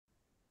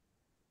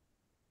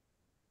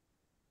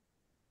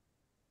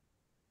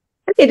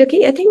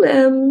Okay. I think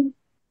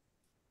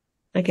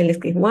okay, let's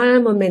give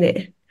one more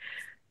minute.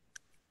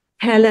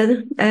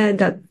 Helen,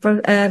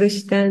 Dr.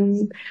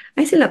 Rushdan.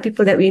 I see a lot of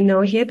people that we know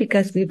here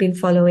because we've been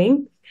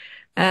following.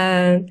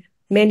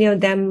 Many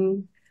of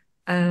them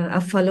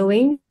are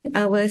following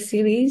our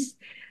series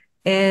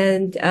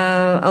and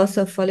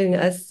also following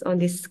us on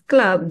this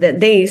club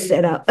that they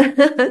set up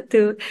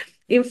to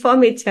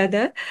inform each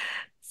other.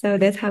 So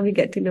that's how we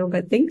get to know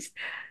about things.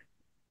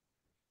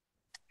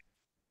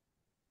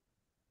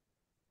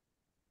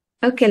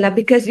 Okay, lah,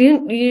 because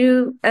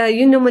you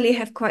normally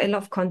have quite a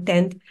lot of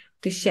content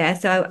to share,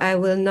 so I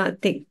will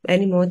not take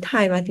any more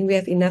time. I think we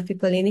have enough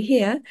people in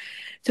here.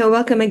 So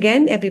welcome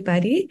again,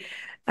 everybody.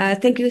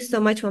 Thank you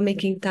so much for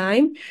making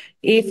time.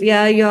 If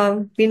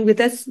you've been with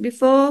us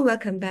before,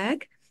 welcome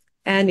back.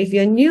 And if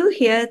you're new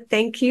here,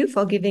 thank you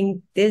for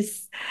giving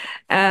this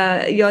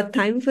your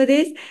time for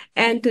this.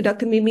 And to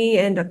Dr. Mimi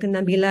and Dr.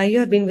 Nabila, you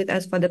have been with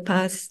us for the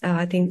past,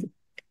 I think,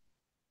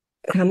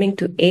 coming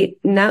to 8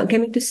 now,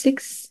 coming to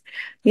 6.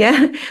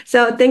 Yeah.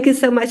 So thank you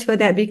so much for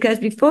that, because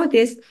before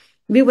this,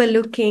 we were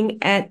looking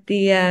at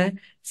the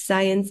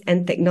science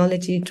and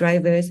technology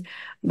drivers,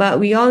 but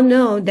we all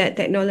know that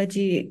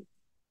technology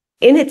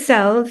in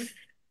itself,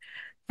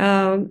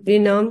 you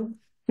know,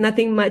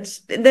 nothing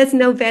much, there's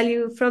no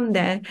value from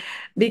there,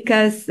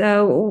 because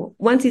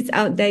once it's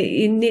out there,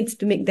 it needs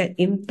to make that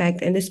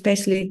impact, and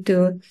especially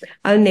to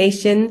our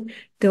nation,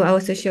 to our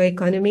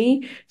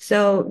socio-economy.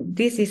 So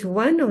this is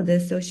one of the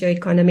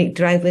socio-economic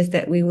drivers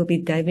that we will be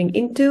diving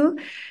into.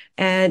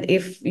 And a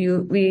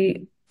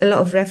lot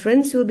of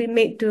reference will be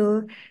made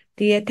to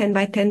the 10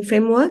 by 10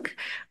 framework,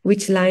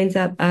 which lines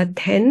up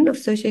 10 of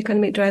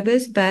socio-economic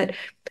drivers, but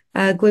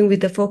going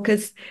with the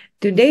focus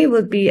today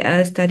will be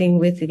starting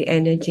with the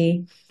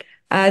energy.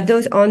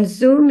 Those on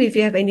Zoom, if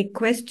you have any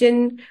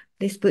question,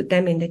 please put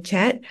them in the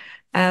chat.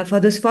 For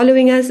those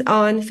following us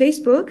on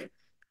Facebook,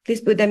 please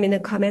put them in the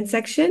comment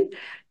section,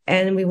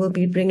 and we will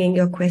be bringing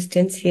your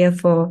questions here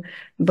for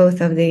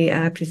both of the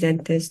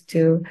presenters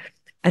to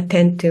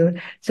attend to.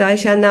 So I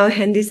shall now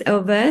hand this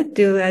over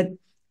to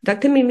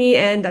Dr. Mimi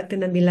and Dr.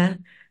 Nabila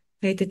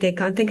for you to take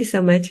on. Thank you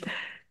so much.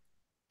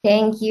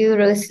 Thank you,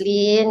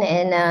 Roslyn,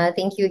 and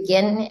thank you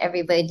again,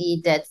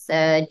 everybody that's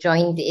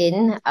joined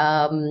in.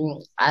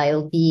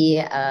 I'll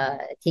be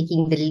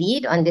taking the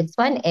lead on this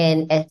one,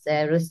 and as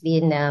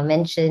Roslyn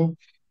mentioned,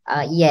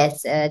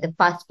 yes, the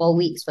past 4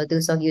 weeks, for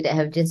those of you that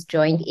have just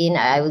joined in,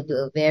 I will do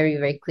a very,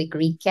 very quick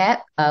recap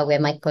where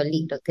my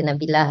colleague, Dr.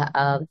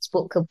 Nabila,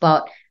 spoke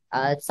about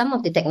some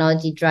of the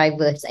technology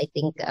drivers. I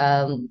think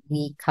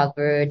we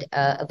covered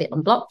a bit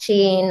on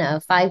blockchain,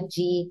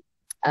 5G,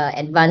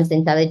 advanced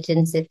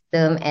intelligence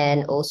system,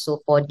 and also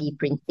 4D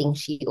printing.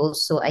 She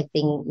also, I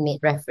think, made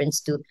reference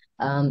to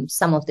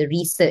some of the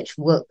research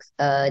work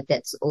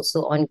that's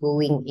also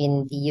ongoing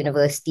in the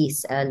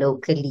universities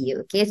locally.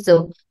 Okay,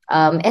 so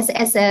as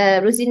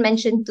Rosin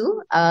mentioned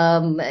too,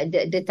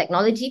 the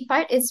technology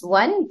part is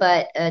one,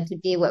 but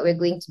today what we're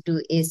going to do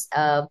is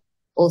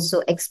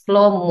also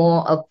explore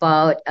more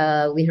about,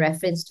 with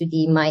reference to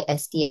the My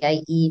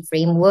STIE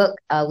framework,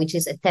 which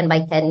is a 10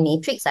 by 10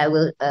 matrix. I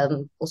will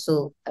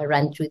also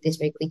run through this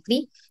very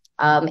quickly,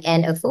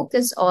 and a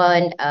focus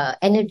on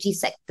energy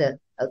sector.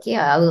 Okay,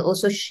 I will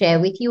also share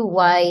with you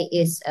why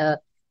is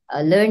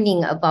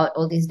learning about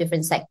all these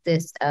different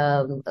sectors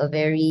a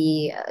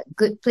very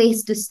good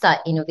place to start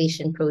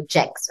innovation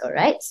projects. All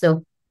right,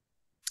 so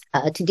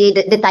today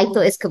the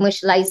title is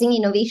Commercializing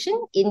Innovation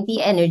in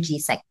the Energy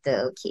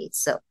Sector. Okay,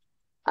 so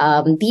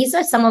these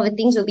are some of the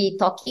things we'll be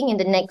talking in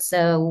the next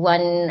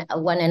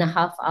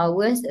 1.5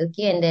 hours.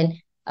 Okay, and then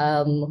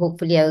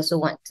hopefully I also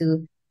want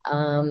to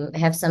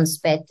have some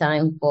spare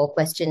time for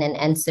question and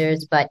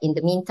answers. But in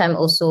the meantime,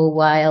 also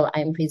while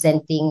I'm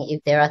presenting,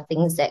 if there are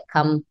things that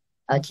come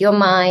to your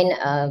mind,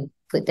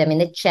 put them in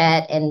the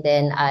chat, and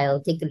then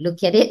I'll take a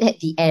look at it at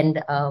the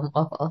end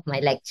of my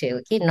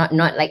lecture. Okay, not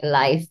like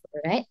live,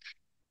 all right?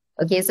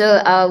 Okay, so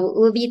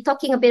we'll be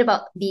talking a bit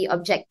about the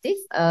objective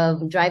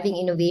of driving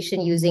innovation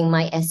using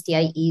My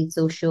STIE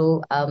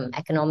social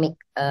economic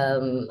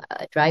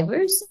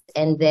drivers,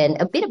 and then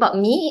a bit about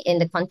me in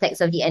the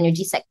context of the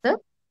energy sector.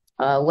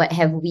 What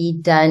have we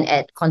done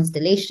at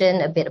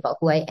Constellation, a bit about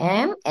who I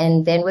am,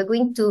 and then we're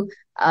going to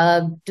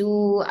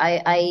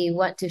I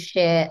want to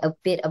share a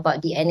bit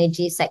about the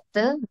energy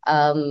sector,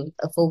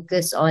 a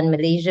focus on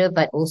Malaysia,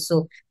 but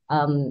also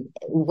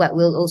what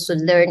we'll also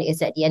learn is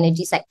that the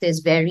energy sector is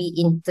very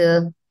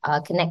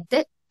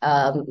interconnected,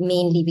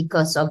 mainly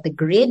because of the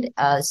grid.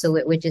 So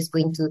we're just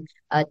going to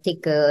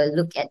take a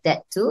look at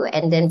that too.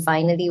 And then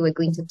finally, we're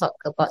going to talk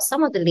about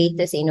some of the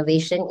latest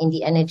innovation in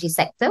the energy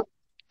sector.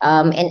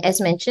 And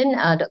as mentioned,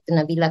 Dr.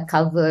 Nabila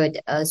covered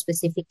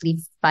specifically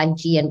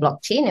 5G and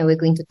blockchain, and we're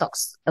going to talk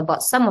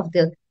about some of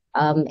the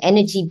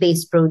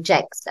energy-based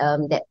projects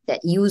that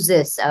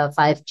uses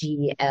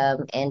 5G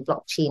and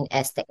blockchain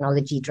as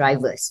technology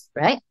drivers,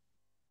 right?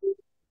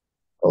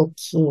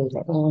 Okay,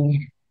 let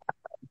me.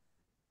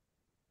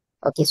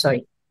 Okay,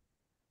 sorry.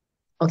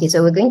 Okay,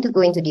 so we're going to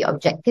go into the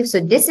objective. So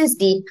this is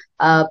the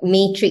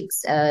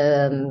matrix,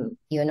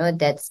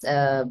 that's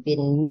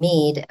been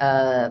made,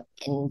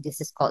 and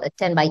this is called a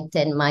 10 by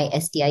 10 My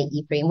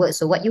STIE framework.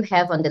 So what you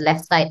have on the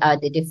left side are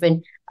the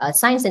different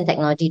science and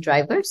technology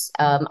drivers.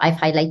 I've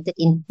highlighted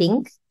in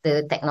pink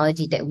the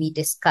technology that we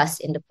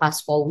discussed in the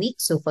past 4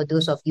 weeks. So for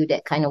those of you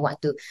that kind of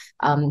want to,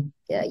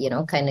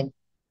 kind of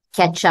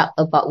catch up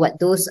about what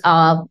those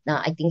are.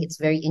 I think it's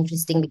very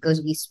interesting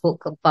because we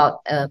spoke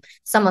about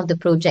some of the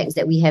projects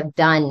that we have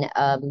done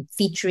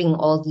featuring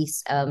all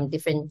these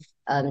different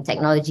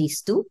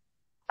technologies too.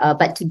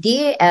 But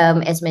today,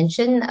 as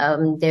mentioned,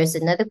 there's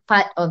another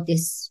part of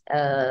this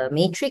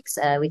matrix,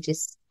 which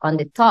is on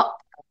the top.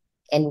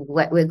 And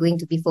what we're going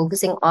to be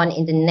focusing on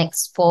in the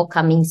next 4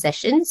 coming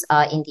sessions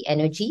are in the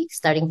energy,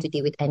 starting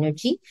today with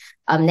energy.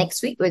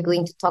 Next week, we're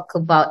going to talk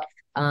about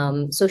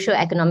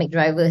socio-economic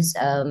drivers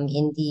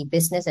in the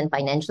business and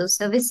financial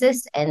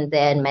services, and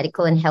then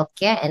medical and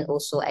healthcare, and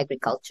also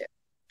agriculture.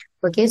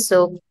 Okay,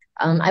 so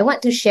I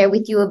want to share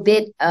with you a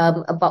bit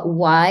about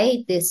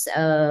why this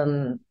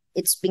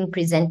it's being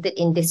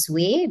presented in this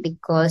way,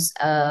 because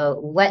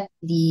what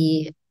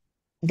the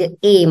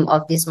aim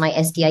of this My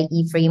STIE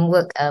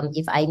framework,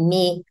 if I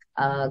may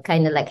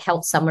kind of like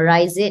help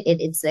summarize it,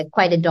 it's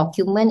quite a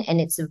document, and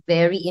it's a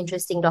very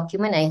interesting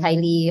document. I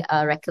highly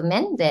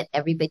recommend that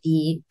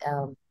everybody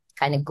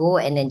kind of go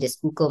and then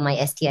just Google My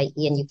STIE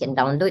and you can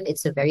download.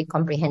 It's a very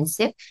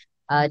comprehensive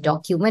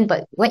document,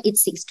 but what it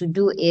seeks to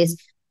do is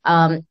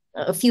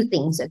a few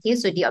things. Okay,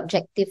 so the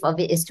objective of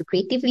it is to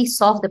creatively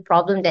solve the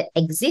problem that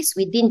exists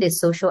within the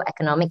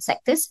socio-economic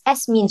sectors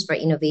as means for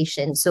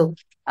innovation. So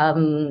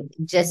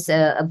just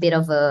a bit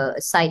of a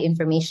side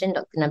information,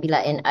 Dr.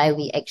 Nabila and I,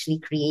 we actually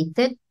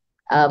created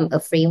a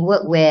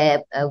framework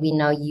where we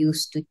now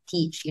use to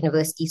teach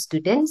university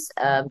students.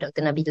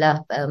 Dr.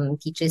 Nabila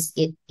teaches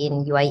it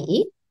in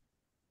UIA,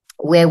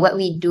 where what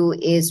we do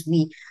is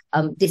we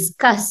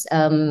discuss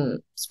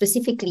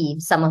specifically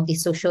some of the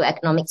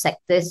socio-economic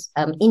sectors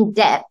in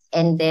depth.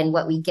 And then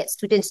what we get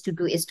students to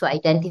do is to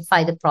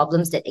identify the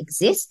problems that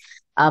exist.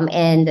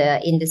 And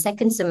in the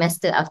second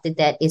semester after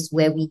that is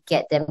where we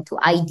get them to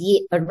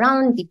ideate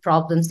around the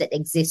problems that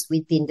exist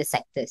within the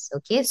sectors.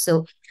 Okay,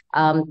 so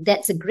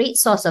that's a great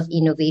source of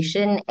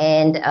innovation.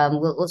 And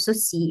we'll also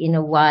see in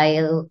a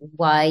while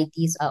why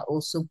these are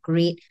also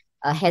great,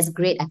 has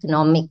great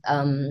economic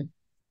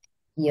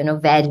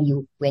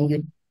value when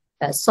you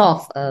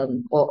solve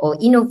or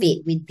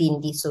innovate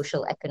within the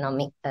social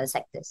economic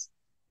sectors.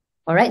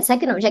 All right.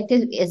 Second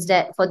objective is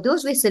that for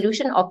those with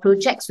solution or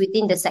projects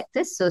within the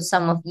sectors, so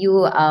some of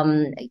you,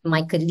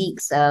 my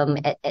colleagues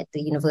at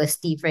the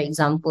university, for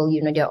example,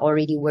 they're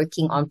already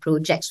working on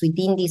projects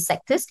within these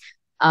sectors.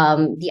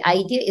 The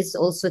idea is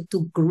also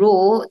to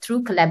grow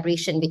through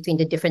collaboration between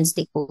the different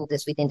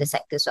stakeholders within the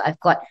sector. So I've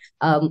got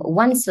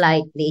one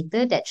slide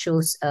later that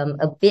shows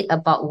a bit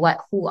about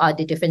who are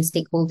the different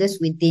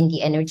stakeholders within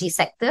the energy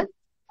sector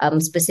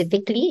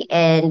specifically.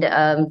 And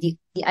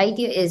the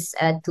idea is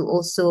to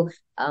also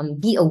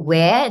be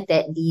aware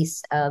that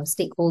these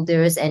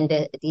stakeholders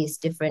and these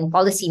different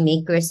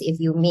policymakers, if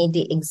you may,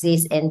 they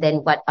exist, and then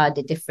what are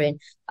the different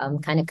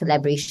kind of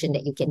collaboration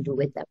that you can do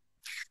with them.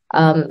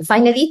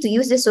 Finally, to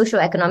use the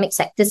socio-economic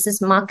sectors as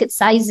market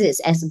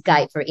sizes as a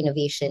guide for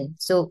innovation.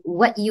 So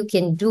what you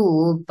can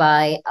do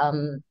by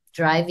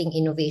driving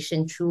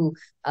innovation through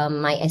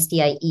My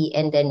STIE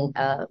and then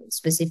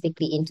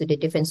specifically into the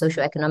different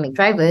socio-economic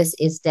drivers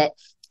is that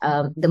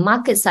the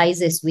market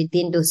sizes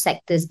within those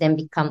sectors then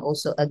become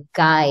also a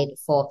guide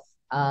for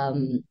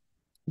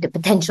the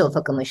potential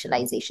for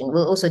commercialization.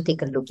 We'll also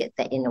take a look at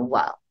that in a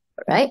while,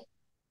 right?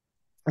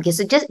 Okay,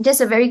 so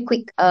just a very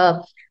quick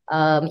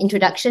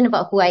introduction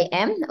about who I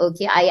am.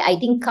 Okay, I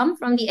didn't come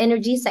from the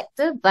energy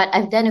sector, but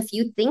I've done a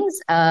few things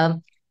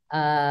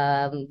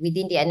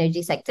within the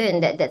energy sector,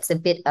 and that's a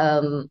bit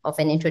of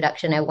an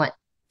introduction I want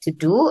to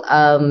do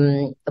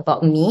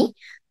about me.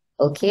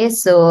 Okay,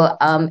 so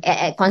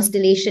at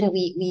Constellation,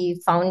 we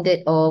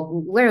founded, or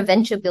we're a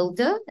venture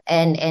builder,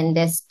 and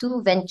there's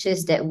 2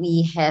 ventures that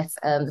we have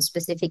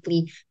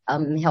specifically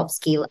helped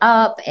scale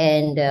up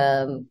and,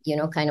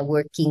 kind of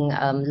working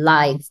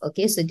live.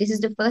 Okay, so this is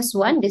the first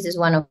one. This is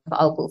one of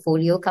our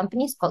portfolio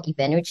companies called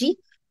Evenergy.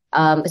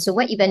 So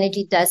what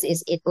Evenergy does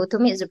is it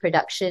automates the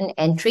production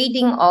and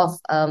trading of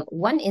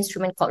one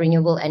instrument called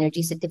Renewable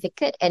Energy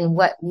Certificate. And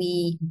what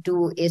we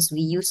do is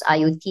we use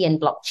IoT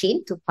and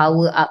blockchain to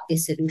power up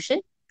this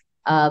solution.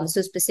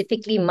 So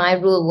specifically, my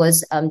role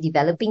was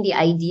developing the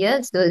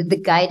idea. So the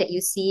guy that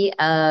you see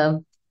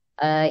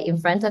in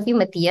front of you,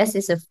 Matthias,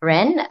 is a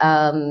friend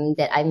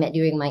that I met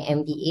during my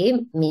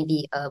MBA.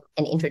 Maybe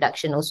an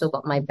introduction also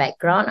about my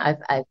background.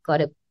 I've got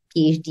a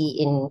PhD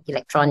in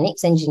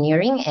electronics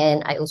engineering,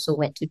 and I also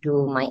went to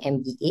do my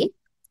MBA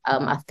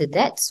after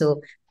that. So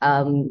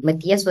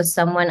Matthias was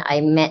someone I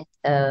met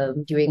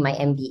during my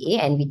MBA,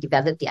 and we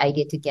developed the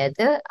idea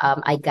together.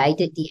 I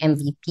guided the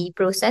MVP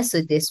process.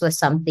 So this was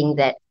something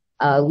that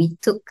we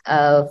took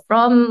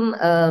from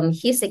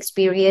his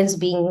experience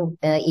being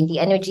in the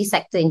energy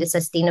sector, in the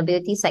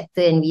sustainability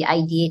sector, and we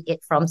ideated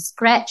it from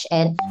scratch.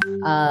 And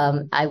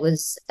I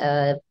was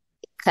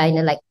kind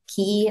of like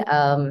key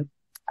and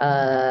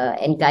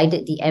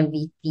guided the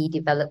MVP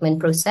development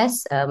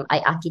process. I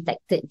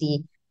architected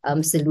the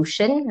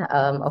solution.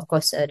 Of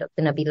course, Dr.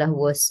 Nabila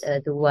was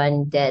the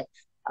one that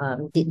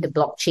did the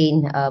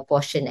blockchain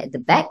portion at the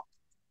back.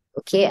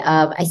 Okay,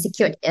 I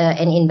secured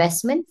an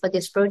investment for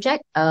this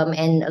project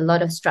and a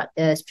lot of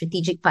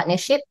strategic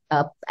partnership.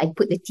 I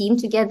put the team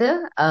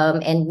together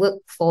and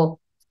worked for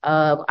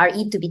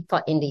RE to be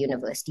taught in the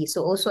university.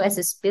 So also as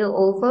a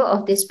spillover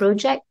of this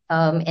project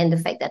and the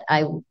fact that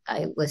I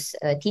was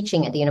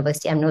teaching at the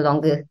university, I'm no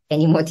longer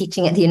anymore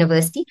teaching at the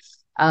university.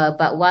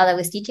 But while I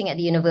was teaching at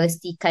the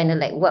university, kind of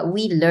like what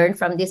we learned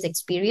from this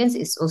experience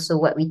is also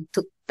what we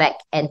took back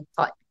and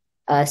taught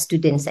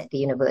students at the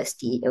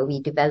university.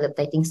 We developed,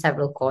 I think,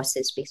 several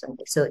courses based on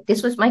this. So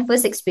this was my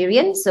first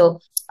experience.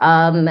 So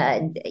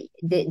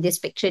this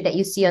picture that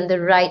you see on the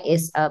right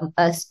is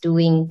us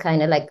doing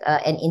kind of like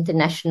an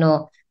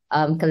international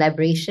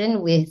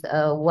collaboration with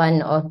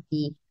one of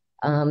the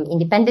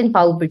independent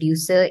power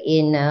producer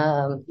in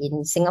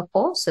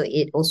Singapore. So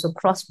it also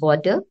cross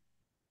border.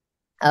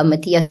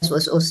 Matthias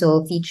was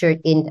also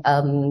featured in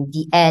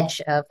The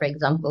Edge, for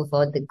example,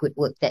 for the good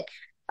work that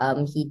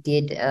he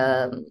did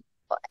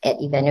at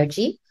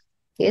Evergy.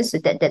 Okay, so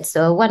that's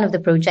one of the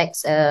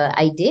projects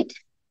I did.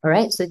 All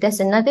right, so there's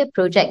another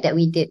project that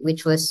we did,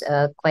 which was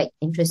quite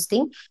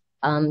interesting.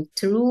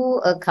 Through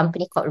a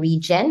company called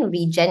Regen.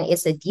 Regen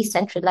is a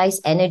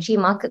decentralized energy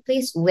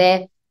marketplace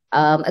where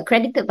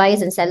accredited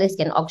buyers and sellers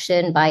can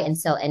auction, buy, and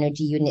sell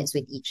energy units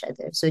with each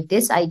other. So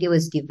this idea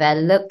was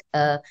developed.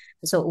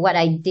 So what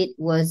I did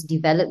was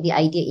develop the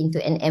idea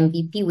into an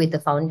MVP with the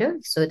founder.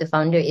 So the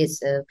founder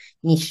is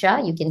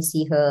Nisha. You can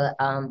see her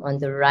on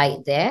the right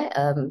there.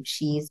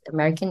 She's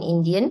American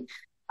Indian.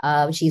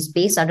 She's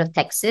based out of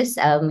Texas.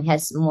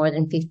 Has more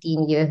than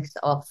 15 years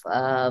of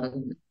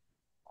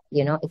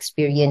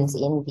experience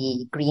in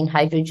the green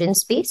hydrogen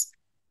space.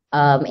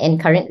 And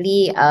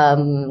currently,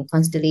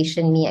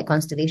 Constellation, me at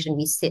Constellation,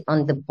 we sit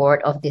on the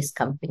board of this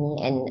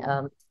company,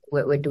 and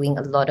we're doing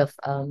a lot of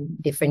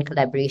different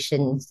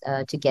collaborations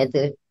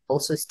together,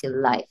 also still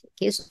live.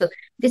 Okay, so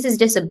this is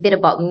just a bit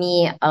about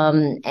me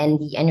and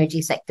the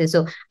energy sector.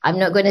 So I'm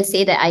not going to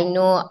say that I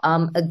know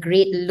a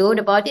great load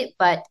about it,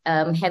 but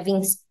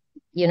having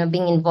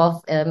being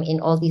involved in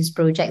all these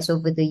projects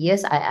over the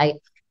years, I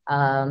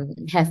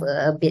have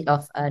a bit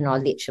of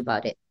knowledge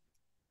about it.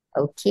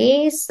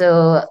 Okay,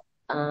 so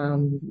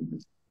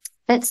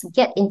let's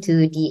get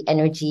into the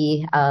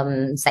energy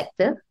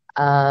sector.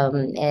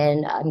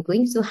 And I'm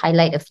going to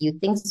highlight a few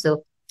things.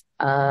 So,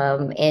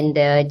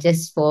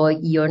 just for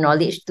your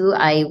knowledge too,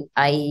 I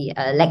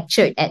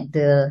lectured at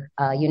the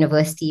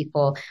university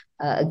for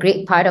a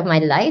great part of my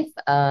life.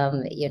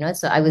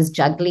 So I was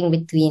juggling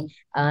between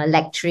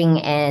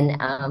lecturing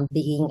and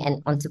being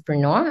an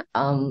entrepreneur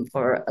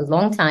for a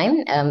long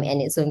time.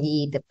 And it's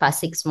only the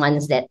past 6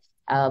 months that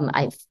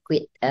I've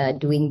quit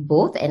doing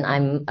both, and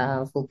I'm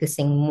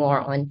focusing more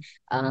on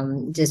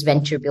just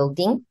venture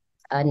building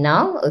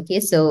now. Okay,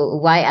 so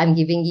why I'm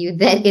giving you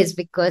that is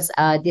because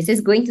this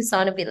is going to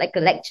sound a bit like a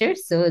lecture.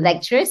 So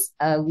lectures,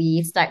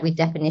 we start with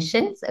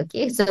definitions.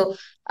 Okay, so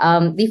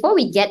before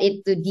we get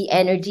into the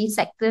energy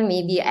sector,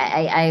 maybe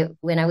I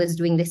when I was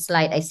doing this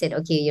slide, I said,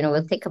 okay,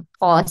 we'll take a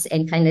pause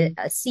and kind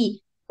of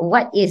see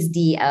what is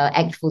the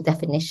actual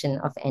definition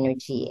of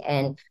energy.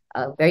 And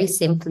very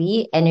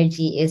simply,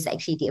 energy is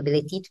actually the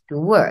ability to do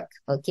work.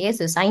 Okay,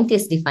 so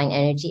scientists define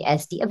energy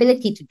as the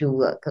ability to do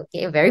work.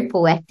 Okay, very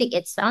poetic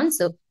it sounds.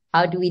 So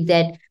how do we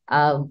then,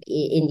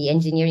 in the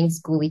engineering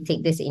school, we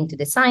take this into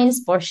the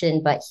science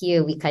portion, but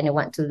here we kind of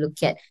want to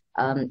look at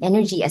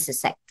energy as a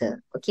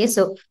sector. Okay,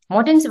 so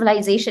modern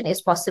civilization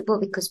is possible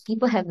because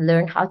people have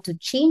learned how to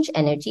change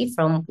energy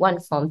from one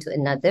form to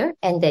another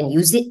and then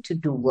use it to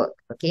do work.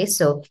 Okay,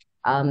 so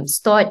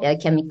stored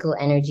chemical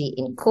energy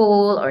in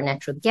coal or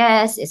natural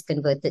gas is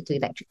converted to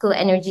electrical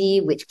energy,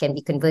 which can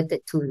be converted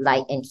to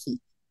light and heat.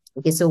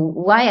 Okay, so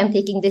why I'm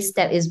taking this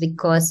step is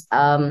because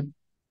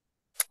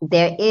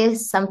there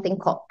is something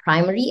called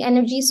primary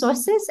energy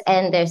sources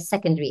and there's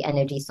secondary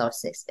energy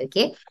sources.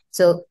 Okay,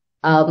 so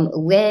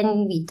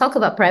when we talk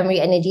about primary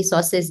energy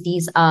sources,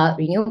 these are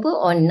renewable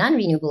or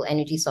non-renewable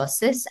energy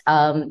sources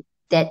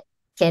that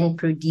can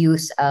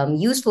produce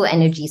useful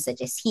energy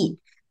such as heat.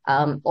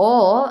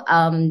 Or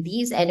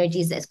these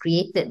energies that's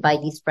created by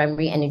these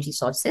primary energy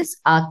sources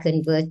are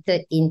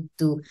converted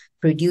into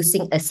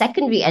producing a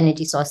secondary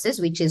energy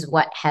sources, which is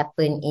what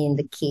happened in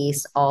the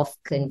case of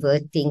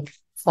converting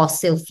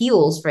fossil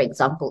fuels, for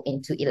example,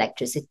 into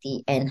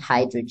electricity and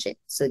hydrogen.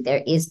 So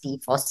there is the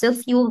fossil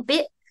fuel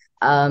bit.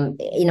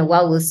 In a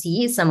while, we'll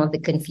see some of the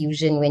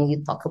confusion when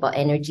you talk about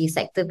energy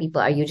sector.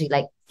 People are usually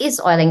like, is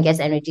oil and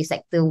gas energy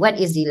sector? What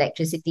is the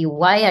electricity?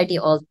 Why are they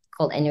all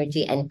called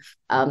energy? And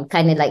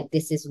kind of like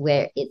this is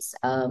where it's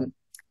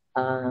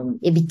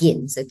it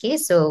begins. Okay,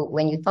 so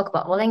when you talk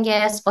about oil and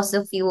gas,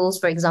 fossil fuels,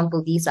 for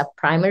example, these are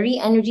primary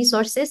energy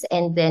sources,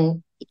 and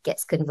then it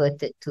gets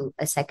converted to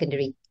a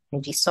secondary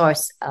energy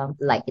source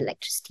like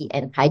electricity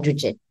and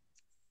hydrogen.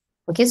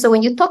 Okay, so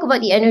when you talk about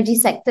the energy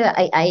sector,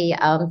 I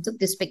took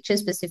this picture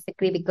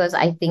specifically because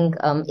I think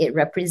it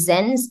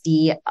represents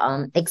the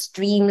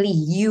extremely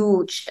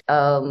huge,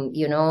 when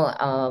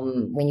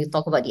you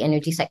talk about the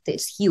energy sector,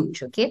 it's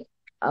huge, okay?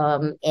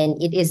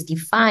 And it is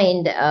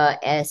defined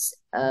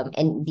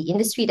and the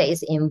industry that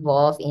is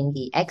involved in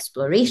the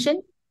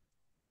exploration,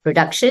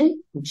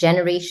 production,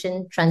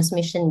 generation,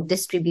 transmission,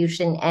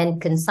 distribution,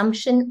 and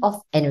consumption of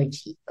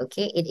energy.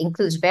 Okay, it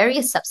includes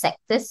various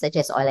subsectors such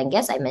as oil and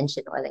gas. I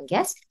mentioned oil and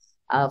gas.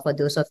 For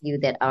those of you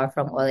that are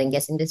from oil and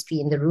gas industry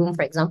in the room,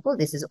 for example,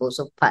 this is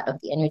also part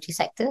of the energy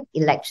sector.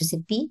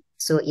 Electricity.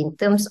 So in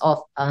terms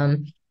of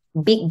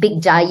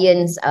big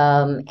giants,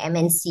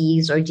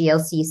 MNCs or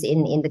GLCs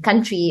in the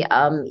country,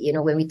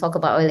 when we talk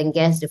about oil and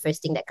gas, the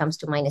first thing that comes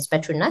to mind is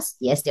Petronas.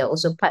 Yes, they're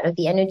also part of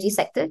the energy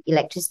sector.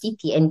 Electricity,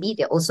 TNB,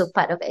 they're also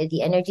part of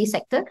the energy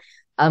sector.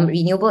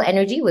 Renewable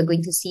energy, we're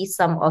going to see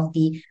some of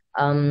the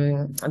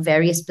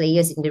various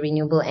players in the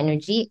renewable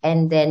energy,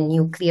 and then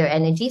nuclear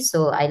energy.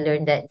 So I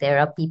learned that there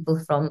are people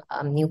from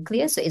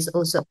nuclear, so it's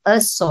also a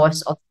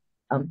source of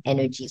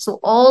energy. So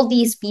all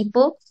these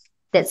people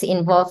that's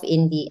involved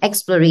in the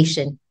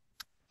exploration,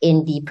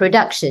 in the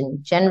production,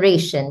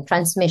 generation,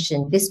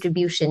 transmission,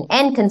 distribution,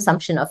 and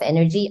consumption of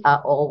energy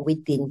are all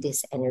within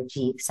this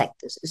energy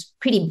sector. So it's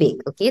pretty big.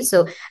 Okay,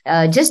 so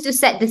just to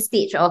set the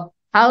stage of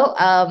how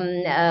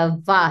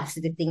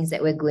vast the things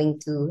that we're going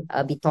to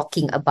be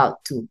talking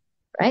about too,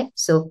 right?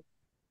 So,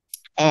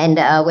 and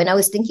when I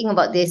was thinking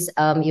about this,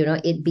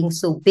 it being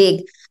so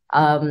big,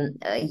 I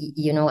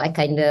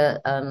kind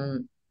of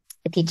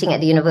teaching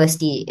at the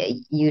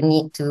university, you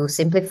need to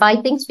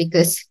simplify things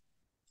because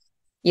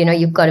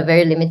you've got a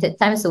very limited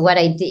time. So what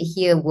I did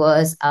here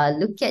was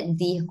look at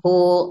the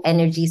whole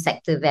energy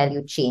sector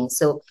value chain.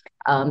 So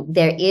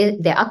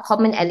there are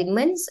common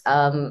elements,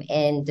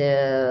 and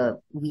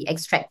we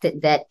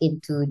extracted that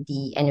into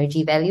the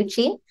energy value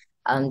chain.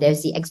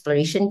 There's the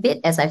exploration bit,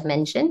 as I've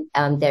mentioned.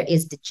 There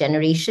is the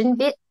generation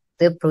bit,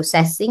 the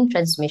processing,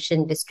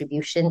 transmission,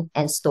 distribution,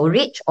 and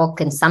storage or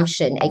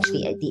consumption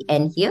actually at the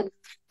end here.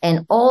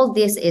 And all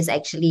this is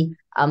actually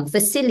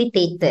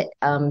facilitated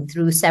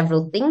through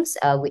several things,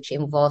 which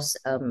involves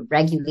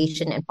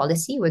regulation and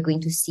policy. We're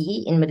going to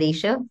see in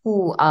Malaysia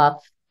who are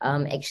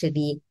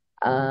actually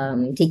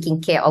taking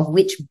care of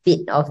which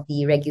bit of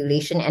the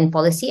regulation and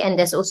policy. And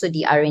there's also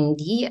the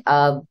R&D.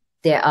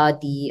 There are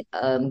the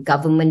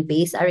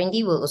government-based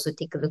R&D. We'll also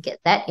take a look at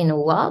that in a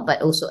while,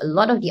 but also a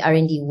lot of the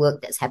R&D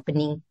work that's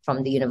happening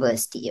from the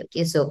university.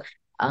 Okay, so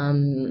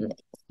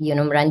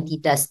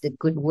Meranti does the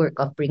good work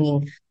of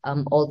bringing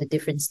all the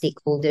different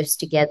stakeholders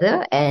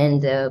together,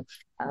 and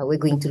we're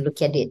going to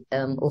look at it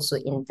also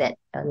in that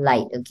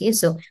light. Okay,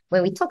 so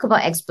when we talk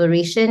about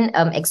exploration,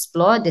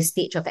 the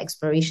stage of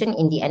exploration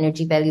in the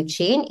energy value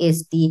chain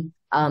is the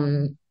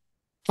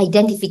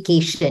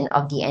identification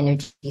of the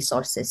energy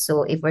sources.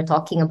 So if we're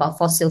talking about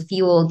fossil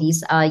fuel,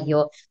 these are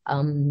your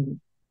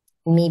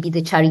maybe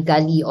the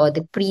Charigali or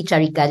the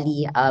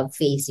pre-Charigali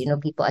phase.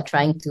 People are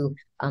trying to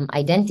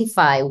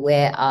identify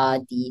where are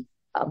the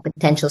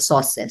potential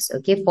sources.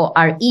 Okay, for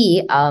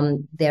RE,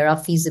 there are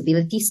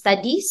feasibility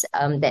studies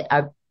that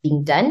are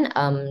being done.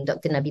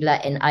 Dr. Nabila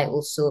and I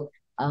also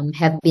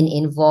have been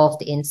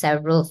involved in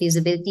several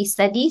feasibility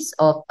studies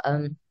of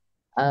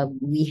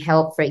we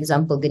help, for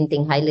example,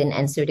 Genting Highland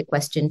answer the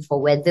question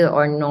for whether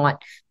or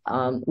not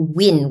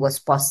wind was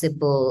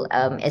possible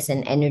as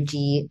an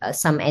energy,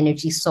 some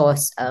energy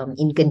source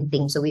in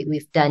Genting. So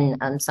we've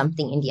done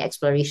something in the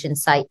exploration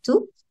side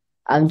too.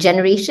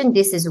 Generation,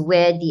 this is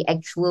where the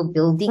actual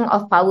building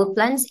of power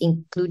plants,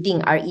 including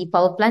RE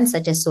power plants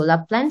such as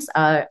solar plants,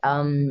 are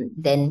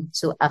then,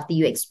 so after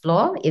you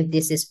explore, if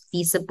this is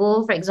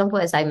feasible, for example,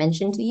 as I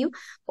mentioned to you,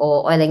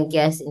 or oil and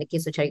gas, in the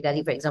case of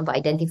Charigali, for example,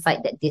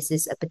 identified that this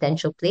is a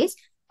potential place,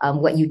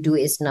 what you do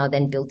is now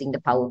then building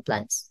the power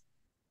plants.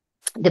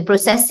 The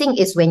processing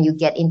is when you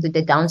get into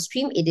the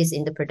downstream. It is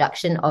in the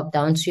production of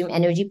downstream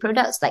energy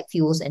products like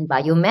fuels and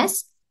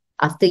biomass.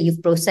 After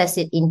you've processed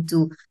it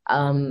into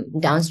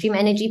downstream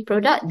energy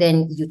product,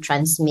 then you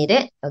transmit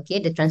it, okay,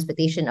 the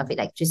transportation of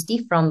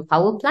electricity from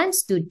power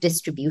plants to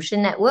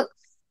distribution network.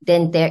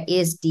 Then there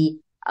is the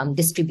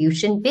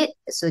distribution bit.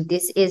 So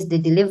this is the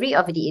delivery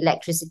of the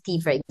electricity,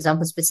 for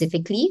example,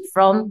 specifically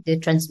from the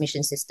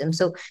transmission system.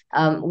 So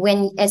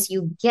as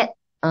you get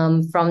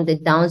from the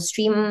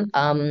downstream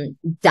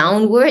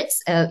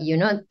downwards,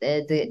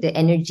 the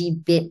energy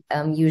bit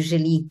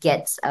usually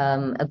gets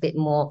a bit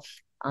more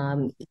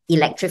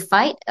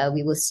electrified.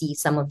 We will see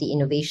some of the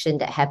innovation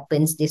that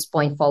happens this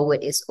point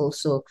forward is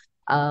also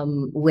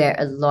where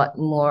a lot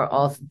more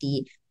of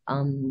the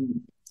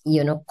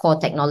core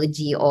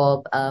technology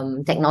or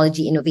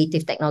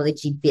innovative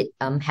technology bit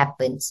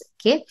happens.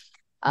 Okay.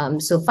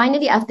 So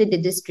finally, after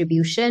the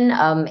distribution,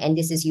 and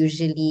this is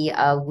usually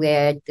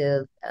where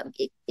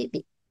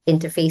it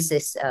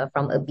interfaces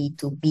from a B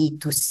to B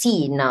to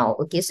C now.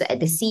 Okay, so at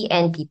the C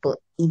end, people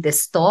either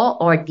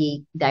store or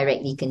they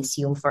directly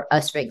consume. For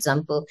us, for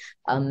example,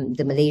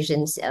 the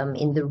Malaysians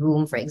in the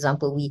room, for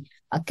example, we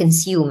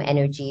consume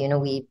energy. You know,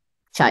 we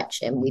charge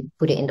and we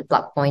put it in the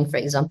plug point, for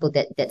example.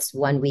 That's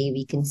one way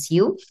we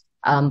consume.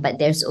 But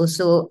there's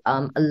also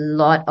a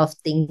lot of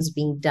things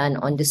being done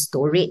on the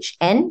storage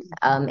end,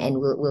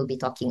 and we'll be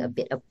talking a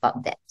bit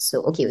about that.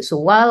 So, okay, so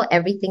while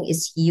everything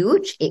is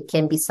huge, it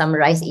can be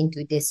summarized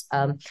into this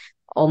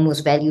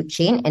almost value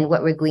chain. And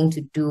what we're going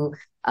to do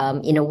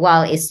in a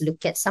while is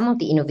look at some of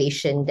the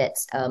innovation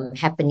that's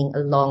happening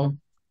along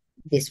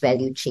this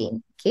value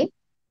chain. Okay.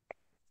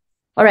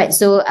 All right.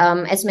 So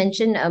as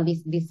mentioned,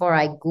 before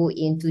I go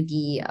into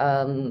the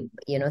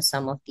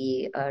some of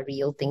the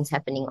real things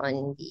happening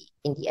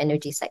in the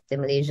energy sector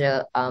in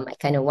Malaysia, I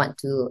kind of want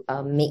to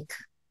make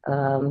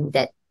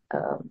that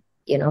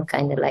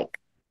kind of like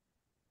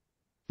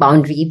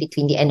boundary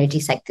between the energy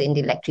sector and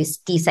the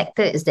electricity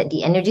sector, is that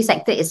the energy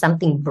sector is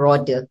something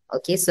broader.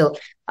 Okay, so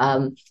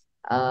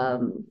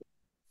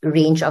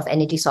range of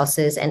energy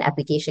sources and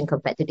application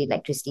compared to the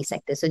electricity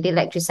sector. So the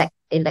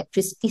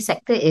electricity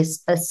sector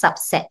is a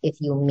subset,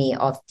 if you may,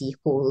 of the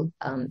whole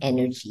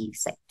energy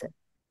sector.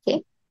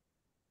 Okay.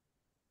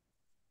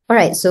 All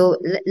right, so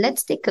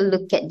let's take a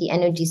look at the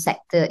energy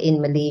sector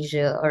in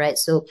Malaysia. All right,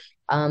 so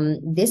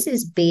this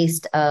is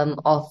based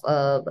off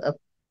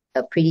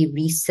a pretty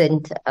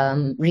recent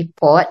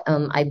report.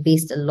 I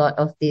based a lot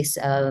of this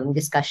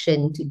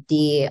discussion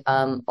today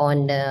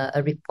on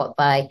a report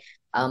by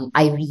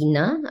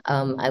Irina.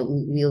 I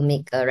will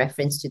make a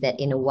reference to that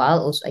in a while.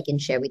 Also, I can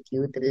share with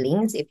you the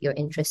links if you're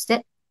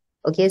interested.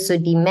 Okay, so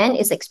demand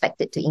is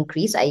expected to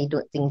increase. I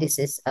don't think this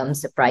is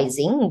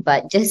surprising,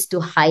 but just to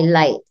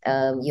highlight,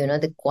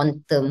 the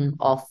quantum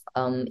of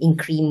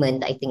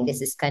increment, I think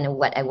this is kind of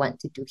what I want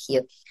to do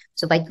here.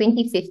 So by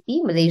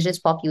 2050, Malaysia's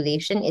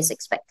population is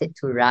expected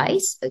to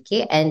rise,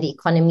 okay, and the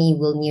economy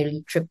will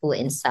nearly triple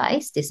in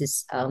size. This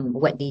is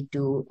what they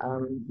do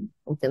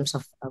in terms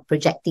of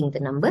projecting the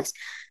numbers.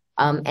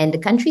 And the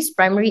country's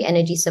primary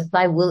energy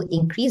supply will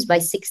increase by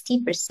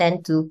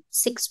 60% to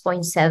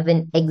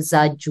 6.7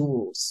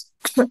 exajoules.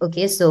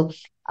 Okay, so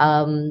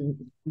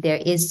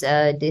there is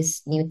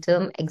this new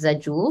term,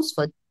 exajoules,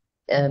 for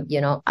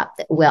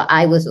well,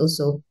 I was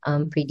also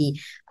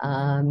pretty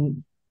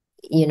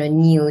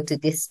new to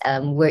this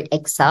word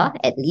exa,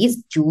 at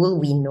least joule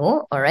we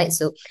know. All right,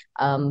 so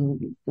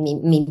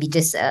maybe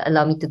just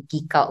allow me to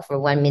geek out for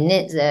 1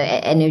 minute.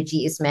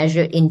 Energy is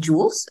measured in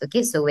joules.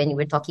 Okay, so when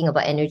we're talking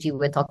about energy,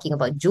 we're talking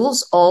about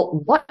joules or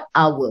watt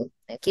hour.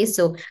 Okay,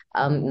 so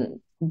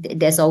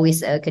there's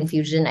always a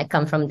confusion. I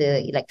come from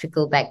the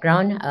electrical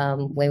background.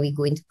 When we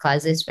go into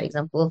classes, for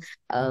example,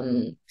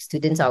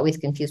 students are always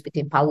confused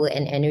between power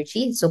and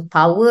energy. So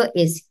power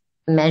is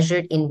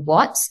measured in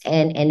watts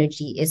and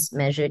energy is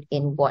measured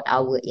in watt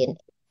hour. In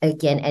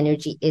again,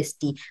 energy is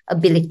the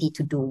ability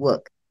to do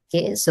work.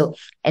 Okay, so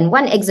and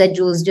 1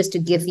 exajoules, just to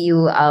give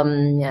you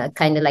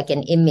kind of like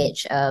an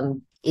image,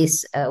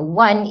 is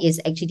one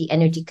is actually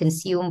energy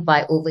consumed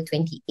by over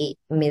 28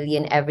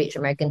 million average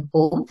American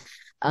home.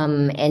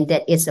 And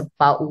that is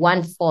about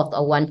 1/4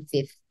 or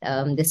 1/5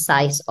 the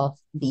size of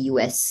the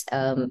US,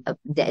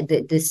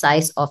 the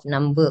size of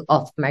number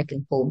of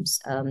American homes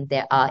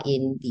there are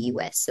in the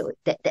US. So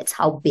that's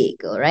how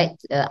big, all right?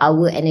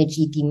 Our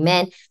energy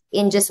demand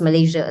in just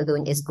Malaysia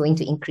alone is going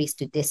to increase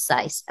to this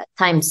size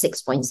times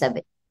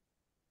 6.7.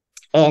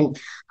 And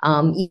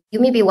you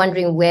may be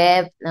wondering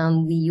where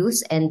we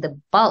use, and the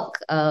bulk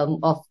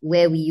of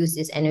where we use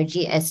this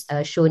energy, as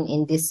shown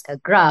in this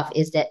graph,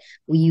 is that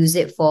we use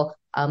it for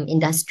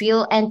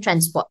industrial and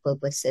transport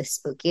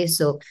purposes. Okay,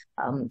 so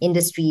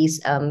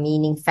industries,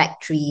 meaning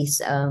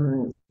factories,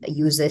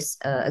 uses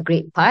a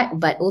great part,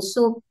 but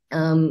also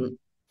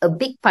a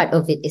big part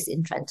of it is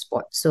in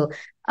transport. So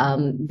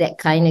that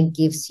kind of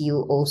gives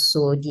you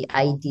also the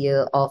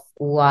idea of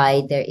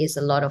why there is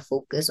a lot of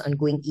focus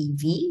on going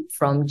EV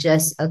from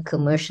just a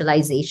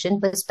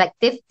commercialization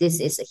perspective. This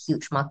is a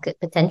huge market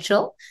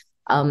potential.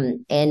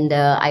 And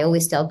I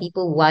always tell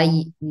people why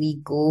we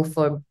go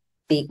for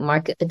big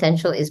market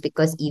potential is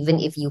because even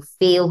if you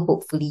fail,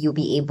 hopefully you'll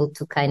be able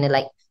to kind of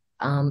like,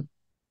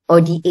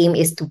 or the aim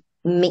is to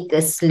make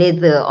a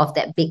slither of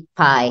that big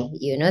pie,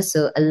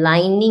 so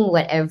aligning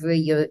whatever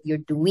you're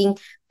doing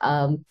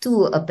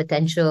to a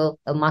potential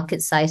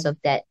market size of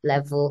that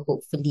level,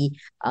 hopefully,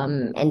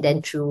 and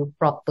then through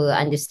proper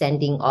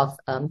understanding of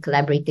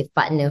collaborative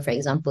partner, for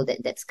example,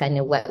 that's kind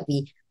of what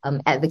we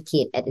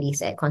advocate, at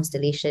least at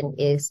Constellation,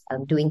 is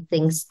doing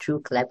things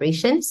through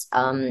collaborations.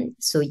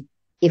 So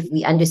if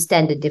we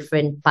understand the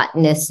different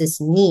partners'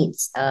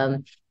 needs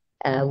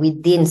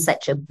within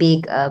such a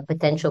big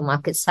potential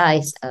market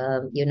size,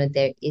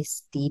 there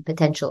is the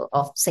potential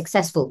of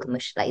successful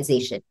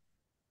commercialization.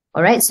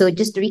 All right, so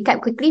just to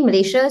recap quickly,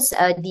 Malaysia's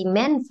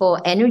demand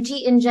for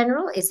energy in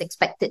general is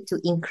expected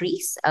to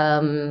increase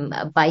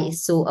by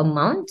so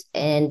amount.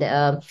 And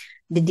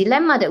the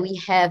dilemma that we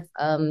have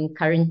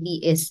currently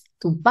is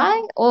to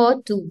buy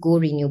or to go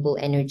renewable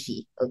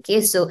energy.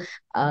 Okay, so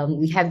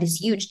we have this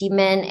huge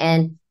demand,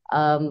 and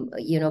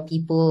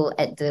people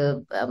at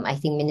the I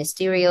think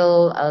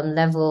ministerial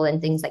level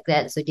and things like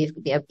that. So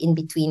they are in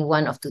between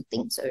one of two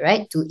things, all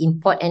right? To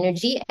import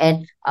energy,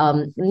 and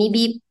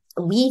maybe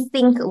we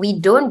think we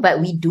don't,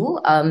 but we do.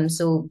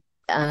 For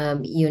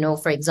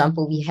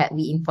example,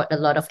 we import a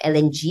lot of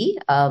LNG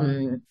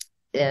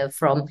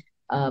from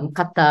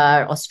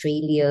Qatar,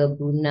 Australia,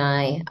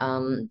 Brunei,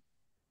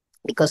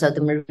 because of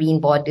the marine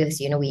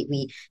borders,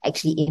 we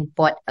actually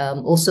import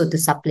also to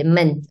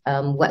supplement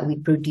what we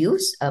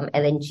produce,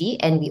 LNG,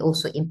 and we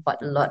also import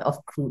a lot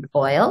of crude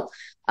oil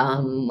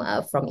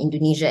from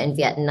Indonesia and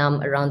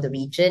Vietnam around the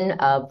region,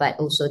 but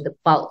also the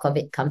bulk of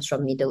it comes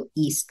from Middle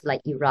East,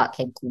 like Iraq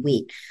and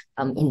Kuwait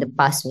in the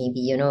past,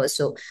 maybe.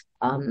 So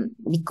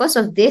because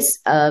of this,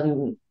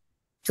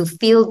 to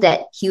fill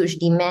that huge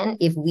demand,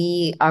 if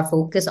we are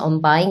focused on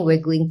buying, we're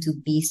going to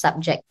be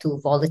subject to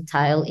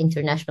volatile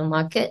international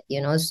market.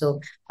 So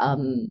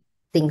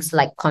things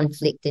like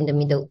conflict in the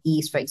Middle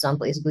East, for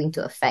example, is going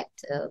to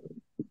affect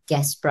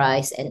gas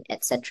price and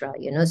etc.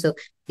 So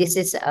this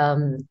is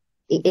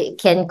it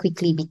can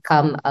quickly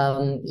become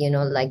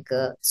like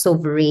a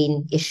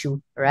sovereign issue,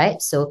 right?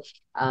 So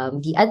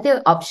the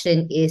other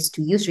option is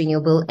to use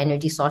renewable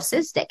energy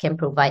sources that can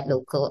provide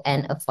local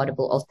and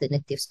affordable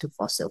alternatives to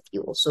fossil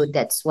fuels. So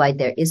that's why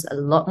there is a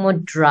lot more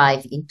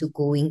drive into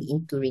going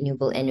into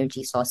renewable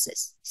energy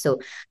sources. So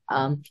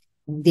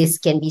this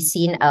can be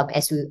seen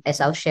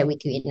as I'll share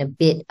with you in a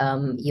bit,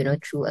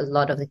 through a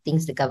lot of the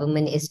things the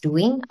government is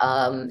doing.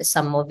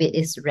 Some of it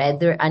is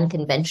rather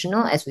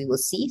unconventional, as we will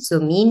see. So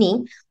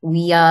meaning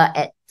we are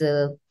at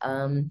the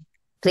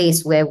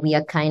place where we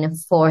are kind of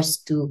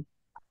forced to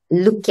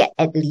look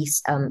at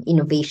least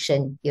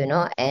innovation,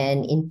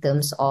 and in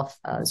terms of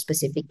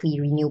specifically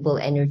renewable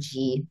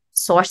energy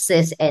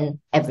sources and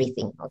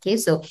everything. Okay,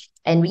 so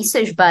and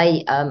research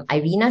by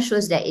Irina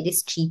shows that it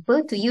is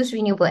cheaper to use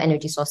renewable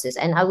energy sources,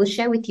 and I will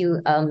share with you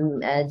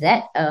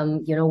that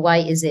why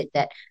is it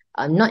that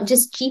not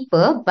just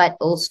cheaper but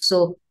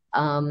also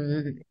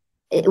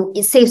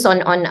it saves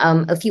on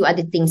a few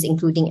other things,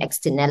 including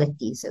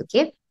externalities.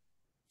 Okay.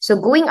 So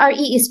going RE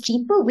is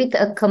cheaper with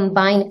a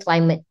combined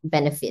climate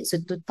benefit. So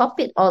to top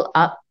it all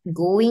up,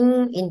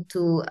 going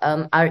into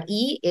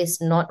RE is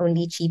not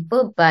only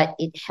cheaper, but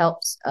it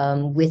helps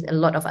with a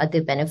lot of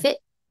other benefit.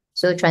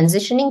 So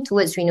transitioning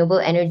towards renewable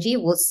energy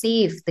will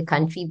save the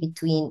country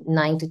between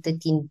 $9 to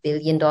 $13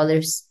 billion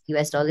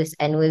US dollars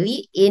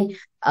annually in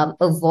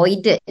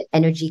avoided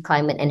energy,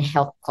 climate, and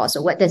health costs.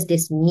 So what does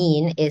this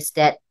mean is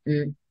that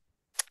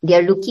they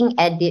are looking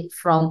at it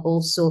from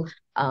also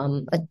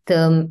a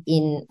term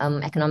in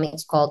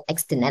economics called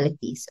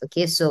externalities.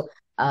 Okay, so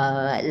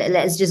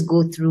let's just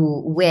go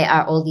through where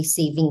are all these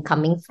saving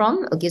coming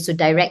from. Okay, so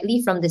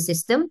directly from the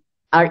system,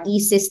 RE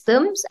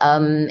systems,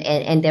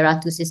 and there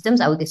are two systems.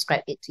 I will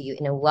describe it to you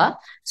in a while.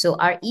 So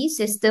RE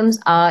systems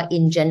are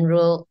in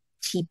general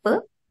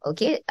cheaper,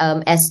 okay,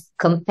 as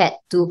compared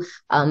to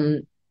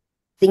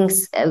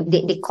things,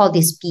 they call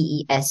this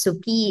PES. So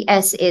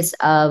PES is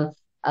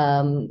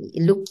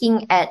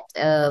looking at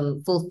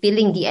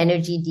fulfilling the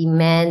energy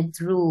demand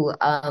through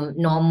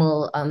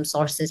normal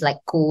sources like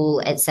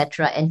coal,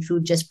 etc., and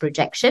through just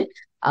projection.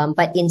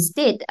 But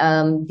instead,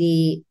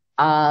 they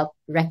are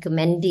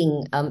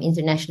recommending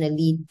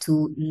internationally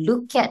to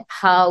look at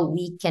how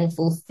we can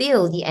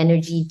fulfill the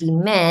energy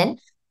demand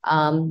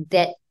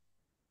that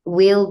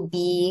will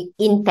be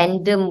in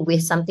tandem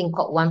with something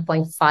called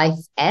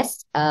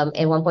 1.5S. And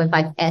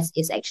 1.5S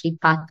is actually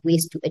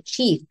pathways to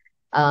achieve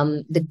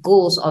the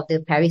goals of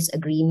the Paris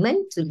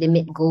Agreement to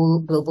limit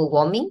global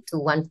warming to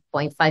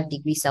 1.5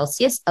 degrees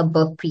Celsius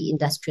above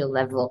pre-industrial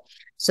level.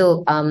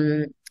 So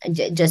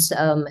just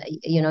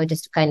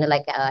to kind of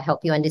like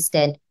help you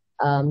understand,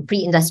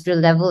 pre-industrial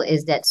level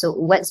is that, so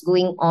what's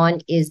going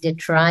on is they're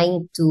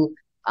trying to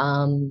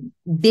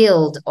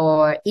build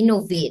or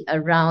innovate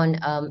around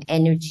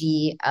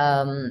energy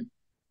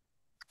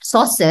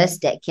sources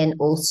that can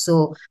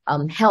also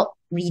help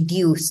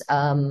reduce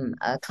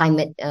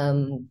climate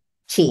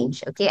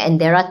change. Okay, and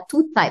there are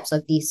two types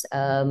of this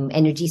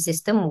energy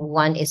system.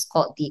 One is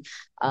called the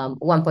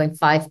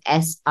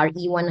 1.5S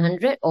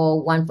RE100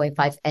 or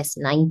 1.5S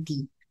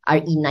 90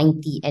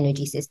 RE90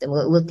 energy system.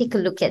 We'll take a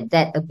look at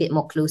that a bit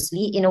more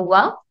closely in a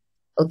while.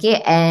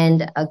 Okay,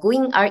 and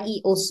going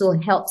RE also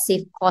helps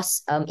save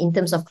costs in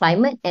terms of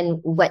climate. And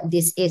what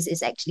this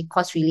is actually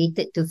cost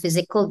related to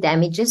physical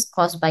damages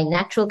caused by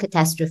natural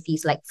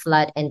catastrophes like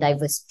flood and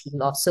diversity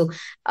loss. So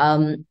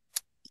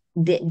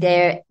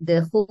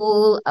the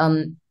whole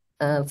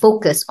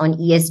focus on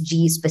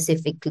ESG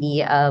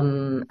specifically,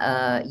 in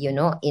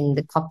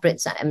the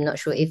corporates. I'm not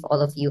sure if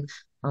all of you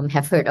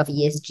have heard of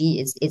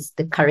ESG. It's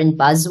the current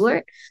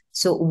buzzword.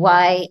 So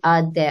why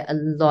are there a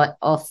lot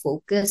of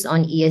focus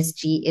on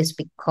ESG is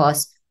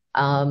because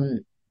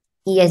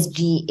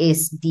ESG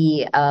is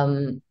the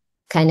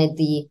kind of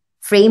the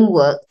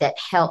framework that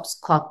helps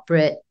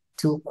corporate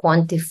to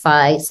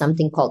quantify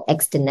something called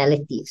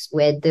externalities,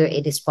 whether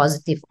it is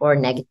positive or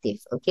negative.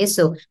 Okay,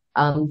 so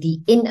the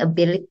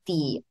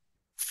inability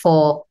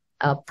for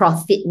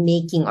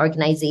profit-making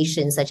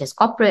organizations such as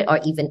corporate or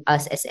even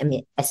us as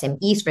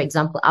SMEs, for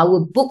example,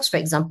 our books, for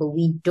example,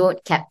 we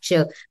don't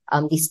capture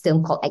this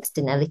term called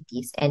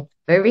externalities. And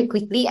very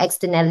quickly,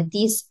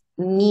 externalities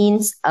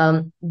means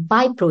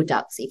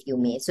byproducts, if you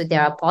may. So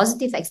there are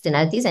positive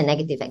externalities and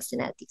negative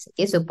externalities.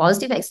 Okay, so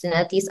positive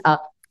externalities are,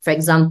 for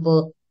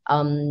example,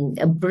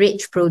 a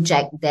bridge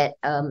project that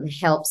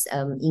helps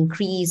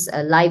increase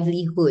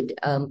livelihood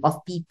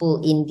of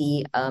people in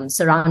the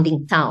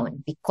surrounding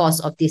town. Because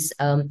of this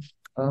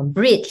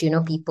bridge,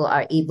 people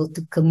are able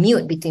to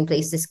commute between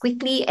places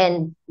quickly,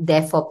 and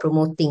therefore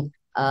promoting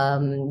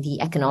the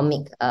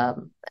economic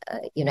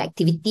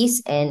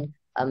activities and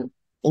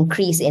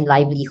increase in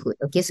livelihood.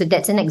 Okay, so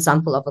that's an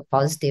example of a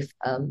positive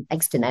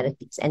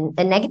externalities. And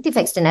the negative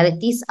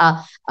externalities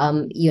are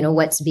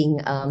what's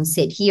being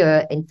said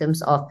here in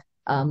terms of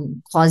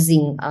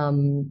causing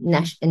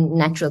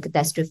natural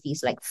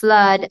catastrophes like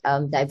flood,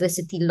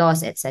 diversity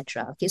loss,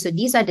 etc. Okay, so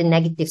these are the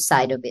negative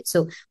side of it.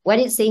 So what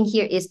it's saying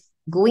here is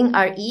going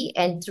RE,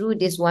 and through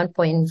this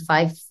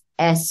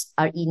 1.5S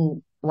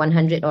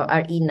RE100 or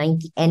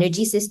RE90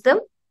 energy system,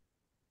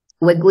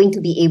 we're going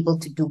to be able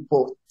to do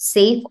both,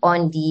 save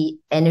on the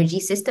energy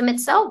system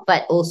itself,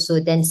 but also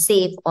then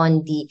save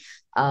on the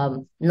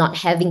not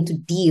having to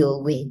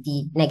deal with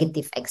the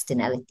negative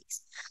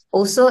externalities.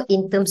 Also,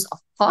 in terms of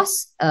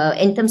costs,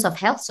 in terms of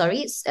health,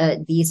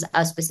 these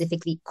are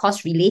specifically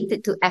costs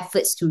related to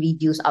efforts to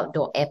reduce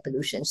outdoor air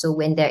pollution. So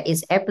when there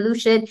is air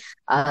pollution,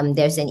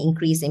 there's an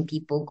increase in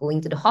people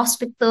going to the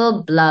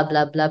hospital, blah,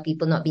 blah, blah,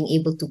 people not being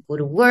able to go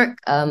to work,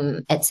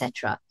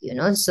 etc.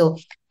 So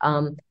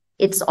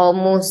it's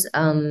almost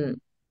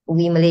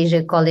we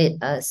Malaysia call it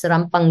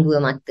serampang dua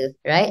mata,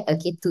 right?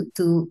 Okay,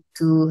 to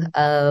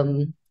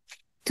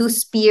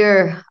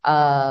spear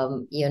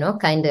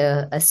kind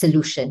of a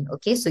solution.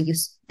 Okay, so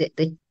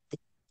the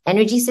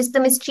energy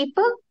system is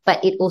cheaper,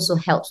 but it also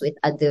helps with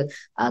other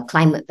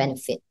climate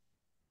benefit.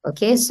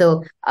 Okay,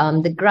 so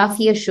the graph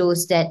here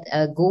shows that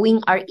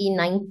going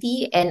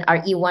RE90 and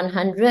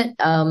RE100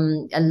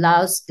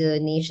 allows the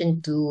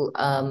nation to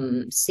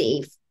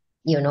save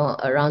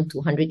around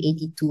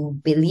 282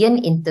 billion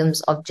in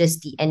terms of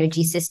just the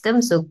energy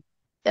system. So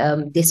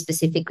this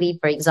specifically,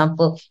 for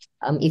example,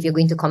 if you're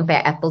going to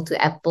compare apple to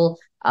apple,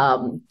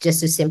 just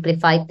to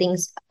simplify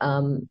things,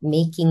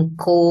 making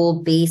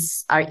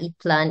coal-based RE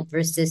plant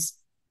versus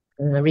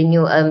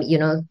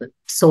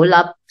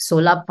solar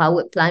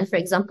powered plant, for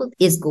example,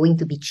 is going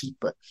to be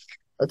cheaper.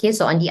 Okay,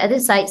 so on the other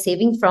side,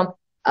 saving from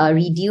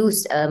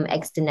reduced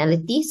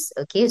externalities.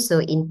 Okay, so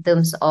in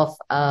terms of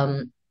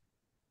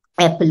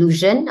air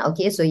pollution,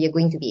 okay, so you're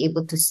going to be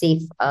able to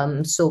save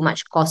so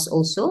much cost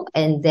also.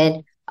 And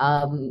then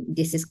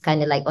this is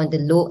kind of like on the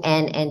low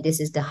end, and this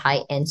is the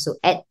high end. So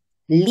at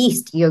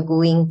least you're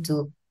going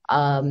to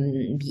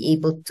be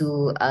able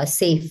to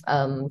save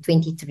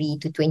 23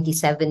 to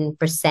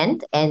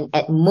 27%, and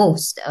at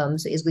most,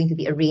 so it's going to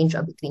be a range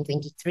of between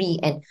 23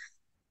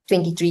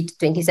 to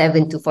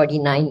 27 to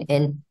 49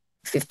 and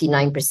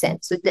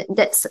 59%. So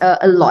that's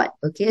a lot.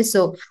 Okay,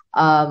 so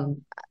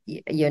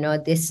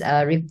this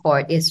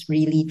report is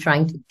really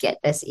trying to get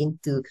us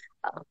into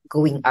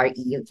going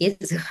RE. Okay,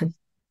 so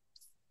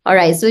all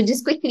right, so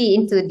just quickly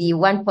into the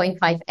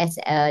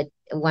 1.5S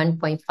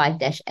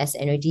 1.5-S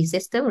energy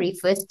system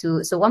refers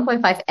to, so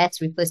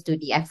 1.5S refers to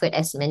the effort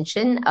as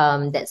mentioned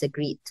that's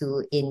agreed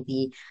to in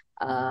the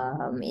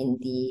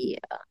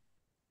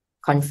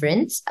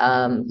conference,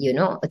 to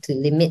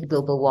limit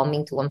global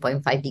warming to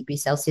 1.5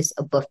 degrees Celsius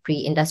above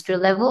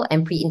pre-industrial level.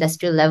 And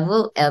pre-industrial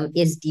level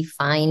is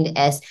defined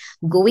as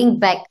going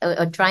back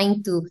or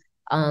trying to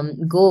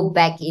go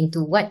back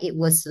into what it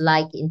was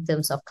like in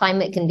terms of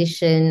climate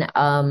condition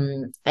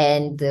and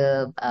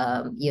the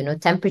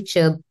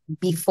temperature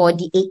before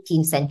the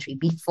 18th century,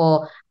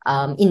 before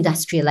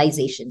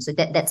industrialization. So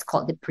that's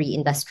called the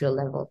pre-industrial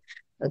level.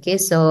 Okay,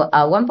 so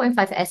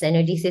 1.5S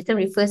energy system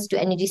refers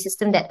to energy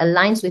system that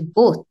aligns with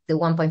both the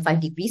 1.5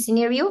 degree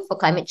scenario for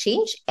climate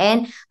change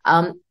and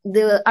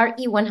the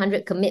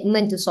RE100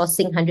 commitment to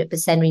sourcing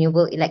 100%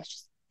 renewable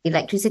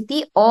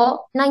electricity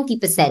or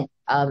 90%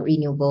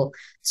 renewable.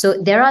 So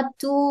there are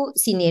two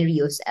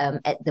scenarios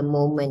at the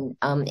moment,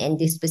 and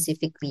this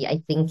specifically,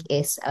 I think,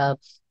 is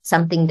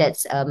something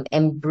that's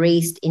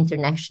embraced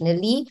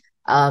internationally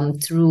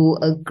through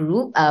a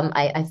group.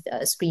 I've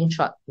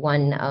screenshot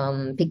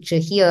one picture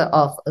here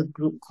of a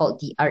group called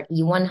the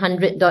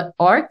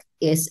re100.org.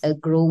 Is a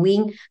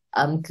growing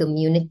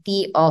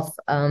community of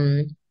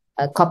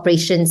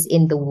corporations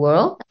in the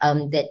world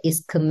that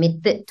is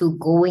committed to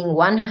going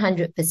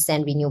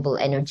 100% renewable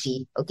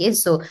energy. Okay,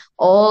 so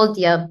all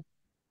their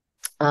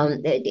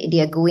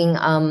they are going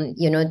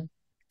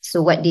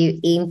So what they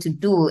aim to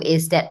do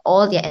is that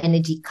all their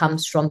energy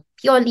comes from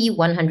purely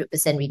 100%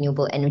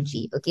 renewable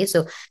energy. Okay,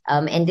 so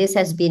and this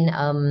has been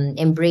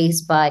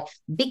embraced by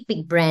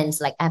big brands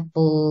like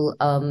Apple,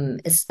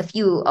 a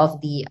few of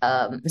the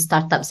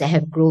startups that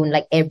have grown,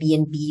 like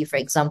Airbnb, for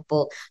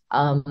example.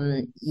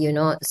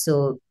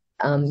 So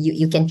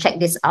you can check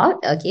this out.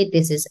 Okay,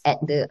 this is at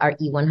the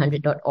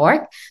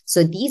re100.org.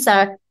 So these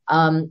are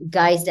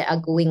guys that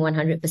are going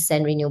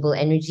 100% renewable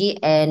energy.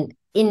 And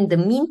in the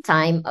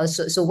meantime,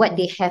 so what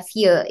they have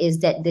here is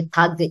that the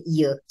target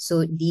year.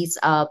 So these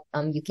are,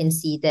 you can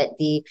see that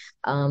they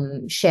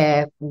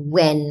share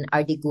when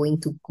are they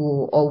going to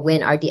go, or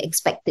when are they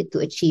expected to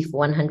achieve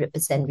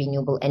 100%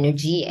 renewable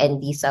energy.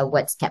 And these are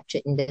what's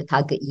captured in the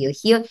target year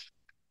here.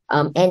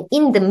 And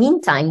in the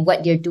meantime,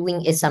 what they're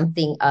doing is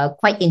something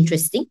quite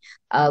interesting,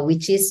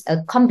 which is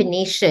a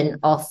combination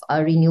of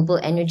renewable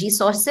energy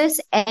sources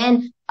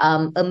and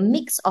a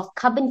mix of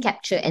carbon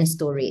capture and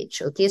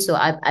storage. Okay, so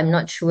I'm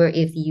not sure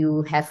if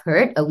you have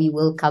heard, we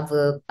will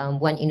cover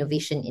one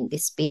innovation in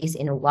this space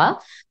in a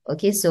while.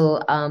 Okay, so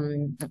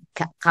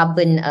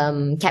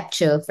carbon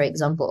capture, for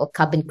example, or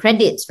carbon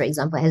credits, for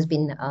example, has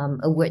been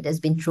a word that's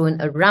been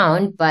thrown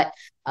around, but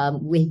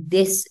with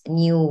this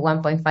new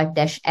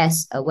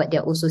 1.5-S, what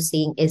they're also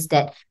saying is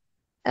that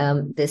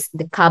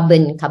the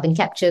carbon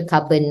capture,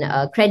 carbon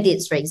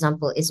credits, for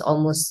example, is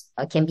almost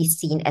can be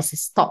seen as a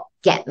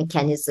stopgap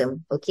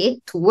mechanism, okay,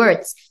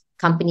 towards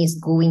companies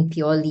going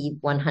purely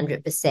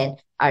 100%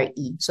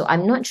 RE. So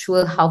I'm not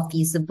sure how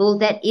feasible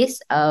that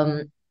is.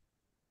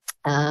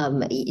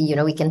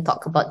 We can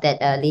talk about that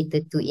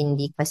later too in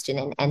the question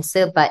and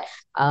answer, but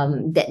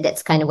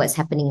that's kind of what's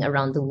happening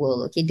around the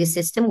world. Okay, this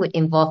system would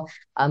involve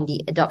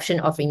the adoption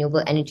of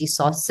renewable energy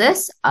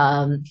sources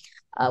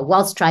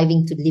while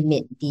striving to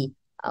limit the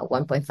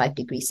 1.5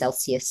 degrees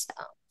Celsius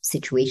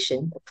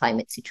situation,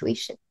 climate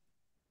situation.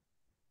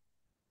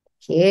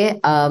 Okay,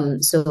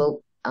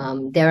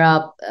 there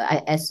are,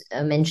 as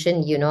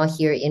mentioned,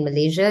 here in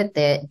Malaysia,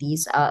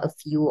 these are a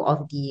few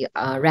of the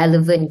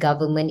relevant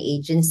government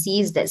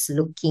agencies that's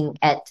looking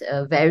at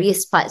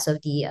various parts of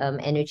the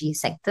energy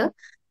sector.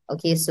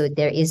 Okay, so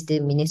there is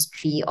the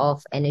Ministry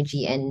of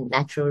Energy and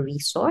Natural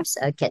Resource,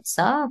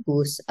 KETSA,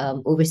 who's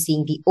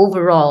overseeing the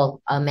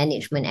overall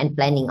management and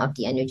planning of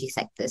the energy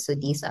sector. So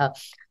these are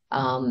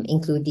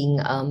including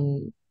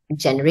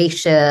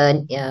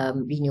generation,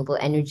 renewable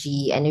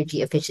energy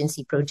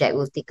efficiency project.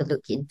 We'll take a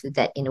look into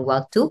that in a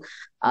while too.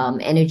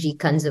 Energy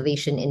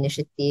Conservation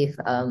Initiative.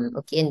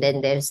 Okay, and then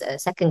there's a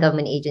second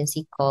government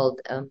agency called,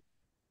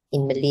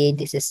 in Malay,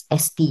 this is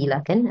ST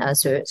lah kan,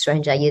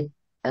 Suruhanjaya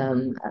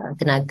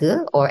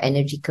Tenaga, or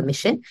Energy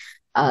Commission.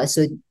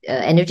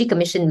 Energy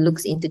Commission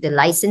looks into the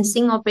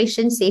licensing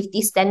operation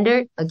safety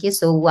standard. Okay,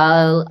 so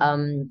while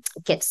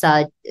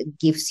KETSA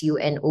gives you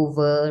an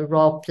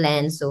overall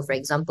plan, so for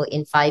example,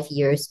 in 5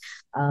 years,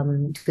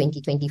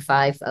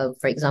 2025,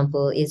 for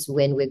example, is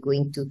when we're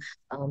going to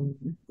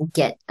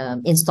get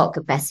installed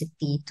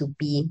capacity to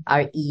be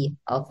RE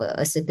of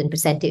a certain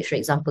percentage, for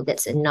example,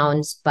 that's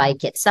announced by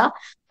KETSA.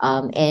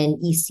 And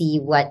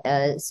EC, what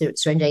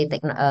Suruhanjaya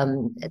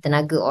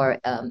Tenaga or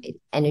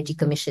Energy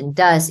Commission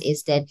does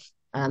is that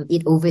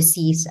it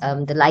oversees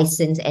the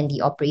license and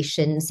the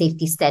operation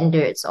safety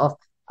standards of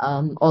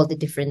all the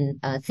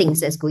different things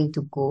that's going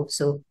to go.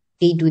 So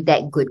they do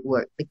that good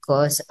work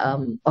because,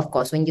 of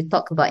course, when you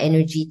talk about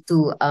energy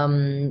too,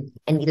 and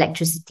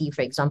electricity,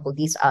 for example,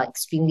 these are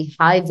extremely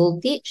high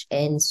voltage.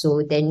 And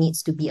so there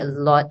needs to be a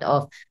lot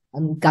of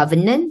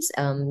governance.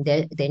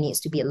 There needs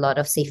to be a lot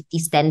of safety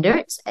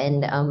standards.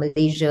 And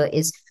Malaysia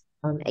is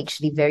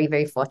actually very,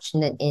 very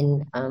fortunate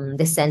in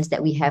the sense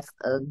that we have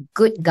a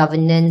good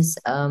governance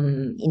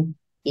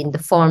in the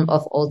form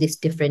of all these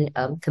different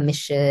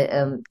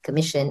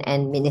commission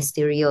and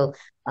ministerial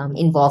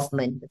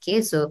involvement.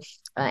 Okay, so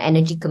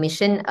Energy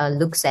Commission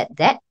looks at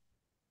that,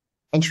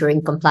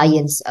 ensuring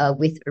compliance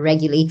with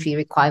regulatory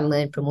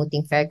requirement,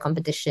 promoting fair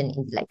competition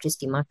in the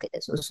electricity market.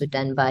 That's also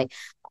done by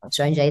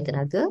Suruhanjaya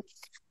Tenaga.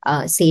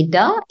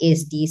 SEDA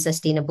is the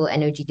Sustainable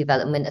Energy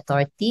Development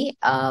Authority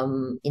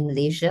in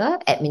Malaysia,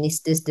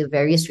 administers the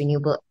various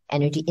renewable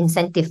energy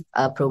incentive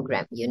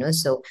program.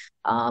 So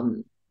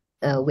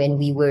when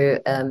we were,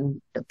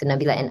 Dr.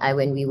 Nabila and I,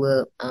 when we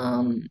were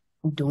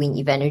doing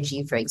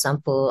Evenergy, for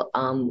example,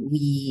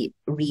 we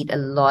read a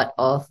lot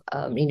of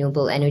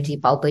renewable energy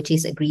power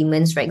purchase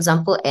agreements, for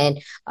example, and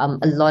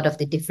a lot of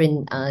the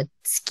different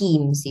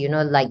schemes,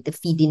 like the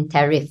feed-in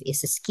tariff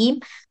is a scheme,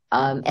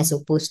 as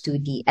opposed to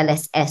the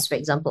LSS, for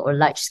example, or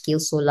large scale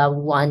solar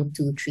 1,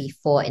 2, 3,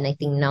 4, and I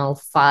think now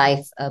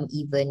 5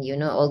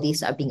 even, all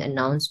these are being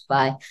announced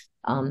by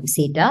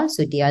SEDA.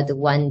 So they are the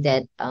one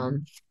that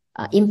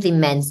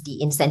implements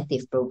the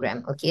incentive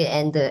program. Okay,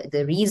 and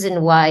the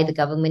reason why the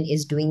government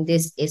is doing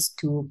this is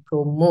to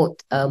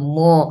promote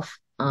more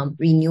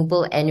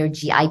renewable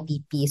energy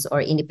IPPs,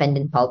 or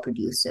independent power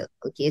producer.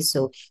 Okay,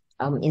 so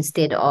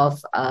instead of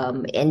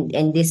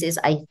and this is,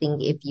 I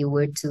think, if you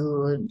were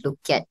to look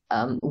at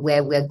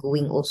where we're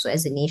going also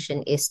as a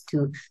nation, is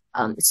to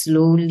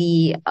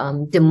slowly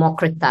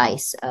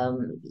democratize,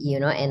 and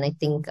I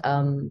think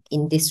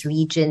in this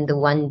region, the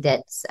one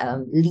that's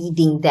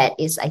leading that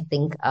is, I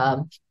think,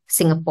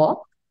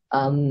 Singapore.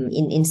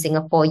 In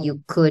Singapore,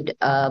 you could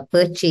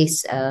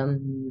purchase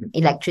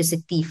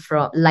electricity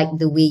from, like,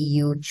 the way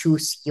you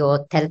choose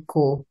your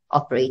telco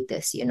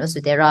operators, so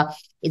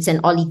it's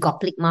an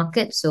oligopoly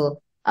market.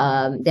 So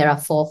there are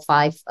 4 or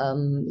 5,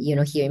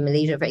 here in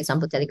Malaysia, for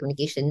example,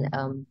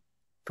 telecommunication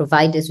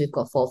providers. We've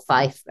got 4 or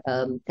 5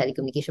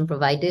 telecommunication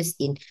providers.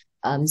 In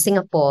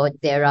Singapore,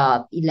 there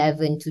are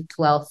 11 to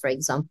 12, for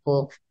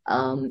example,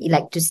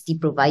 electricity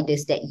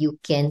providers that you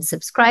can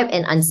subscribe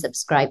and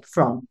unsubscribe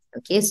from.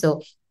 Okay,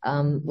 so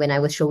when I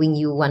was showing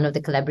you one of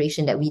the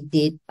collaboration that we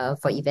did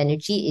for Eve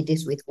Energy, it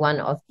is with one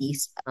of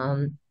these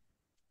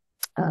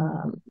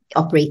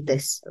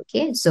operators.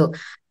 Okay, so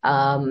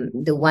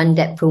the one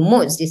that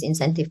promotes these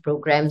incentive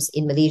programs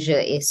in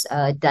Malaysia is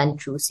done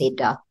through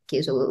SEDA.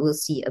 Okay, so we'll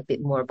see a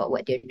bit more about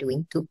what they're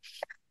doing too.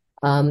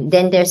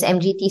 Then there's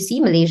MGTC,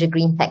 Malaysia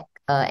Green Tech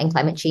and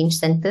Climate Change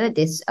Center.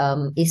 This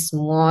is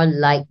more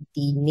like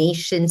the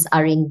nation's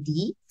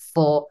R&D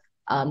for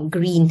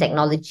green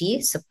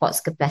technology,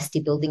 supports capacity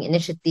building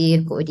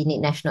initiative,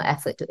 coordinate national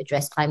effort to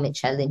address climate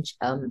change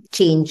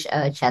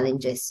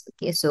challenges.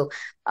 Okay, so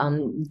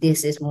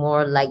this is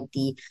more like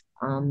the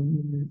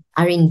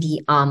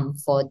R&D arm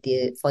for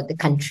the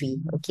country.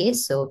 Okay,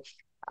 so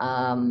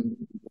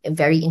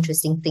very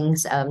interesting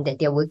things that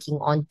they're working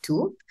on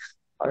too.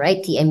 All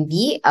right,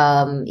 TMB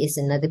is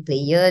another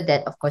player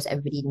that, of course,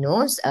 everybody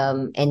knows,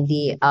 and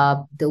they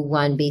are the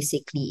one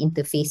basically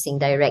interfacing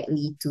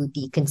directly to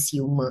the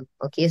consumer.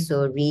 Okay,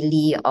 so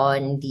really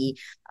on the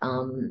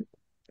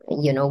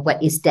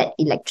what is that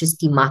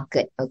electricity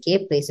market?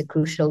 Okay, plays a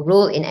crucial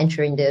role in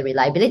ensuring the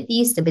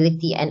reliability,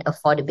 stability, and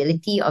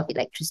affordability of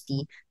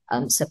electricity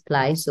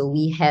supply. So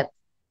we have,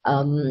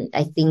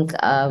 I think,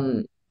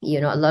 a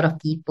lot of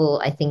people,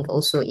 I think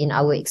also in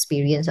our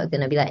experience, Dr.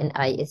 Nabila and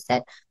I, is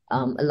that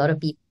a lot of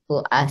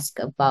people ask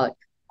about,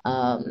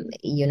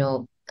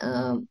 the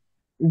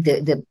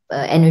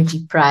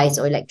energy price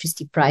or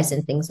electricity price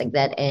and things like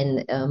that.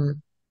 And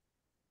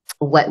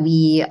what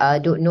we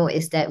don't know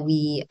is that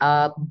we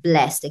are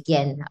blessed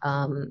again,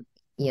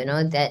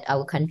 that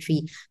our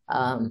country,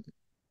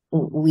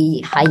 we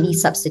highly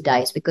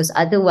subsidize, because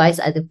otherwise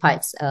other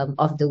parts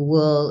of the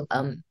world,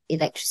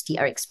 electricity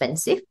are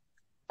expensive.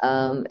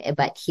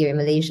 But here in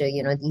Malaysia,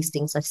 these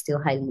things are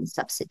still highly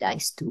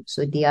subsidized too.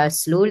 So they are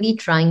slowly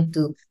trying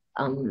to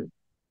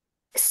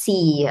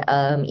see,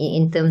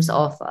 in terms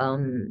of a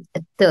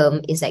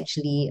term, is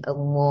actually a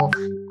more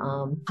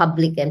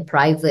public and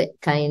private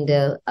kind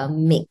of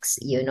mix,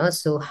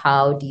 so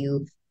how do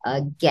you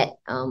get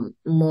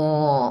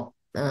more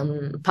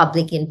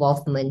public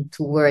involvement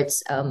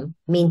towards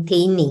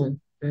maintaining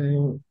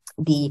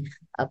the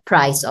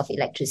price of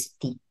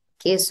electricity.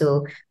 Okay,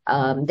 so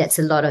that's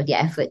a lot of the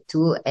effort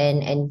too.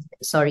 And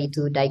sorry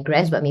to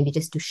digress, but maybe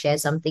just to share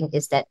something,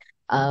 is that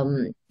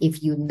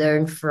if you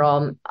learn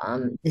from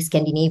the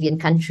Scandinavian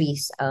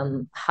countries,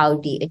 how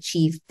they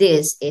achieve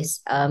this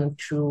is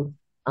through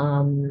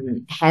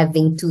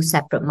having 2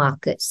 separate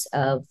markets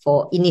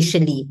for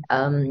initially,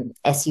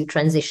 as you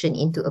transition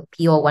into a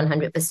pure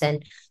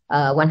 100%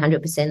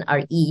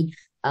 RE,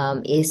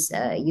 is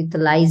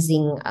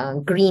utilizing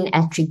green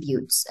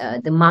attributes.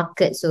 The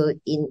market, so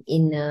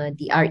in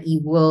the RE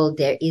world,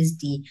 there is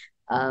the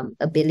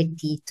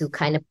ability to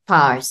kind of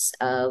parse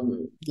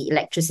the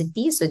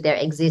electricity. So there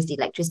exists the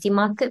electricity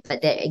market,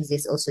 but there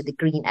exists also the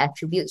green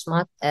attribute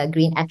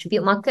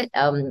market,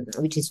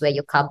 which is where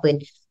your carbon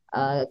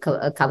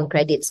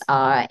credits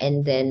are.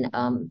 And then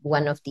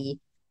one of the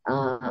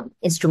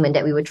instrument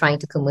that we were trying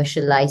to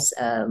commercialize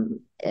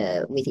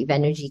with Eve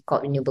Energy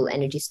called renewable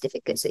energy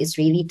certificates. So it's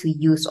really to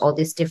use all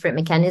this different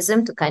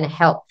mechanism to kind of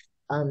help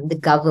the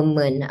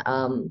government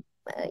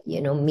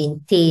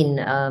maintain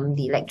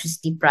the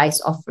electricity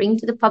price offering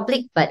to the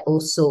public, but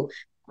also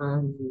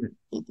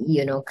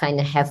kind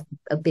of have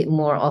a bit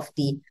more of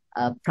the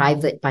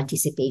private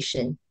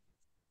participation.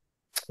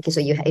 Okay,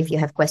 so if you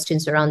have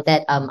questions around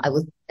that, I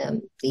will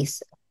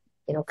please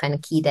kind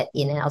of key that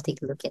in, and I'll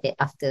take a look at it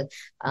after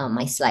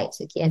my slides.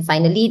 Okay, and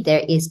finally,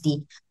 there is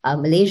the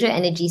Malaysia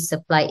Energy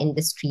Supply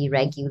Industry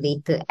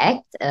Regulator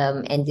Act,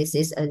 and this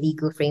is a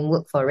legal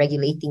framework for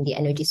regulating the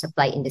energy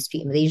supply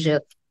industry in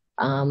Malaysia.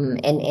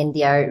 And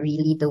they are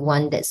really the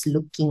one that's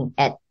looking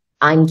at,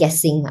 I'm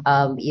guessing,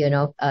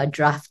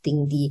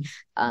 drafting the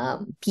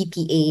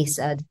PPAs,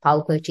 the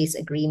power purchase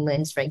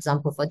agreements, for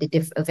example, for the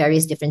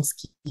various different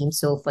schemes.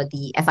 So for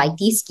the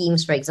FIT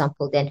schemes, for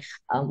example, then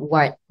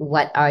what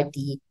are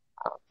the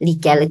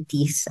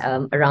legalities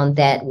around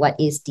that? What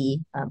is the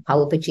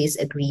power purchase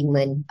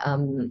agreement,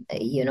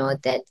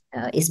 that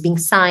is being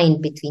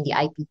signed between the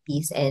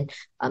IPPs and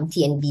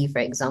TNB, for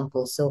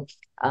example. So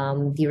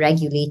the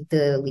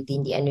regulator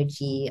within the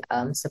energy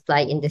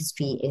supply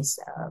industry is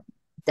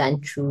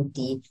done through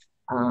the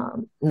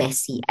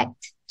MESI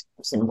Act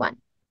 2001.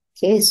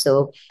 Okay,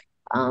 so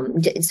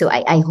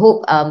I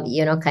hope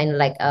kind of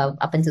like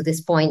up until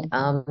this point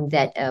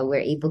that we're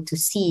able to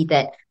see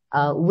that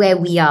where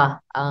we are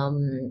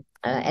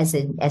as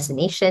a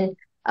nation,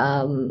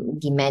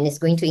 demand is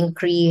going to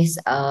increase.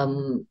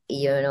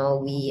 We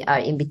are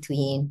in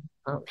between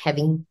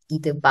having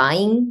either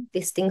buying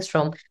these things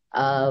from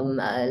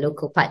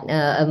local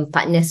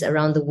partners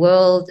around the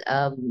world,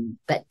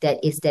 but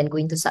that is then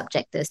going to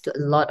subject us to a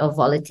lot of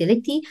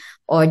volatility,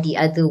 or the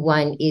other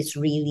one is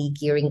really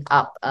gearing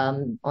up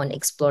on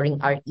exploring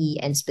RE,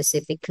 and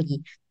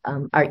specifically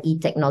RE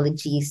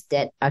technologies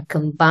that are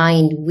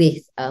combined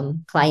with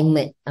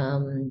climate,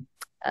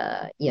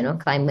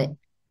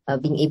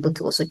 being able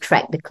to also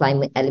track the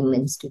climate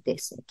elements to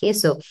this. Okay,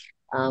 so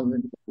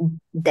um,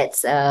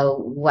 that's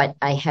what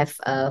I have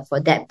for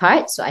that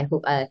part. So I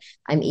hope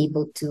I'm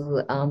able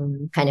to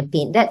kind of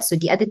paint that. So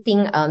the other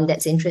thing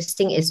that's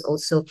interesting is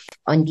also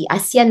on the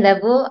ASEAN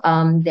level,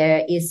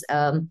 there is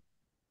an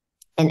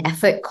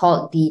effort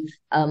called the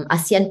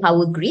ASEAN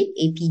Power Grid,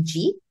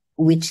 APG,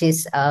 which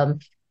is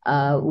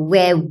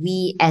where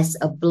we as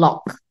a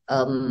bloc,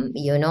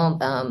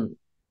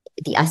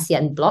 the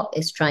ASEAN bloc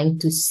is trying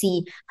to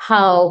see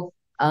how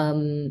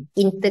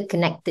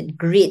interconnected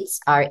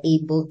grids are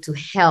able to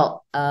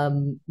help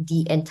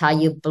the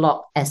entire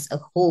bloc as a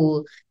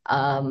whole,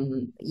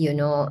 in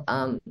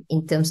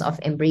terms of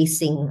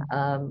embracing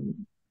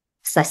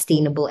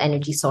sustainable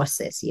energy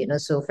sources.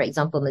 So for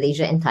example,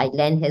 Malaysia and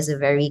Thailand has a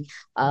very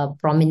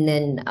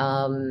prominent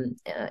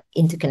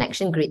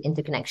grid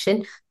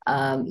interconnection,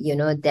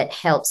 that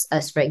helps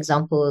us, for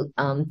example,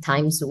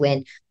 times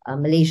when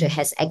Malaysia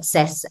has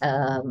excess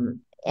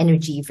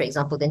energy, for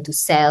example, then to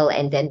sell,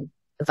 and then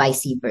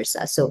vice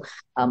versa. So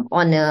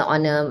on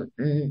a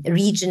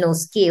regional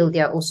scale,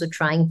 they are also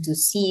trying to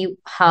see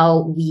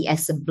how we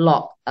as a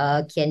bloc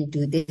can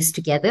do this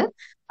together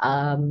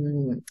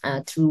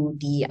through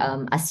the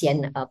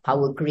ASEAN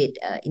Power Grid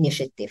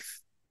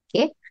initiative.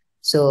 Okay,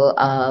 so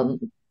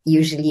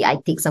usually I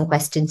take some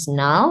questions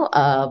now,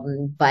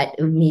 but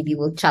maybe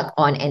we'll chuck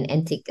on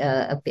and take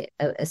a bit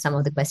some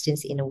of the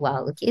questions in a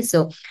while. Okay,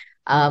 so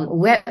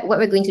what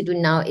we're going to do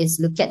now is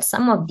look at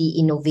some of the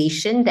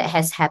innovation that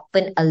has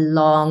happened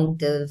along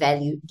the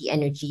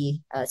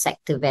energy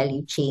sector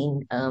value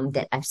chain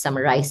that I've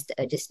summarized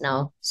just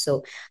now.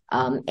 So,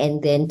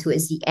 and then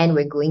towards the end,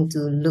 we're going to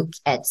look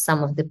at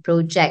some of the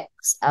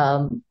projects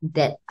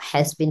that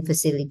has been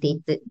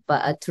facilitated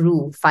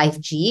through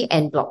 5G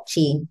and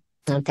blockchain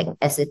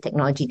as a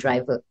technology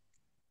driver.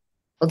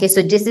 Okay,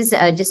 so this is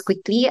just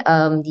quickly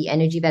the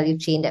energy value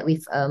chain that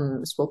we've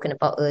spoken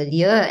about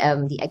earlier,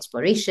 the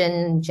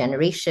exploration,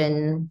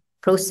 generation,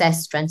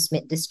 process,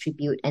 transmit,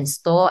 distribute, and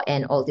store,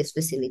 and all this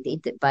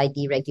facilitated by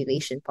the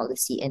regulation,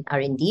 policy, and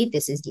R&D.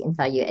 This is the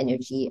entire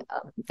energy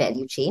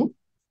value chain.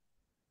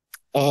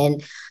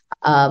 And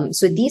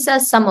so these are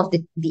some of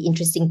the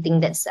interesting thing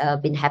that's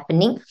been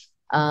happening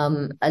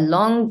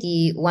along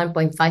the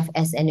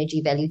 1.5S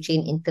energy value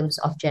chain in terms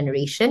of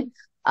generation.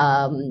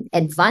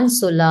 Advanced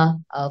solar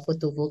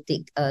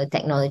photovoltaic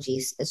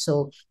technologies.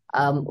 So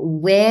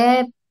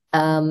where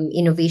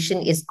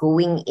innovation is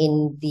going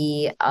in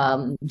the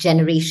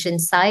generation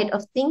side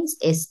of things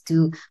is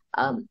to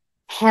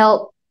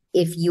help,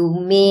 if you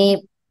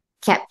may,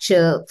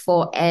 capture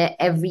for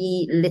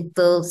every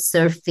little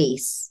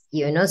surface,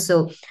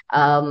 so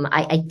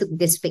I took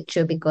this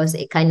picture because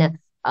it kind of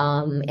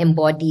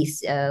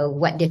embodies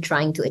what they're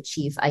trying to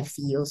achieve, I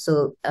feel.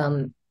 So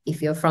if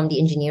you're from the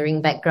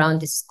engineering background,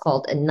 this is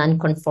called a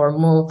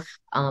non-conformal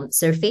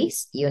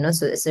surface,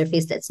 so a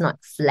surface that's not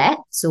flat.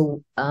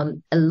 So a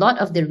lot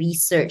of the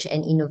research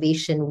and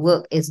innovation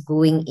work is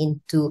going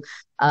into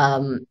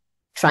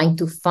trying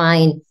to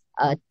find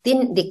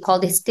they call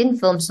this thin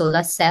film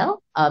solar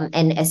cell.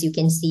 And as you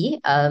can see,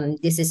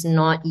 this is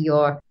not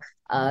your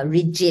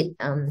rigid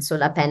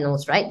solar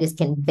panels, right? This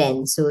can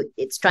bend. So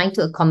it's trying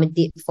to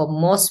accommodate for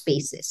more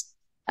spaces.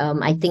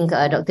 I think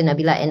Dr.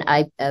 Nabila and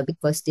I,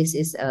 because this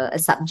is a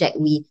subject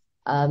we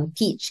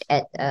teach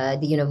at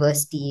the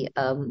university,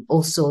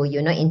 also,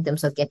 in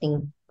terms of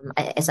getting,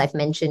 as I've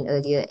mentioned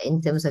earlier,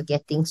 in terms of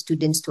getting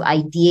students to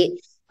ideate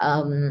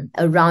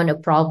around a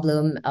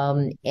problem,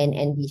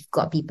 and we've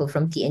got people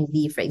from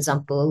TNV, for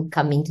example,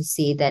 coming to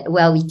say that,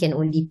 well, we can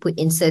only put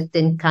in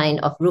certain kind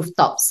of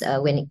rooftops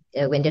when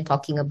they're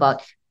talking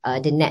about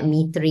the net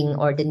metering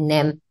or the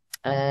NEM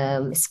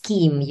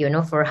scheme,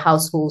 for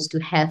households to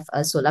have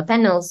solar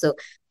panels. So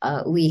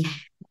we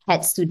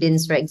had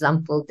students, for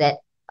example, that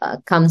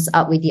comes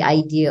up with the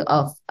idea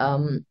of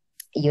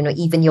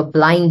even your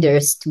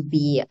blinders to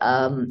be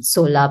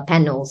solar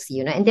panels,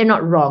 and they're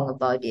not wrong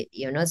about it,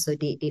 so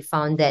they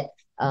found that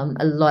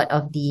a lot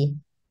of the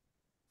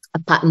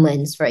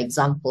apartments, for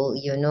example,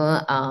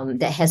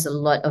 that has a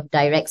lot of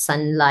direct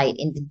sunlight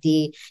in the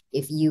day,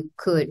 if you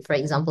could, for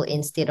example,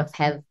 instead of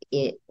have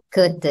it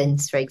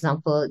curtains, for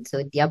example,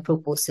 so their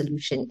proposed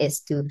solution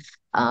is to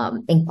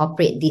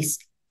incorporate this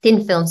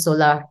thin film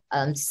solar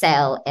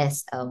cell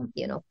as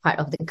part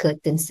of the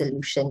curtain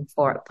solution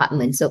for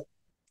apartments. So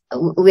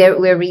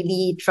we're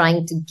really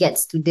trying to get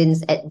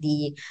students at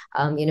the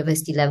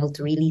university level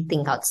to really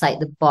think outside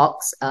the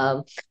box,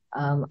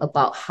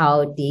 about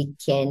how they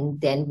can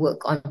then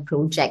work on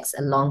projects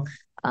along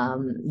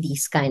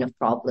these kind of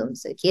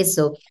problems. Okay,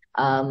 so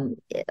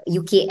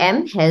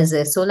UKM has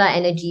a Solar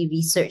Energy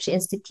Research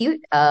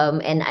Institute,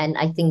 and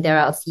I think there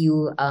are a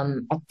few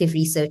active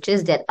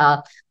researchers that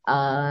are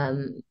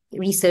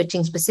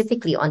researching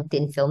specifically on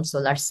thin film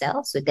solar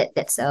cells. So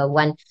that's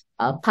one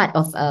part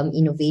of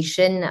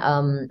innovation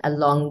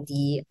along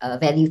the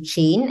value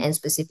chain, and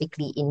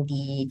specifically in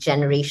the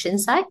generation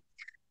side.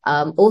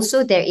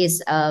 Also, there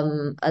is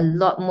a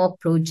lot more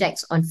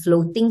projects on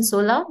floating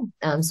solar.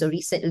 So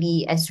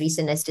recently, as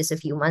recent as just a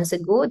few months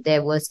ago,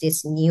 there was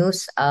this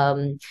news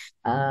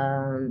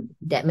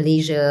that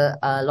Malaysia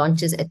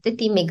launches a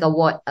 30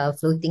 megawatt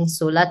floating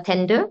solar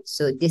tender.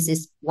 So this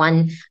is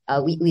one,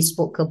 we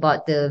spoke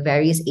about the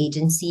various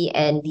agency,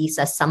 and these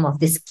are some of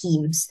the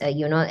schemes,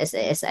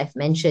 as I've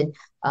mentioned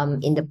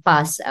in the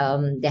past,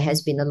 there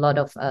has been a lot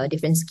of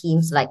different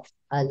schemes like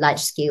large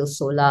scale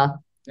solar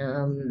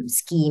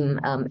scheme,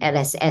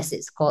 LSS,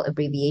 it's called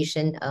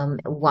abbreviation,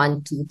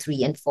 1, 2,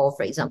 3, and 4,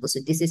 for example. So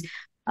this is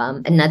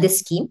another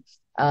scheme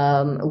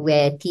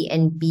where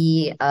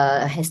TNB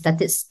has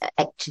started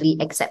actually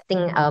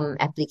accepting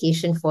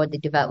application for the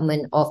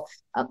development of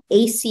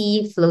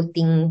AC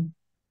floating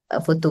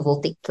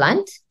photovoltaic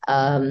plant.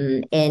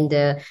 And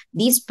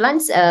these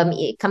plants,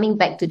 coming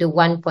back to the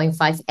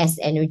 1.5S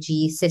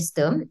energy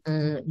system,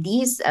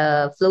 these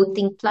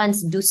floating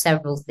plants do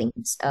several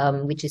things,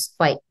 which is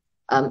quite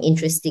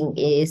interesting,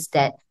 is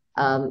that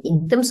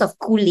in terms of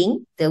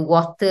cooling, the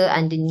water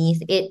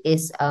underneath it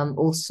is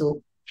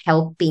also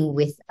helping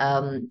with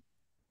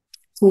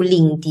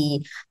cooling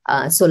the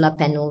solar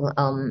panel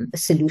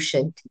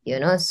solution,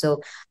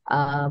 so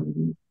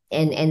and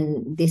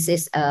this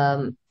is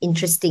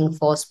interesting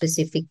for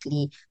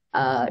specifically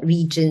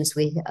regions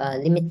with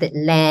limited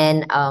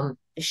land,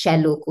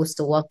 shallow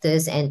coastal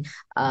waters, and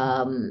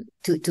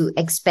to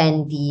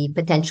expand the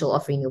potential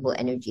of renewable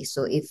energy.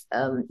 So if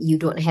you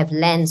don't have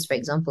lands, for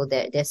example,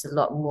 there's a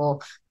lot more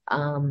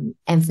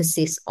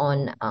emphasis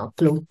on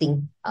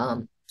floating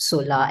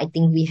solar. I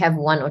think we have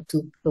one or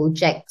two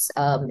projects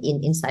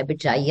in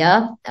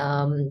Cyberjaya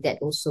that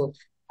also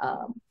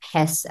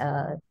has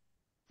a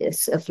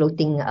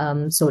floating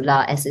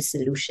solar as a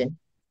solution.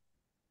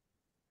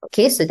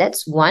 Okay, so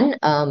that's one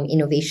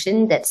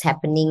innovation that's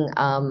happening,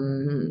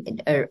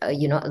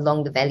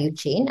 along the value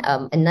chain.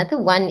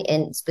 Another one,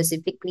 and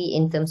specifically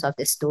in terms of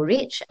the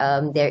storage,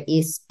 there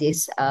is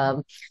this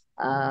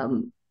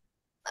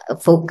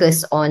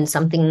focus on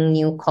something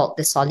new called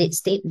the solid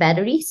state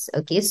batteries.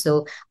 Okay,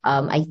 so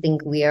I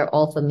think we are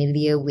all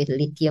familiar with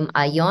lithium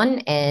ion,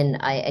 and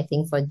I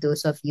think for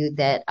those of you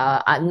that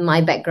my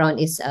background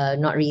is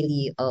not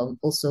really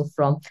also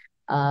from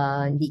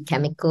the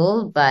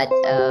chemical, but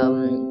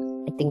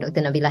I think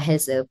Dr. Nabila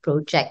has a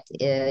project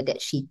that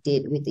she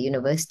did with the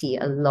university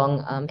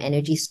along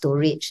energy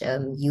storage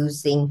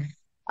using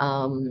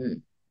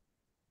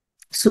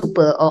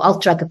super or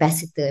ultra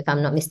capacitor, if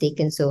I'm not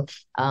mistaken. So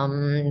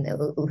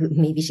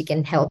maybe she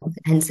can help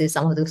answer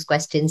some of those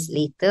questions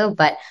later.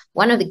 But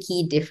one of the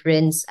key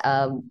difference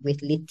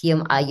with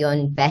lithium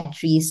ion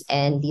batteries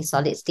and the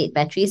solid state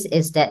batteries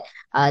is that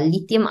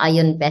lithium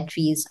ion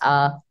batteries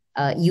are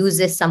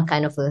uses some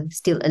kind of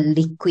still a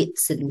liquid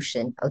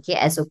solution, okay,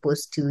 as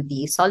opposed to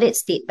the solid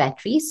state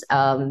batteries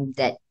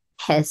that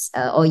has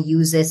or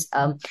uses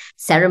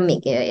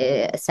ceramic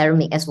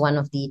as one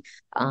of the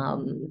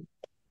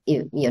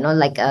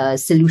like a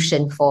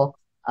solution for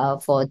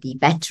the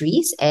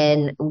batteries.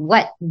 And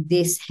what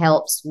this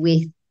helps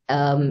with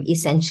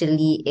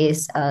essentially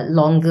is a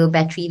longer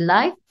battery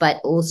life,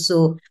 but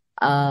also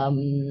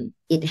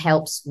it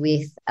helps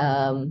with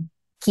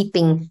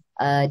keeping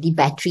the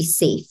battery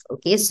safe.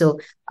 Okay, so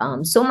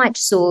so much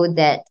so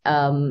that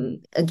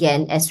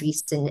again, as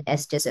recent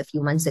as just a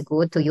few months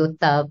ago,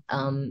 Toyota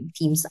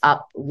teams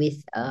up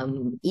with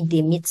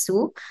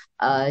Idemitsu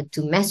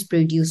to mass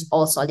produce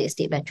all solid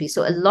state batteries.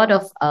 So a lot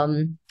of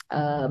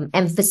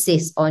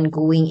emphasis on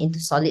going into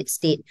solid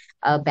state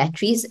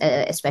batteries,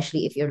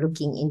 especially if you're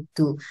looking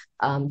into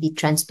the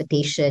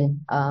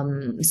transportation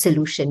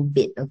solution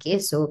bit. Okay,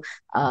 so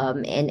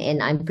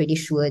and I'm pretty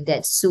sure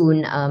that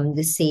soon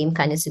the same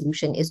kind of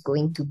solution is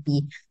going to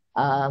be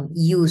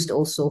used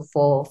also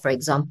for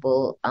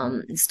example,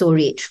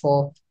 storage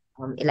for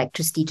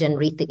electricity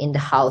generated in the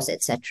house,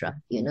 etc.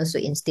 So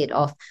instead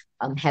of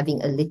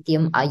having a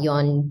lithium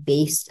ion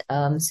based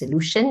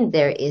solution,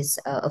 there is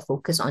a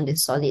focus on the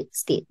solid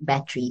state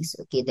batteries.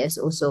 Okay, there's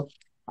also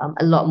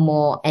a lot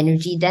more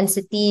energy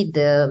density.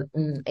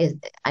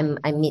 I'm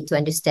made to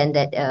understand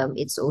that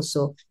it's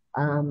also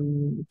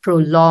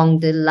prolong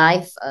the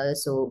life.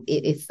 So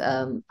if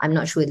I'm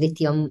not sure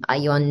lithium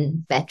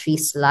ion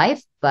batteries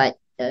life, but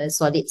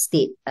solid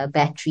state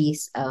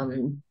batteries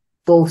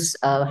boast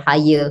a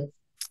higher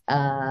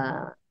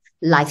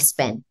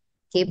lifespan.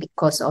 Okay,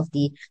 because of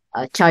the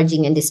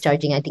charging and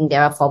discharging. I think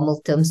there are formal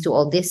terms to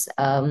all this.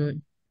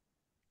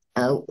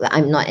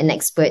 I'm not an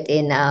expert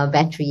in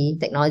battery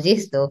technology,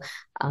 so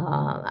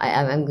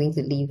I'm going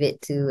to leave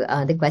it to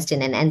the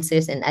question and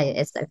answers. And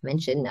as I've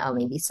mentioned,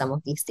 maybe some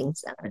of these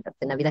things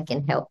Dr. Nabila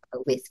can help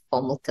with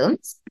formal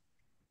terms.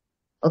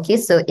 Okay,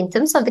 so in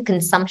terms of the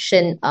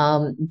consumption,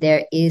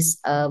 there is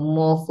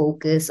more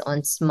focus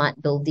on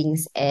smart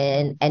buildings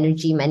and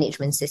energy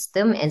management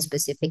system, and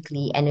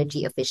specifically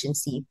energy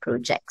efficiency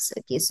projects.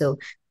 Okay, so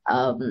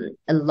a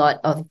lot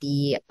of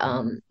the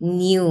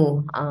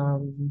new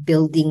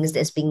buildings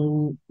that's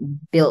being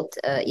built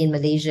in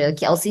Malaysia,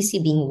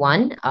 KLCC being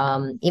one,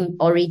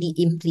 already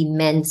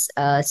implements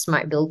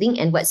smart building.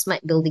 And what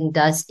smart building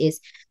does is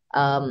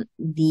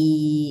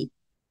the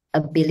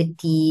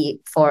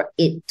ability for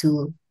it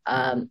to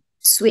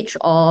switch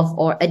off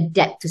or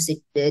adapt to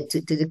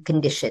the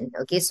condition.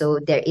 Okay, so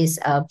there is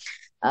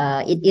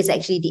it is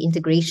actually the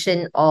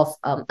integration of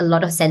a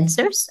lot of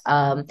sensors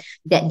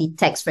that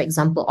detects, for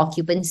example,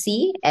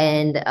 occupancy,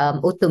 and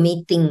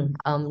automating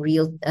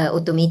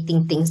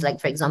things like,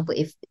 for example,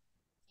 if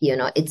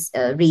it's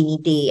a rainy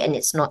day and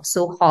it's not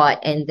so hot,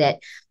 and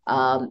that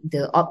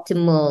the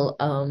optimal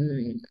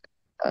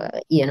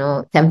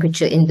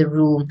temperature in the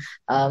room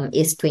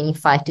is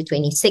 25 to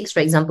 26,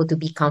 for example, to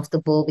be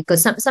comfortable,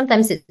 because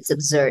sometimes it's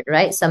absurd,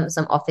 right? Some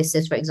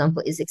offices, for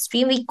example, is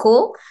extremely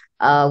cold,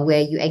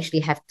 where you actually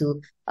have to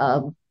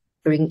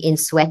bring in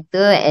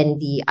sweater,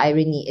 and the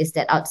irony is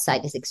that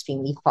outside is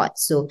extremely hot.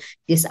 So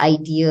this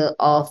idea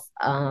of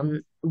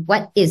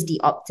what is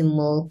the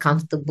optimal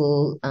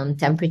comfortable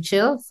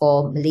temperature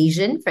for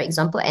Malaysian, for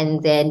example,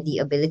 and then the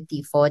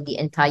ability for the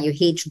entire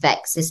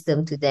HVAC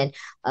system to then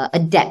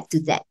adapt to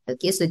that.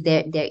 Okay, so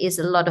there is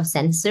a lot of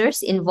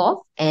sensors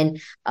involved,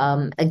 and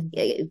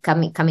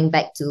coming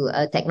back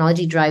to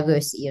technology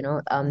drivers,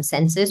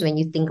 sensors. When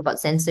you think about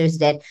sensors,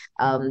 then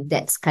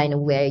that's kind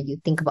of where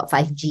you think about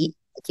 5G.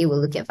 Okay,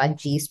 we'll look at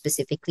 5G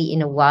specifically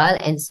in a while,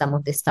 and some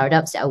of the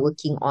startups that are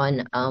working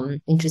on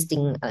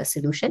interesting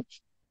solution.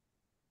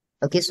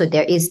 Okay, so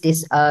there is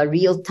this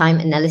real-time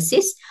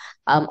analysis,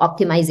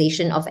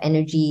 optimization of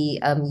energy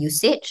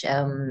usage.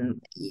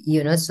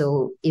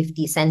 So if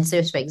the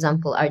sensors, for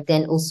example, are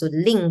then also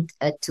linked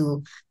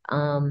to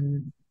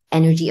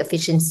energy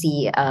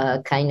efficiency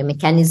kind of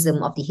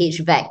mechanism of the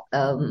HVAC,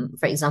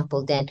 for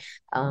example, then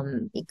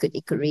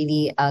it could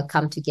really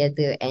come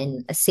together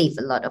and save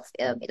a lot of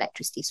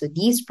electricity. So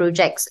these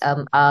projects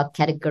are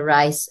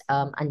categorized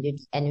under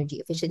the energy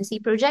efficiency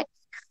project.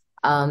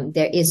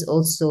 There is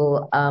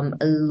also a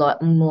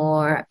lot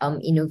more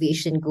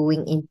innovation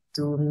going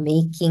into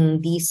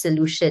making these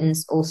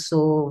solutions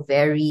also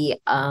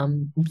very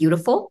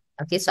beautiful.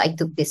 Okay, so I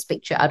took this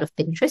picture out of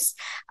Pinterest.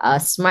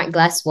 Smart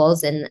glass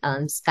walls and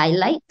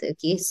skylight.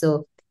 Okay,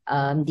 so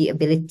the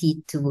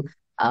ability to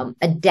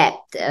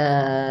adapt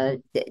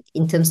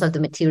in terms of the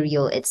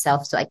material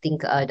itself. So I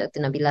think Dr.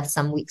 Nabila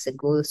some weeks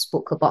ago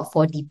spoke about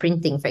 4D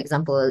printing, for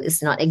example.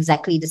 It's not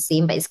exactly the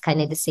same, but it's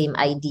kind of the same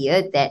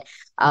idea that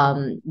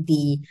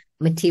the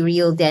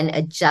material then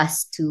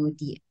adjusts to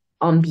the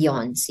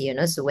ambience,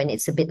 so when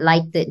it's a bit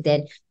lighted,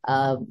 then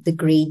the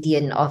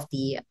gradient of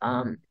the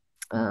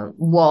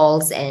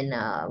walls and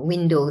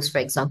windows, for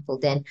example,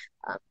 then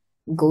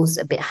goes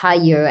a bit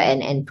higher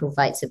and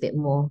provides a bit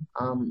more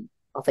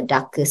of a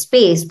darker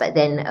space. But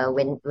then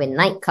when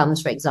night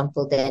comes, for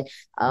example, then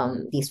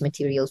these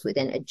materials would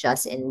then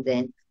adjust, and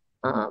then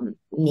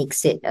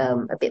makes it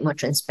a bit more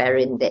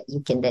transparent, that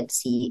you can then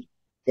see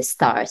the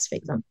stars, for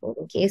example.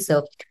 Okay,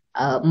 so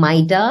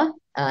MIDA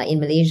in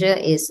Malaysia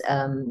is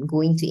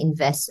going to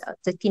invest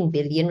 13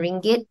 billion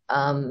ringgit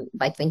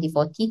by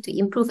 2040 to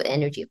improve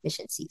energy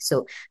efficiency.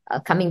 So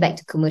coming back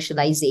to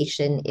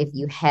commercialization, if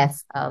you have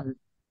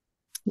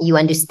you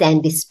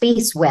understand this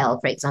space well,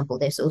 for example,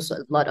 there's also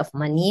a lot of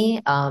money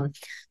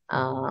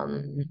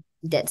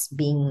that's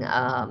being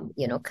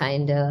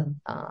kind of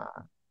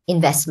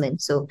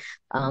investment. So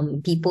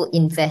people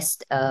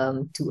invest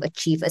to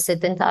achieve a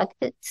certain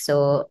target.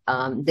 So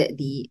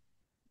the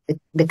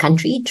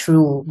country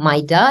through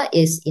MIDA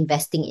is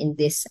investing in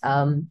this.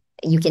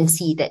 You can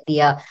see that they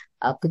are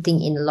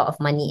putting in a lot of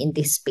money in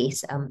this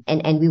space,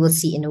 and we will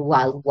see in a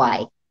while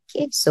why.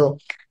 Okay, so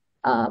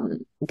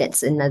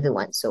that's another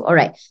one. So all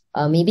right,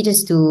 maybe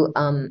just to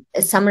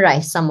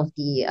summarize some of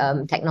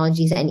the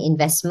technologies and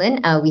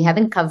investment, we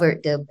haven't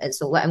covered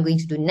so what I'm going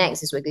to do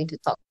next is we're going to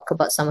talk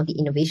about some of the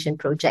innovation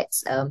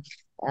projects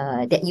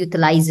that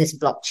utilizes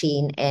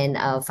blockchain and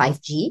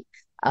 5G.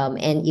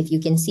 And if you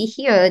can see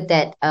here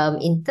that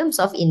in terms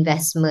of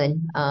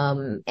investment,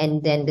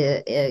 and then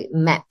the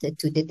mapped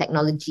to the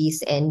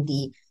technologies and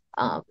the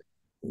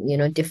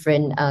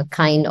different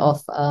kind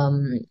of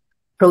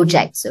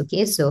projects.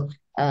 Okay, so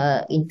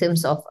in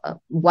terms of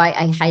why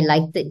I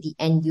highlighted the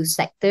end use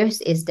sectors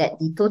is that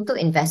the total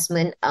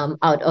investment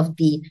out of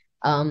the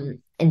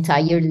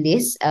entire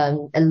list, a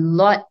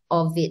lot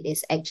of it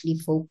is actually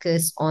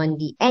focused on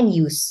the end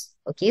use.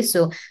 Okay,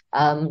 so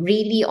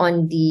really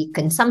on the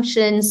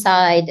consumption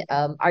side,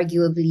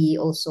 arguably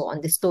also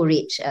on the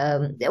storage.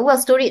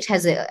 Storage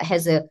has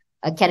a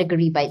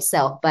category by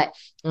itself. But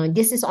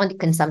this is on the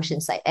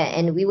consumption side,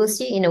 and we will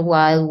see in a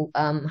while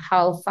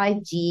how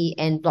 5G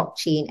and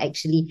blockchain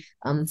actually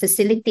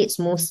facilitates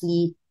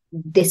mostly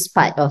this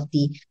part of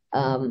the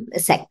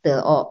sector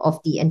or of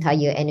the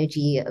entire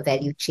energy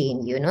value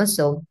chain,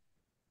 so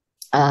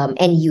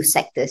end use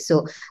sectors.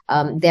 So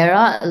there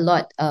are a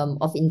lot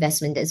of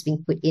investment that's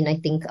being put in. I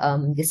think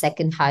the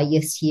second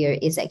highest here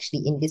is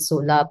actually in the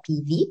solar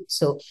PV.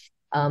 So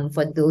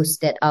for those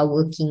that are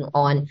working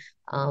on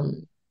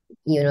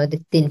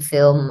the thin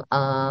film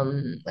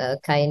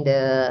kind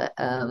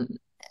of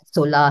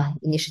solar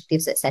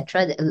initiatives,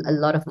 etc., a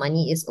lot of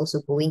money is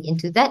also going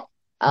into that.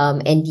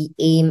 And the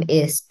aim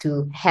is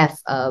to have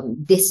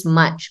this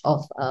much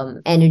of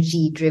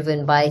energy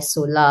driven by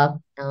solar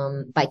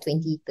by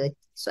 2030.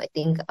 So I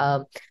think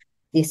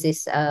this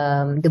is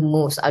the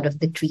most out of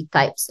the three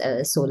types,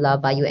 solar,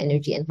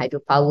 bioenergy, and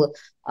hydropower.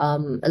 A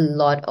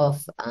lot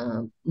of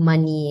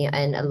money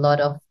and a lot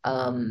of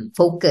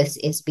focus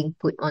is being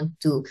put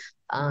onto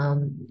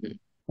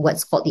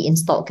what's called the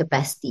installed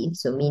capacity.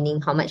 So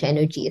meaning how much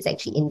energy is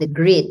actually in the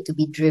grid to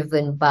be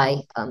driven by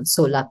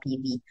solar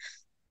PV.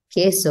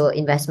 Okay, so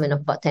investment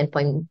of about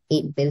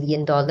 $10.8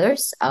 billion.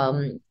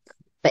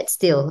 But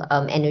still,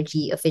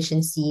 energy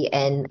efficiency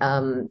and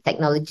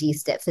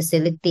technologies that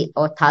facilitate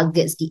or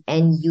targets the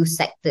end use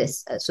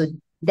sectors. So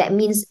that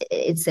means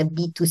it's a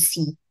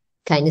B2C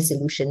kind of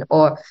solution.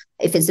 Or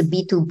if it's a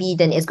B2B,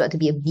 then it's got to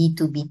be a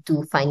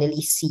B2B2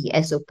 finally C,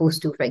 as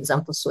opposed to, for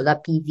example, solar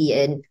PV.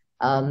 And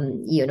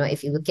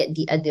if you look at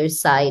the other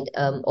side,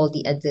 all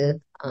the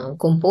other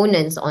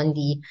components on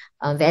the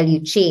value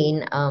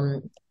chain,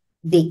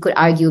 they could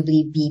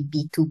arguably be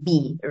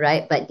B2B,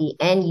 right? But the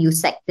end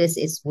use sectors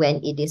is when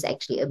it is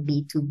actually a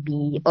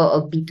B2B or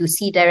a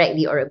B2C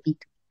directly or a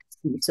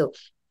B2C. So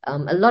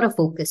a lot of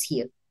focus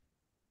here.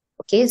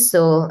 Okay,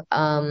 so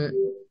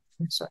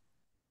sorry.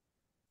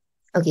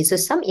 Okay, so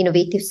some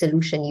innovative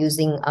solution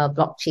using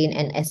blockchain,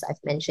 and as I've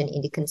mentioned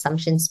in the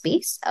consumption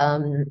space,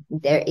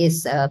 there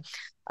is a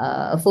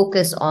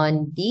focus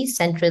on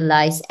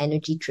decentralized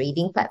energy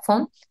trading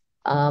platform.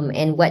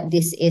 And what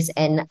this is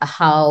and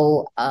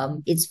how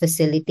it's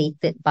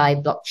facilitated by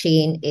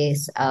blockchain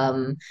is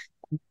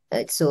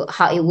so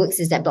how it works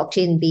is that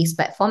blockchain-based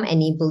platform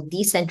enable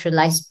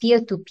decentralized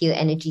peer-to-peer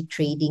energy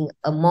trading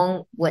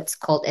among what's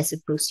called as a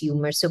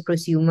prosumer. So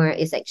prosumer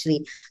is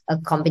actually a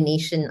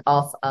combination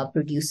of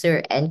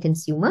producer and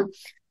consumer,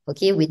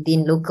 okay,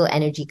 within local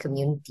energy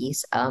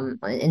communities.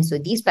 And so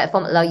these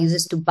platforms allow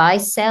users to buy,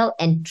 sell,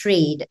 and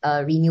trade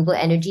renewable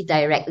energy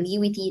directly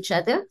with each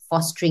other,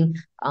 fostering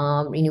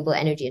renewable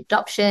energy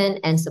adoption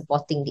and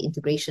supporting the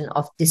integration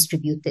of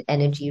distributed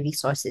energy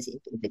resources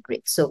into the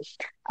grid. So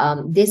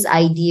this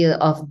idea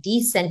of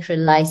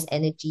decentralized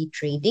energy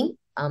trading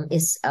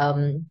is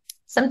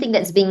something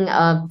that's being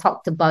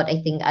talked about.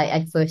 I think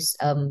I first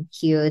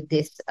hear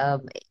this,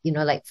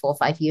 like 4 or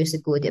 5 years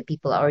ago that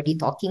people are already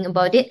talking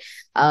about it.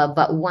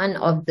 But one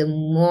of the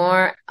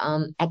more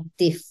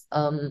active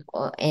and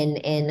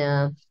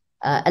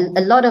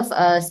a lot of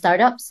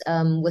startups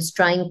was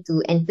trying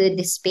to enter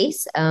this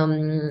space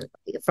from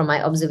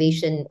my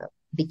observation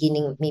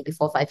beginning maybe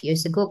 4 or 5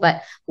 years ago.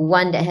 But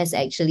one that has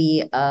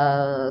actually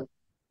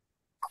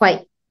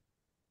quite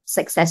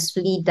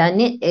successfully done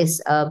it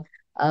is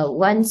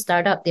one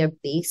startup. They're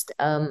based,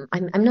 I'm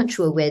not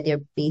sure where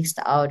they're based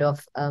out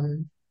of.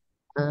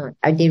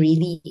 Are they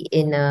really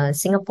in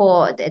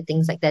Singapore?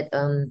 Things like that.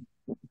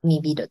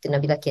 Maybe Dr.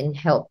 Nabila can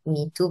help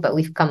me too, but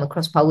we've come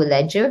across Power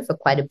Ledger for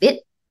quite a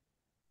bit.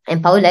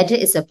 And Power Ledger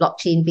is a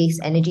blockchain-based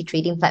energy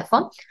trading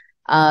platform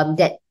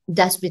that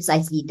does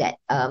precisely that,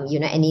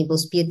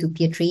 enables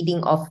peer-to-peer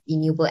trading of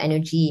renewable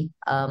energy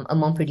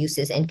among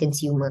producers and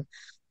consumers.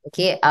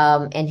 Okay,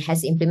 and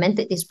has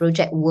implemented this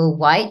project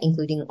worldwide,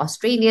 including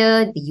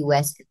Australia, the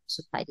US, and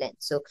also Thailand.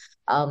 So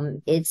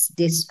it's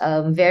this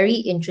very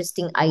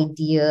interesting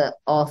idea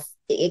of,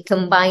 it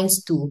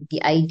combines to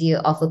the idea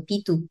of a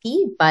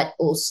P2P, but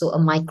also a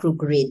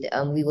microgrid.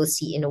 We will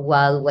see in a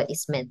while what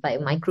is meant by a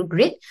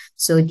microgrid.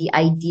 So the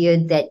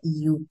idea that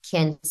you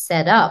can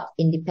set up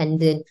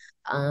independent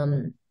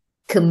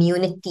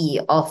community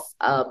of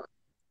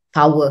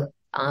power.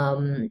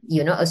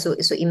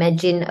 So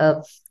imagine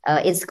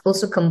it's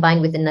also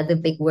combined with another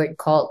big word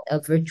called a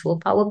virtual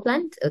power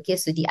plant. Okay,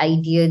 so the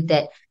idea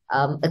that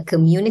a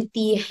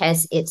community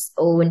has its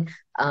own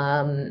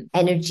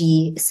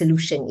energy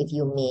solution, if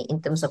you may,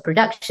 in terms of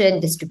production,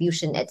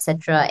 distribution,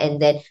 etc.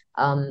 And then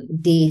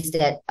days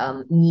that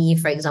me,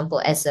 for example,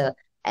 as a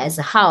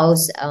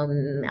house,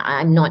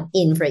 I'm not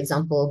in, for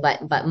example,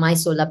 but my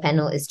solar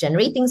panel is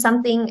generating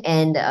something,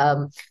 and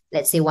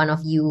let's say one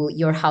of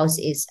your house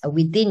is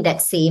within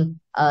that same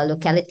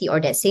locality or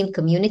that same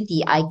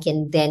community, I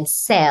can then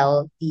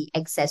sell the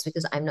excess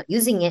because I'm not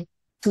using it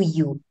to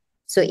you.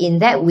 So in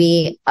that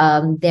way,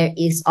 there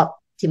is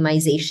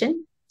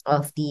optimization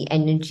of the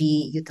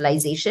energy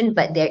utilization,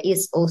 but there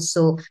is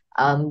also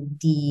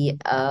the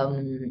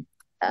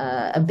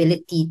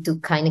ability to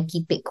kind of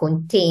keep it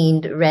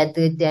contained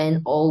rather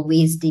than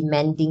always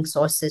demanding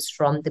sources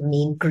from the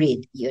main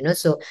grid,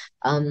 So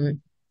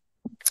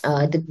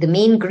the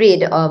main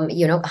grid,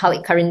 how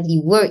it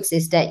currently works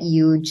is that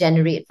you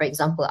generate, for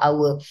example,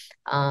 our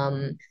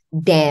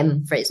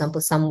dam, for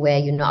example,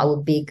 somewhere, our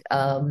big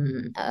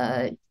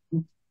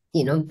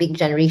big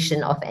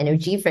generation of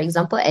energy, for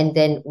example. And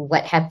then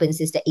what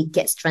happens is that it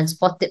gets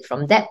transported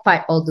from that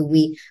part all the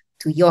way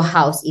to your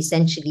house,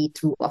 essentially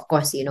through, of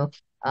course,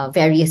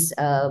 various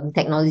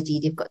technology.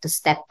 They've got to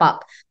step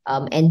up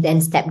and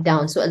then step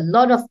down. So a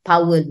lot of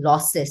power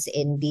losses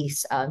in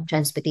this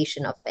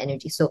transportation of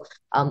energy. So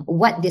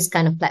what this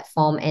kind of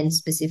platform and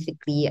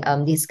specifically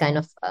this kind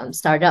of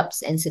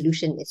startups and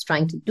solution is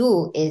trying to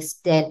do is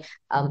then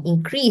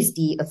increase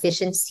the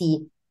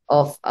efficiency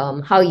of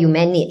how you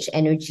manage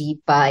energy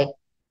by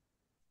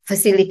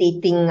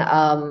facilitating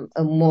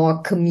a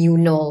more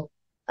communal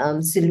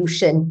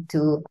solution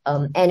to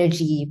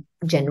energy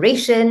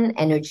generation,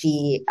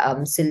 energy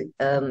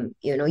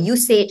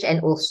usage,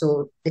 and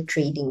also the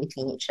trading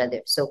between each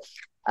other. So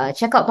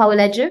check out Power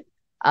Ledger.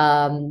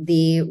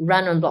 They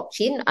run on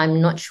blockchain. I'm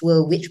not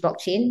sure which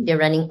blockchain they're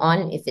running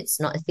on. If it's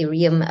not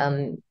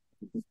Ethereum,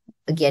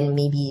 again,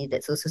 maybe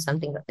that's also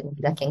something that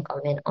I can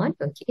comment on.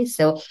 Okay,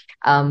 so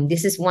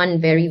this is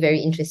one very, very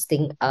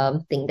interesting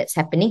thing that's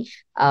happening.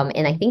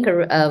 And I think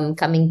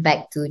coming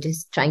back to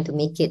just trying to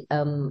make it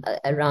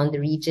around the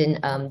region,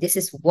 this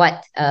is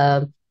what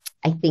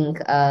I think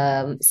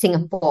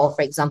Singapore,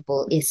 for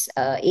example, is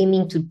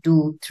aiming to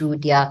do through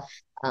their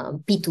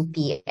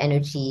P2P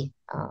energy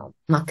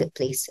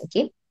marketplace.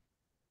 Okay.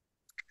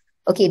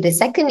 Okay, the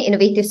second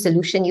innovative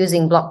solution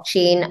using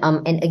blockchain,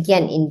 and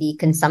again, in the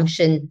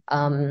consumption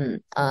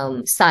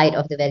side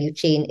of the value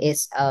chain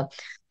is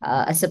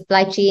a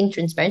supply chain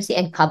transparency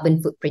and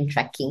carbon footprint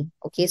tracking.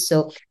 Okay,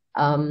 so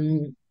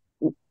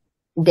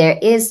there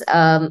is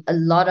a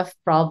lot of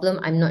problem.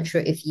 I'm not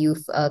sure if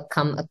you've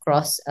come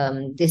across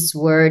this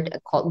word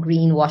called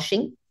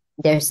greenwashing.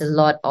 There's a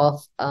lot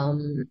of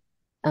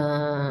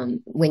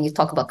when you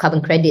talk about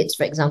carbon credits,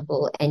 for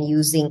example, and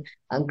using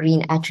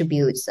green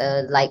attributes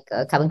like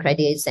carbon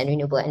credits and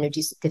renewable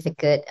energy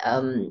certificate,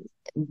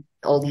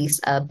 all these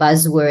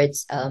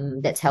buzzwords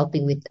that's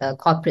helping with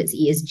corporates,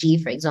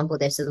 ESG, for example,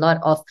 there's a lot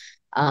of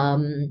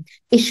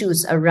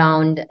issues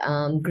around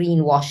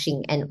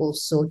greenwashing and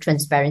also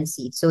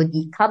transparency. So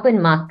the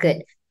carbon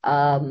market,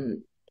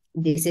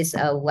 this is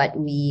what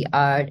we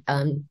are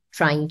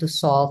trying to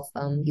solve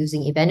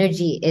using Eve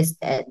Energy, is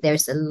that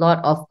there's a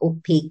lot of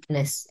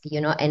opaqueness,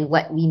 and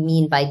what we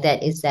mean by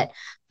that is that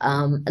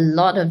a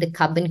lot of the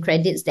carbon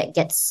credits that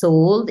get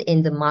sold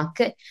in the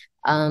market,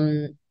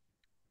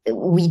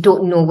 we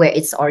don't know where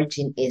its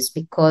origin is,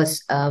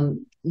 because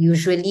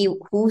usually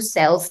who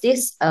sells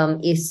this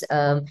is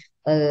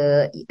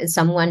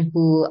someone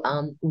who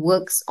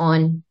works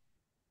on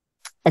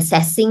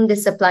assessing the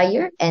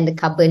supplier and the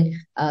carbon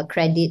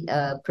credit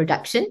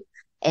production.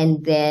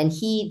 And then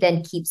he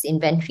then keeps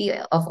inventory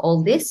of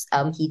all this.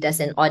 He does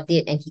an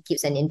audit and he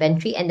keeps an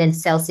inventory and then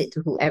sells it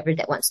to whoever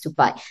that wants to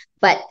buy.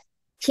 But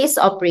his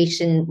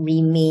operation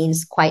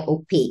remains quite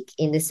opaque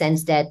in the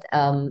sense that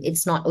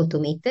it's not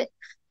automated.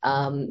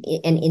 And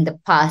in the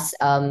past,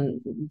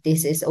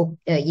 this is,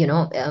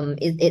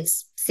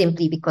 it's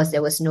simply because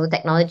there was no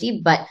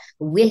technology. But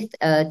with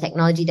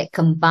technology that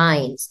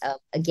combines,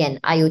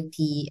 again,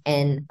 IoT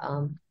and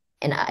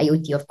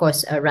IoT, of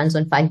course, runs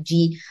on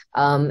 5G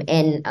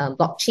and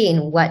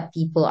blockchain, what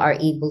people are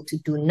able to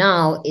do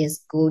now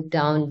is go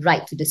down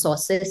right to the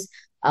sources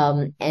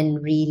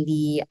and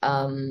really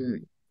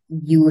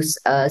use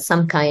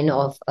some kind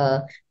of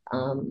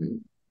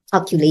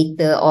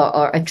calculator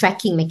or a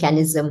tracking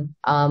mechanism,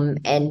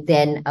 and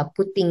then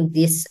putting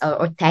this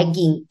or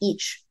tagging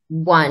each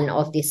one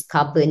of these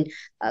carbon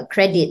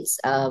credits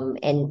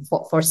and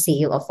for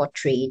sale or for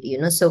trade,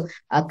 So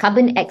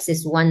Carbon X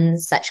is one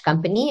such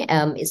company.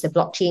 It's a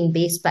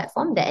blockchain-based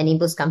platform that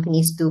enables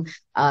companies to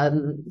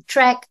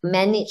track,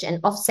 manage,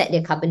 and offset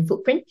their carbon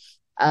footprint.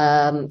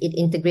 It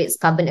integrates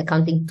carbon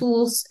accounting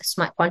tools,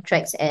 smart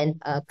contracts, and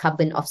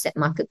carbon offset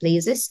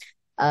marketplaces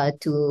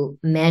to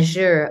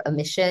measure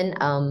emission,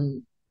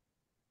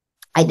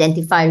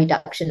 identify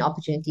reduction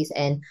opportunities,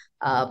 and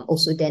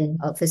also then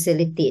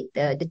facilitate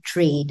the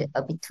trade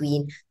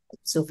between.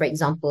 So, for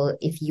example,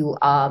 if you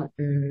are,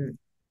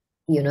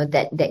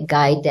 that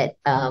guy that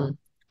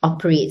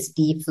operates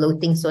the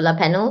floating solar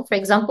panel, for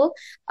example,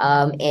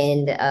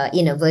 and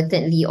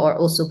inadvertently or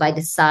also by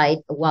the side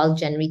while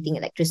generating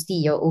electricity,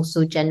 you're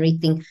also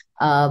generating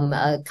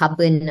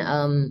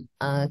carbon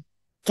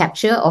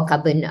capture or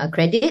carbon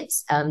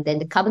credits, then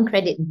the carbon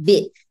credit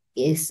bid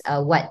is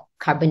what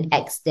Carbon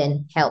X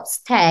then helps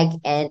tag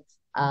and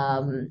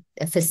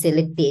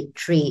facilitate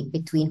trade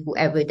between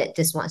whoever that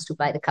just wants to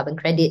buy the carbon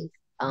credit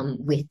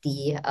with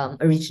the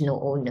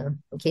original owner.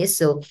 Okay,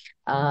 so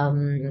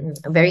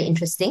very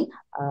interesting.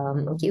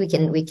 Okay, we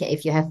can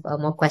if you have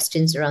more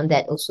questions around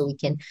that, also we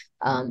can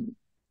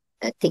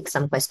take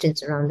some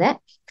questions around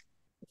that.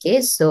 Okay,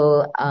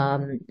 so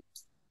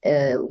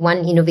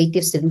one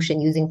innovative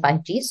solution using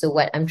 5G. So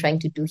what I'm trying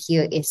to do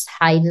here is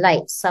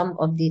highlight some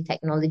of the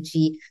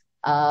technology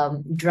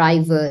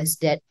drivers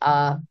that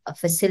are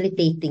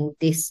facilitating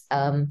this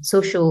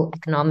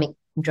socio-economic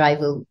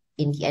driver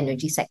in the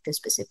energy sector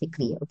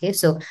specifically. Okay,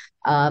 so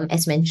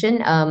as mentioned,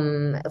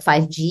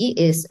 5G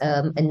is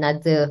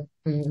another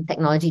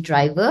technology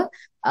driver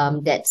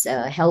that's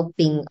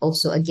helping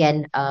also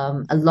again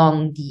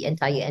along the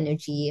entire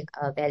energy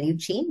value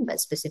chain, but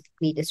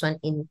specifically this one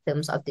in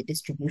terms of the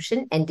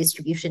distribution. And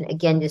distribution,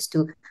 again, just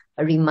to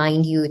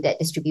remind you that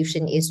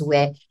distribution is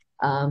where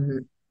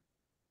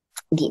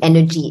the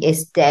energy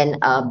is then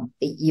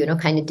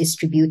kind of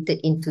distributed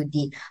into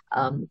the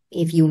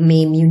if you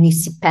may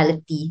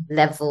municipality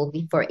level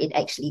before it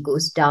actually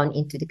goes down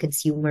into the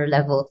consumer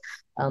level.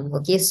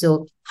 Okay,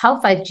 so how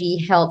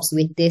 5G helps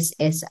with this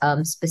is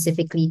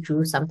specifically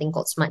through something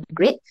called smart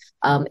grid.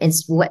 And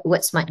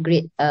what smart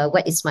grid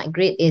what is smart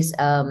grid is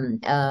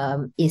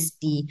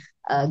the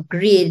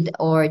grid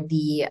or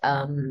the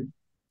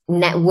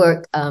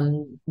network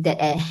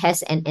that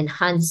has an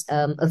enhanced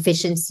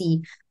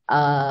efficiency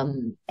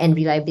and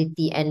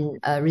reliability and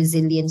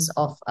resilience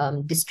of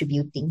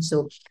distributing.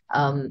 So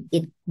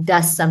it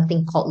does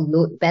something called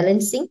load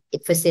balancing.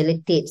 It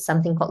facilitates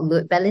something called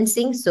load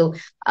balancing. So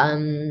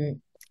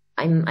I'm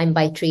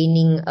by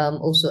training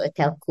also a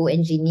telco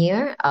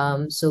engineer.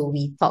 So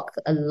we talk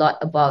a lot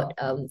about,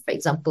 for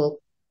example,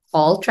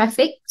 call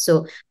traffic.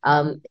 So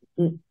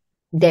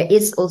there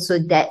is also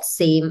that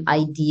same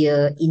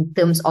idea in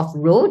terms of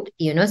road,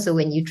 so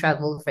when you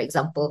travel, for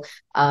example,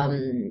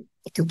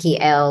 to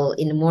KL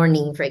in the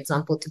morning, for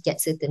example, to get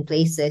certain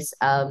places,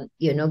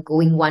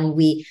 going one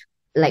way,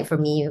 like for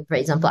me, for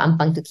example,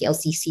 Ampang to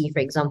KLCC, for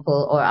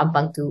example, or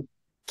Ampang to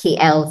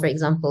KL, for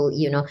example,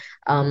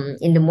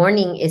 in the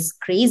morning is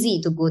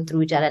crazy to go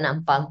through Jalan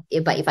Ampang.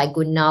 But if I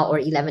go now or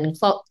 11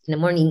 o'clock in the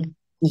morning,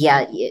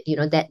 yeah,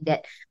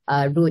 that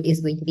road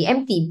is going to be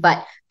empty.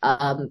 But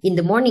in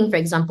the morning, for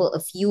example, a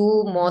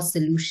few more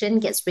solution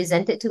gets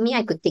presented to me.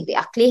 I could take the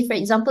Akle, for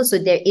example. So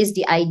there is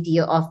the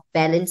idea of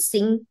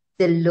balancing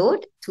the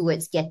load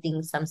towards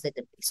getting some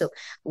certain. So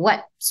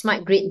what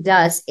smart grid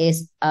does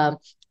is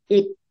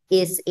it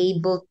is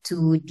able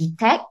to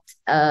detect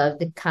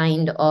the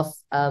kind of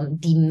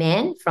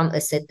demand from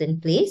a certain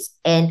place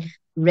and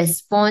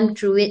respond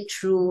through it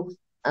through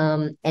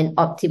an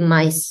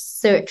optimized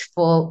search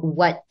for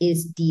what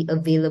is the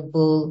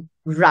available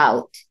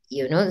route,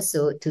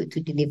 so to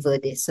deliver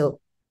this. So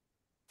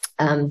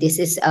this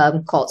is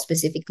called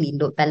specifically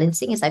load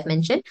balancing, as I've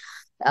mentioned.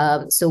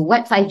 So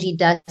what 5G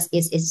does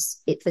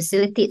is it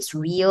facilitates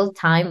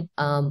real-time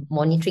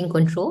monitoring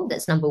control.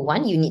 That's number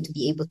one. You need to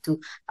be able to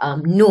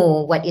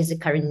know what is the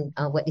current,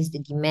 what is the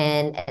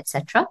demand,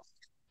 etc.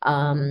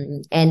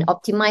 And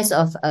optimize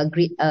of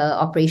grid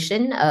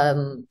operation,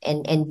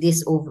 and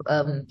this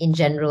in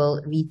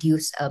general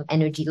reduce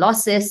energy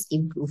losses,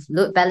 improve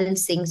load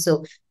balancing.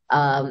 So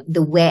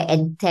the wear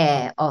and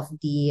tear of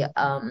the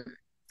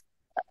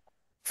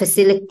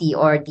facility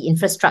or the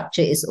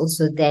infrastructure is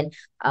also then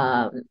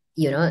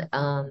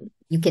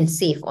you can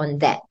save on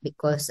that,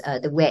 because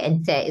the wear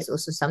and tear is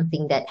also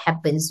something that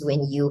happens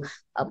when you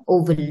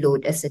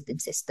overload a certain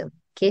system.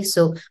 Okay,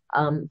 so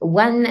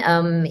one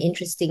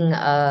interesting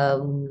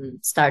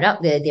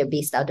startup, they're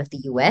based out of the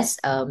US,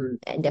 and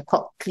they're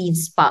called Clean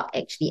Spark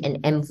actually, and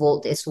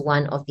mVolt is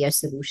one of their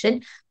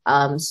solution.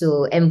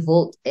 So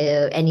mVolt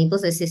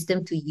enables a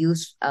system to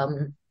use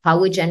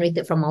power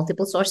generated from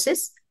multiple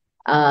sources,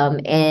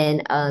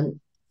 and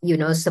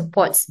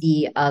supports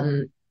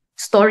the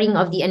storing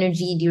of the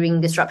energy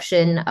during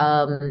disruption,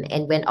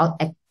 and when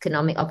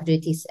economic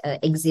opportunities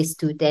exist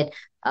to then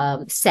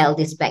sell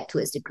this back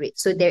towards the grid.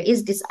 So there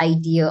is this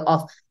idea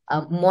of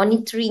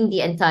monitoring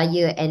the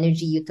entire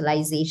energy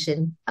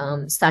utilization,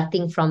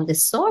 starting from the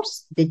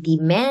source, the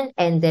demand,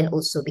 and then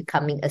also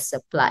becoming a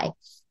supply.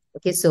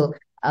 Okay, so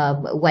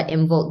what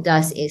mVolt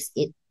does is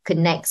it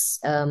connects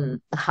a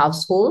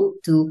household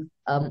to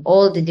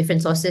all the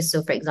different sources.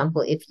 So for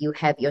example, if you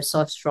have your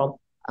source from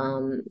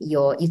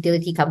your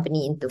utility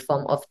company in the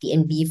form of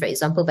DNB, for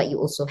example, but you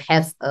also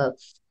have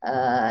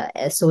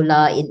a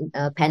solar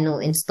panel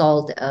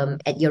installed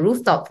at your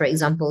rooftop, for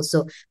example.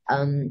 So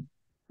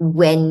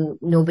when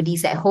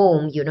nobody's at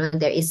home,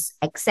 there is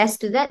access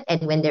to that.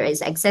 And when there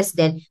is access,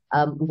 then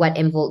what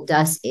mVolt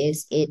does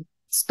is it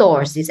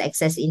stores this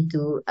access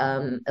into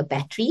a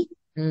battery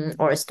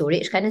or a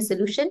storage kind of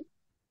solution.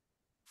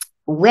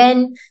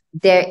 When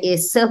there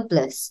is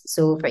surplus,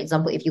 so for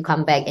example, if you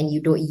come back and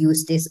you don't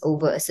use this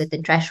over a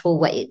certain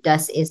threshold, what it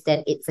does is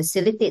then it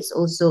facilitates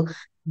also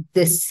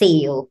the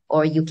sale,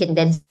 or you can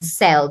then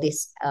sell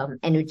this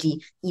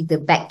energy either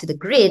back to the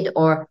grid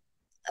or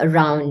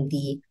around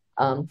the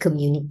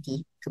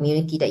community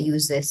that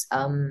uses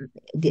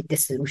the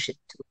solution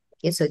too.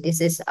 Okay, so this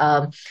is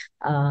a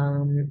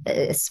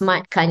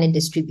smart kind of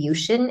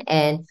distribution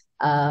and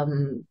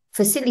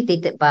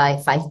facilitated by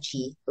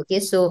 5G. Okay,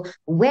 so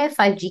where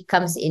 5G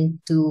comes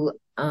into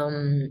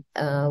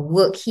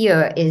work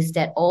here is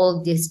that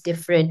all this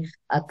different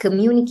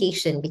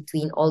communication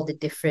between all the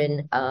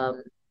different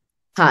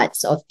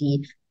parts of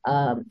the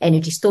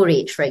energy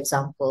storage, for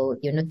example,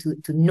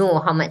 to know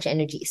how much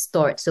energy is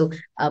stored. So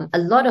a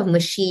lot of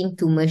machine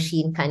to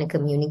machine kind of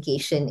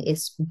communication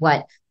is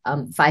what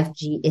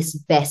 5G is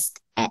best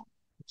at.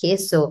 Okay,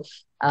 so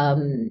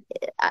Dr.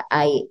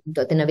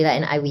 Nabila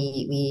and I,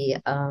 we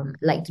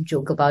like to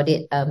joke about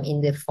it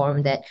in the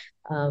form that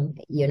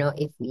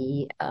if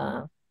we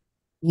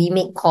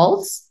make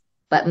calls,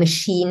 but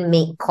machine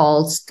make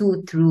calls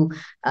too through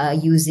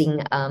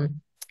using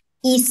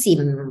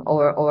eSIM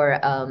or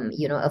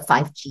a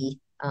 5G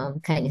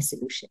kind of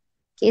solution.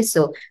 Okay,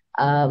 so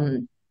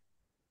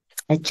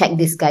check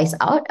these guys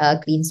out,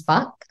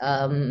 CleanSpark.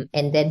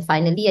 And then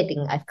finally, I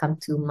think I've come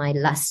to my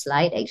last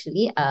slide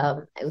actually.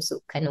 I also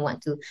kind of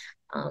want to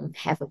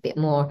have a bit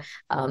more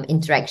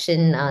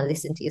interaction,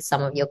 listen to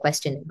some of your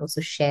questions, and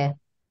also share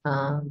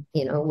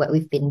what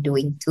we've been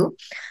doing too.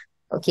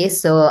 Okay,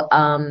 so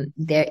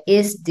there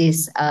is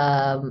this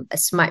a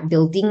smart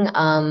building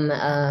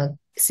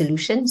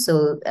solution.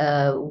 So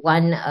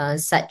one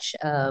such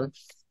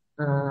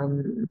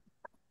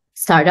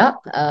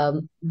startup,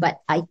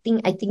 but I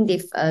think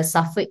they've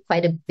suffered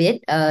quite a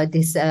bit.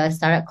 This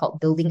startup called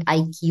Building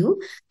IQ,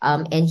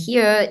 and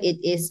here it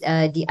is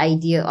the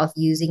idea of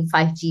using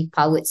 5G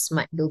powered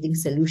smart building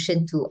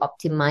solution to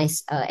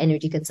optimize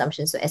energy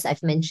consumption. So as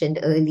I've mentioned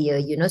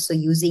earlier, so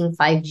using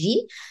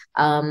 5G,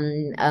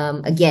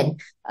 again,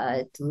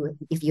 to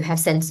if you have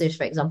sensors,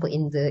 for example,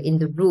 in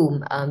the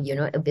room,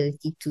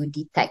 ability to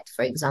detect,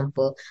 for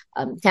example,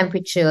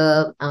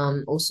 temperature,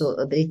 also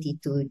ability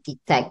to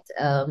detect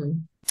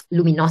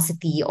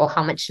luminosity or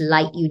how much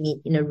light you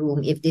need in a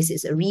room. If this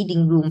is a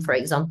reading room, for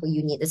example,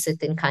 you need a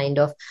certain kind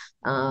of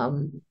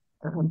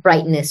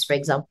brightness, for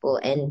example,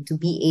 and to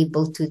be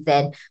able to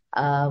then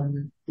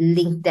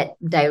link that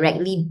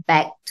directly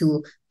back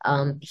to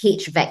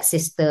HVAC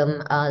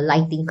system,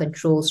 lighting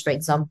controls, for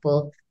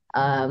example,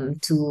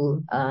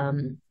 to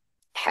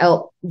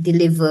help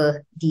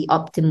deliver the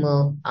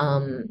optimal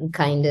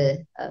kind of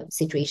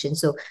situation.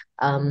 So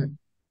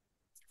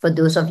for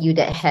those of you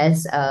that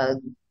has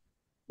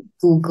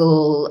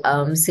Google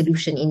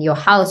solution in your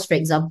house, for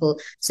example.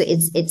 So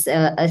it's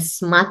a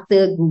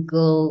smarter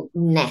Google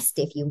Nest,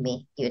 if you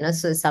may,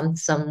 so some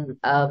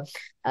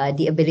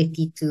the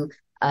ability to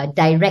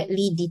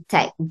directly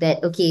detect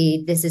that,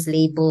 okay, this is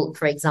labeled,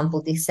 for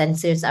example, these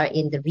sensors are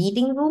in the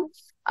reading room.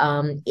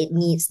 It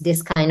needs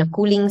this kind of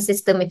cooling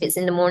system if it's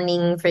in the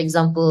morning, for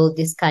example,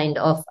 this kind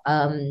of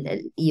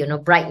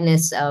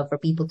brightness for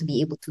people to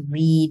be able to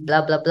read,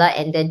 blah blah blah,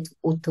 and then to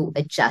auto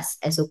adjust,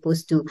 as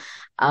opposed to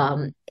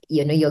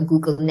your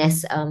Google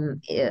Nest or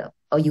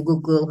your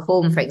Google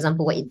Home, for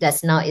example. What it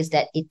does now is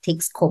that it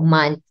takes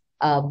command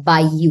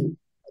by you.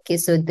 Okay,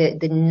 so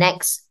the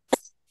next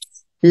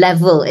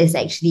level is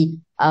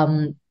actually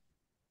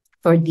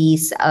for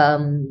these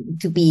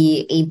to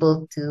be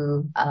able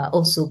to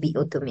also be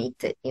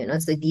automated.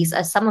 So these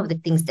are some of the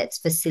things that's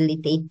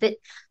facilitated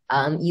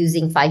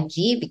using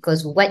 5G,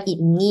 because what it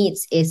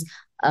needs is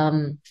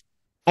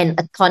an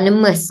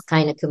autonomous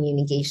kind of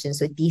communication.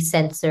 So this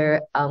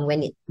sensor,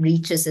 when it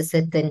reaches a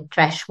certain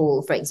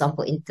threshold, for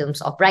example, in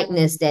terms of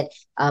brightness, then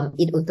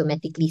it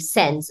automatically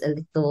sends a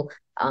little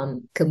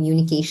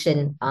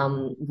communication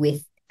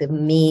with the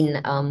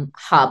main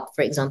hub,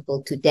 for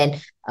example, to then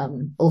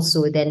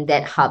also then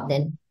that hub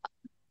then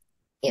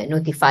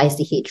notifies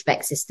the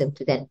HVAC system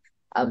to then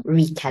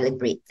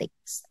recalibrate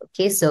things.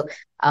 Okay, so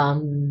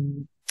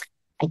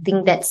I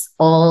think that's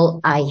all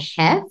I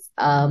have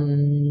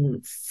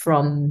from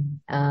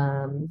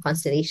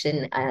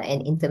Constellation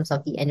and in terms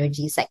of the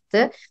energy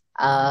sector.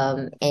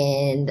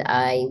 And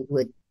I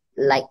would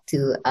like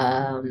to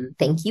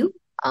thank you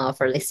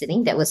for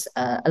listening. That was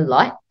a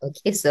lot.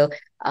 Okay, so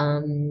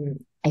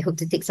I hope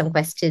to take some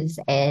questions,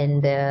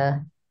 and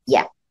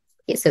yeah.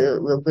 Okay, so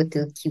we'll go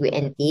to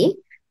Q&A.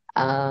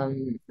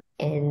 And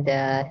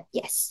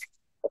yes.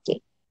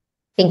 Okay.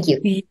 Thank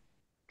you.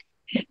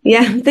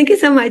 Yeah, thank you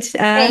so much.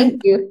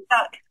 Thank you.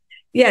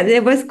 Yeah,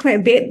 there was quite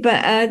a bit,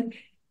 but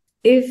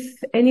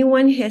if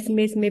anyone has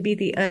missed maybe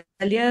the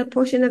earlier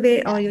portion of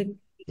it, or you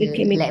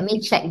came in. Let me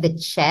check the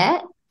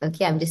chat.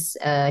 Okay, I'm just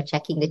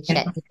checking the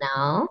chat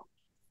now.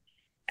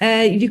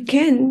 You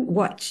can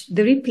watch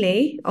the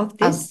replay of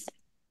this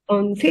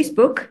on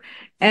Facebook.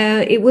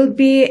 It will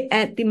be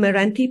at the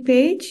Meranti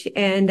page,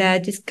 and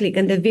just click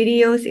on the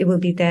videos. It will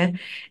be there.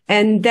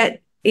 And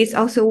that is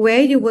also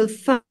where you will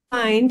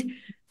find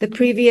the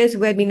previous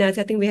webinars.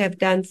 I think we have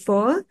done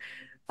 4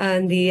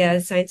 on the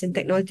science and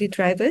technology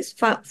drivers,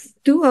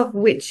 2 of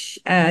which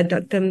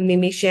Dr.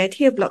 Mimi shared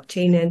here,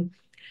 blockchain and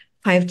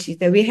 5G.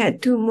 So we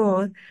had 2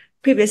 more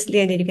previously,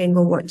 and then you can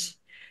go watch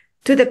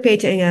to the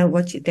page and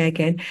watch it there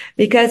again.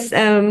 Because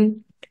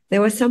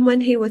there was someone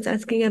who was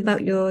asking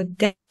about your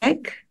deck,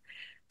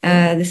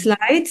 the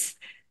slides.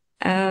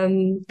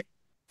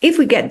 If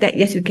we get that,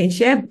 yes, we can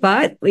share,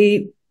 but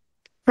we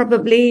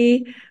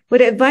probably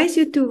would advise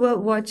you to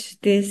watch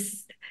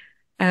this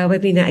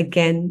webinar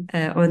again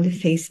on the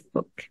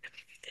Facebook.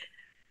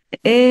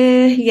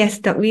 Yes,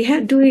 Doc, we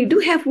do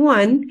have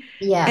one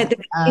at the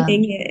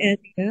beginning.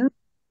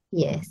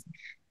 Yes.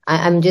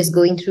 I'm just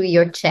going through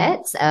your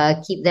chats.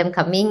 Keep them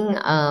coming.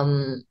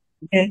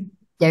 Okay.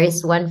 There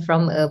is one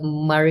from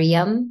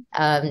Mariam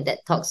that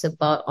talks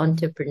about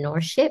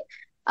entrepreneurship.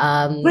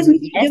 There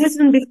Yes, was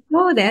one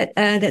before that.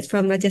 That's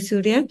from Raja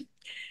Surya. sure.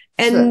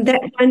 And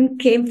that one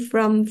came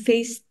from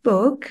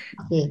Facebook.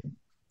 Okay.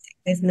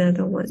 There's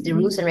another It's the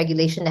one. rules and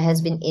regulation that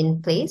has been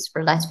in place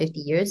for the last 50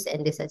 years,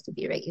 and this has to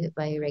be regulated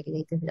by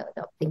regulators without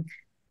adopting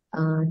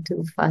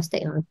too fast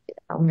technology.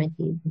 I'm ready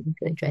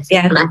to address it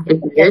Yeah. for the last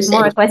 50 years.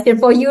 More a question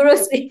for you,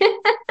 Rosie.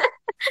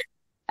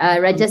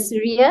 Raja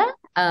Surya,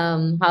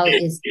 how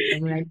is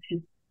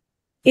technology?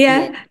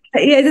 Yeah.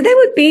 Yeah. Yeah, that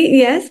would be,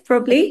 yes,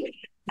 probably.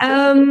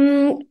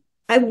 Um,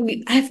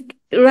 I've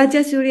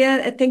Raja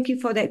Surya, thank you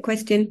for that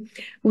question.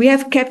 We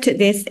have captured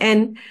this,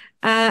 and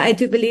I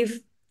do believe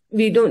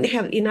we don't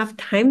have enough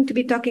time to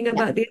be talking Yeah.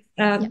 about this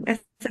Yeah. as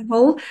a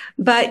whole.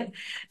 But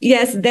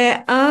yes,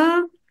 there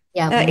are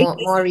Yeah, more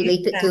existing,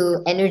 related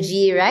to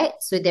energy, right?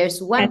 So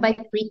there's yeah, one by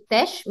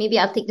Pritesh. Maybe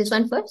I'll take this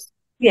one first.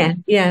 yeah,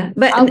 yeah.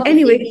 But How about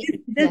anyway, if just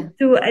yeah,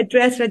 to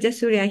address Raja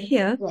Surya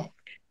here,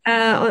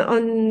 yeah,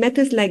 on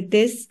matters like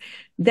this,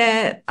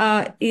 there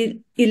are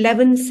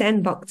 11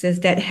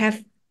 sandboxes that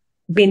have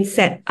been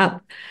set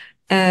up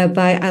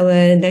by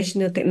our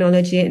National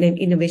Technology and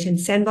Innovation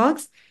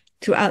Sandbox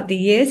throughout the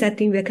years. I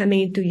think we're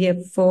coming into year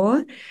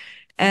 4.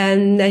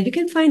 And you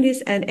can find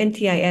this at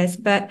NTIS.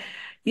 But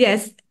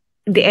yes,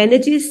 the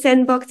energy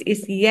sandbox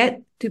is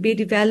yet to be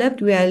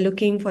developed. We are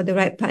looking for the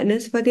right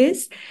partners for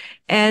this.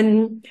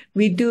 And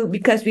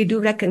because we do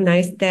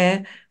recognize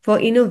that for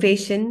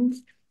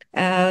innovations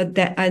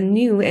that are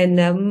new, and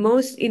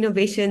most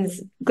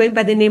innovations, going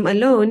by the name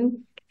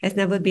alone, has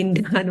never been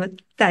done or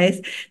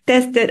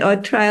tested or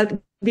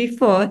trialed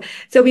before.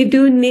 So we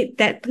do need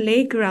that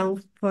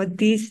playground for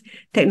these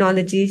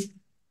technologies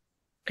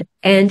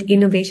and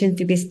innovation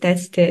to be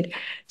tested.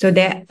 So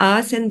there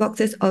are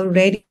sandboxes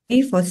already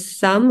for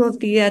some of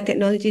the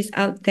technologies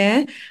out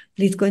there.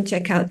 Please go and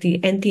check out the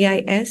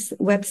NTIS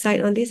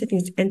website on this. I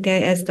think it's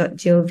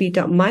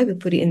ntis.gov.my. We'll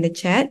put it in the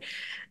chat.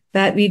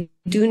 But we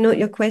do note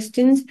your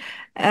questions.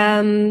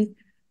 The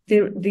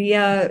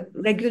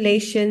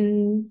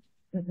regulation,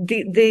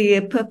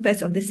 the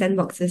purpose of the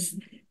sandboxes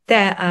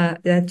there are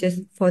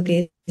just for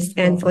this,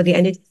 and yeah. for the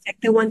energy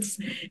sector. Once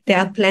there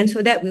are plans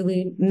for that, we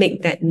will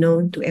make that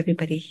known to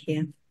everybody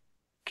here.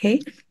 Okay.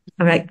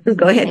 All right. We'll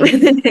go ahead Thanks.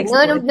 with the next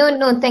No, no, one. no,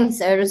 no.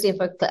 Thanks, Rosie,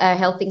 for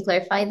helping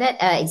clarify that.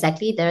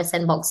 Exactly, there are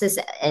sandboxes,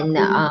 and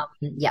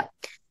yeah.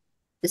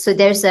 So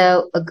there's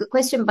a good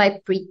question by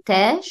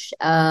Pritesh,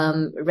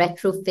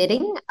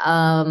 retrofitting,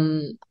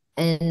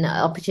 an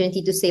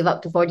opportunity to save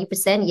up to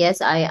 40%.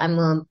 Yes,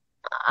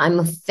 I'm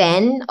a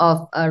fan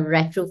of a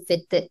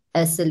retrofitted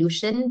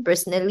solution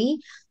personally.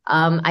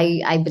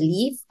 I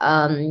believe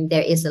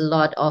there is a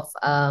lot of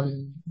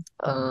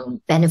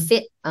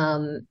benefit,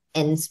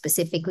 and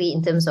specifically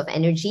in terms of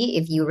energy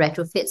if you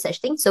retrofit such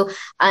things. So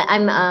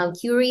I'm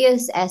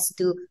curious as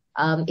to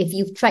if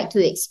you've tried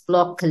to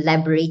explore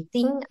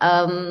collaborating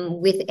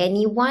with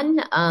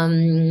anyone.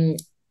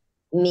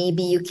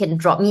 Maybe you can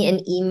drop me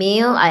an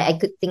email. I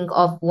could think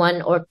of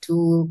one or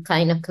two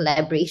kind of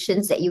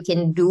collaborations that you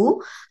can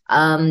do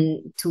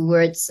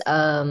towards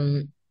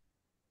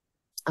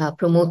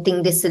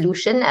promoting this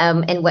solution.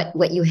 And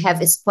what you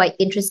have is quite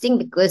interesting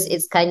because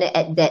it's kind of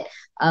at that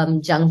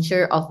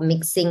juncture of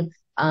mixing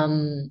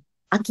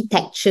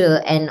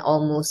architecture and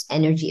almost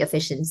energy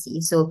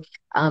efficiency. So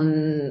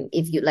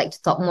if you'd like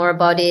to talk more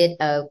about it,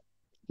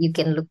 you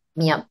can look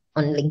me up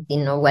on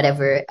LinkedIn or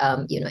whatever,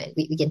 and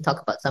we can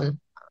talk about some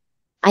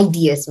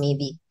ideas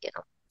maybe.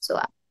 So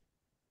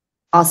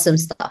awesome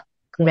stuff.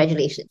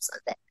 Congratulations on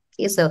that.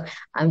 Okay, so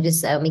I'm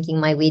just making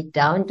my way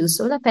down to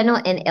solar panel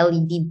and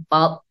LED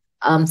bulb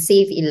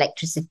save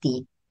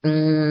electricity.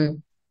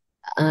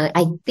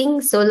 I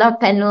think solar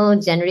panel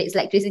generates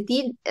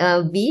electricity.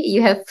 B,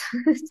 you have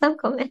some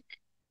comment?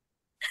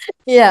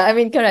 Yeah, I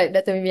mean, correct,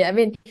 Dr. Mimi. I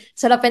mean,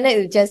 solar panel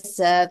is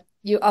just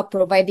you are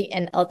providing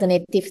an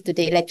alternative to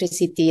the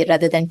electricity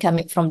rather than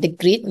coming from the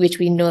grid, which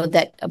we know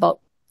that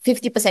about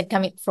 50%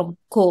 coming from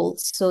coal.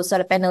 So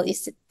solar panel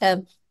is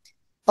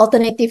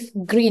alternative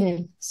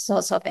green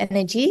source of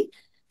energy.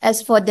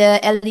 As for the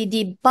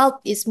LED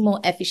bulb, is more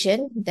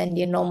efficient than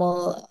the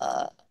normal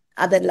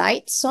other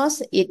light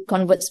source. It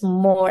converts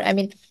more, I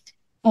mean,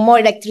 more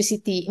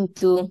electricity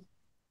into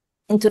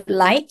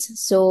light.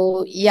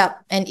 So yeah,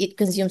 and it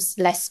consumes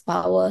less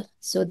power.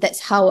 So that's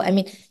how, I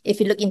mean, if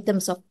you look in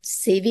terms of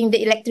saving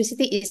the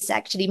electricity, it's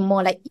actually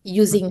more like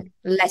using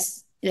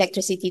less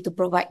electricity to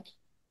provide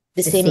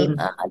the The same same.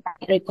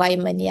 light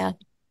requirement. Yeah.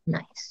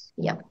 Nice.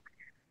 Yeah.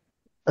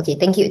 Okay,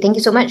 thank you. Thank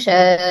you so much,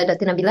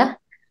 Dr. Nabila.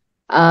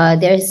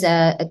 There's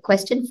a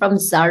question from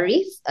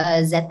Zarif,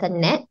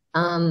 ZetaNet.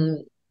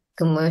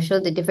 Commercial,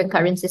 the different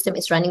current system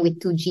is running with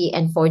 2G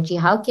and 4G.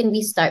 How can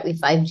we start with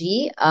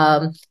 5G?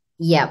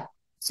 Yeah.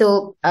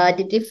 So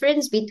the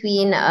difference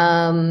between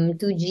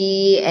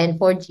 2G and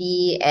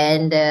 4G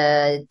and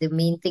the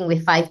main thing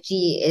with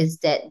 5G is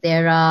that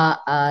there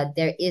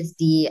is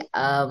the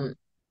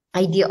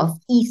idea of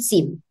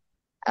eSIM.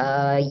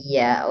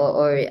 Yeah,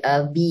 or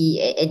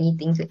B,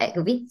 anything to add,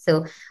 Kubi?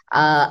 So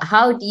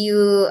how do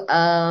you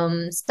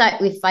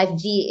start with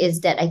 5G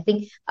is that I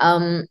think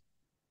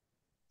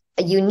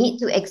you need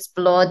to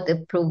explore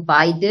the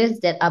providers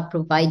that are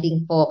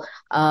providing for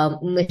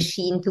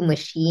machine to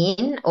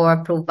machine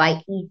or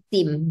provide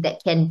eSIM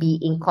that can be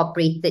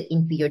incorporated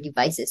into your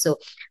devices. So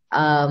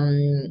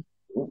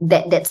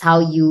that's how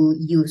you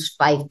use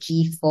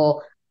 5G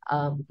for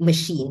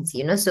machines,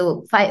 you know.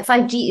 So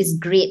 5G is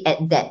great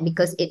at that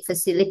because it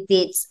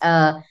facilitates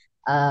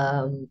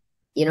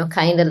you know,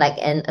 kind of like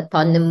an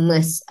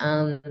autonomous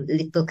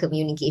little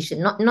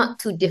communication, not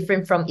too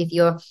different from if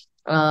you're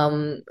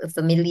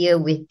familiar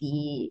with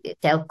the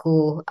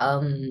telco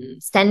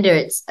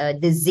standards.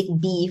 The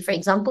Zigbee, for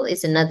example,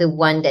 is another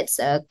one that's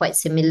quite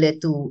similar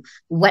to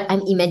what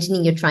I'm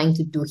imagining you're trying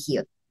to do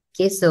here.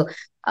 Okay, so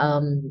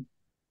and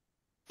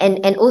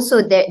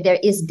also there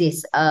is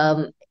this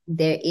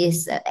there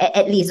is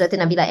at least Dr.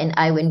 Nabila and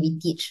I, when we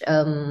teach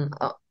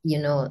you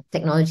know,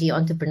 technology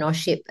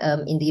entrepreneurship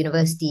in the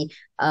university,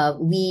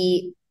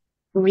 we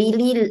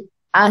really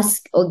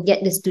ask or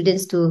get the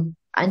students to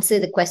answer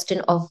the question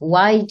of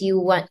why do you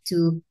want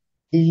to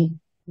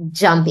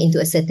jump into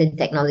a certain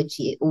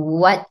technology?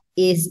 What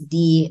is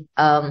the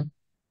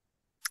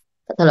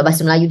kalau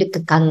bahasa Melayu dia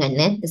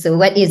kekangan, so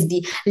what is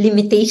the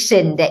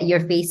limitation that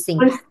you're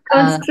facing?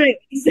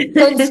 Constraints.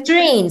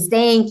 Constraints.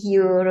 Thank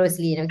you,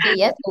 Rosaline. Okay,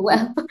 yes. So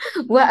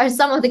what are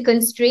some of the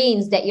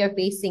constraints that you're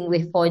facing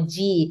with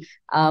 4G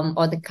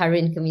or the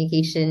current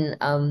communication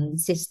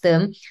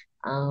system?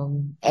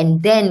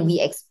 And then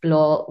we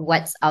explore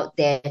what's out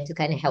there to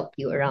kind of help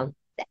you around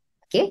that.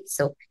 Okay,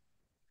 so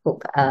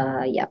hope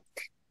yeah,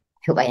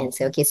 hope I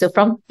answer. Okay, so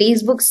from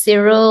Facebook,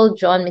 Cyril,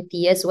 John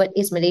Matthias, what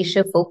is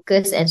Malaysia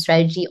focus and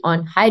strategy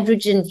on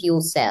hydrogen fuel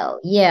cell?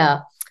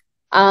 Yeah.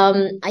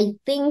 I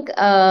think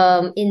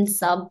in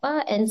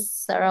Sabah and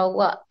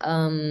Sarawak,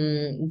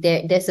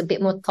 there's a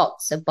bit more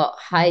talks about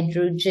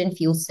hydrogen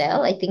fuel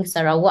cell. I think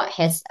Sarawak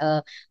has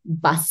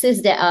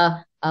buses that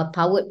are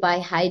powered by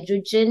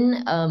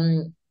hydrogen.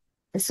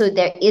 So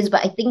there is,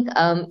 but I think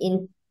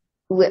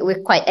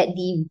we're quite at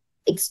the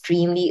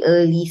extremely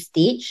early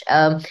stage.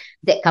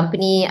 That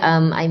company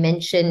I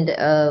mentioned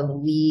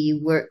we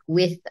work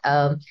with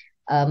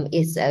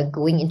is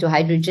going into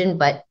hydrogen,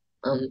 but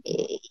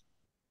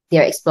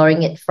they're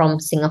exploring it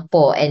from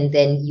Singapore and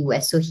then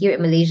US. So here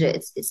in Malaysia,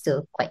 it's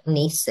still quite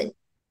nascent.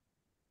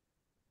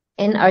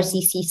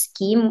 NRCC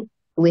scheme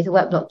with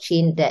what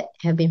blockchain that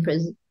have been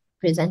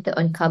presented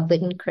on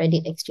carbon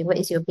credit exchange? What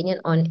is your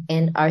opinion on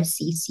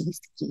NRCC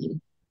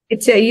scheme?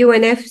 It's a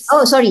UNF.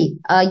 Oh, sorry.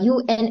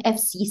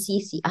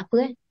 UNFCCC.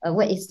 Apa?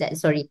 What is that?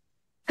 Sorry.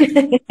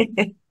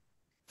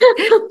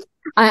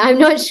 I'm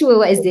not sure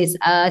what is this.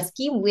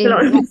 Scheme with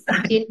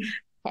blockchain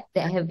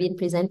that have been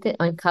presented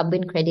on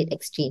carbon credit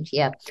exchange.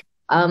 Yeah.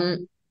 I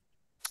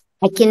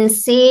can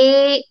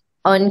say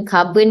on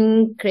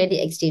carbon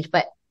credit exchange,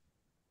 but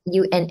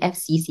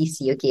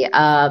UNFCCC. Okay.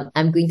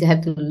 I'm going to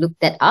have to look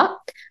that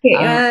up. Okay,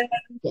 yeah.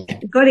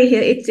 Got it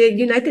here. It's a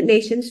United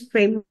Nations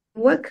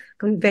Framework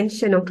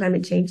Convention on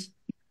Climate Change.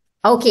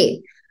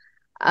 Okay.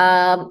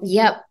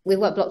 Yep, with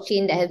what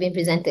blockchain that has been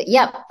presented.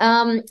 Yep.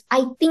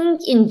 I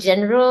think in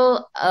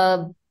general,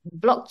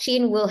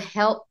 blockchain will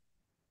help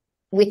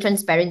with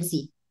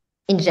transparency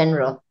in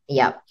general.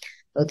 Yeah.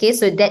 Okay,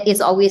 so that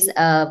is always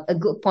a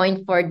good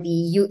point for the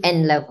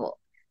UN level.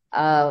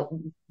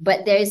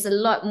 But there is a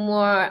lot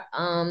more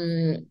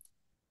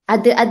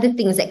other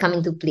things that come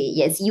into play.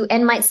 Yes,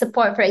 UN might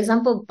support, for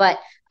example, but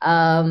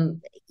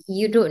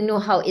you don't know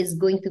how it's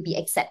going to be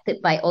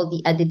accepted by all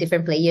the other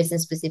different players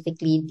and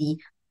specifically the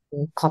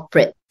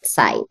corporate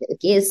side.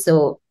 Okay,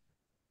 so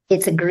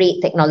it's a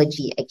great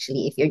technology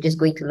actually. If you're just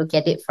going to look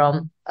at it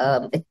from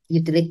a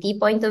utility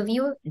point of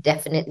view,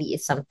 definitely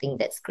is something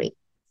that's great.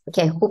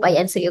 Okay, I hope I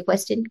answer your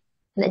question,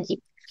 Najib.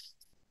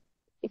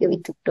 Okay, we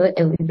took note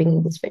and we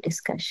bring this for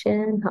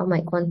discussion. How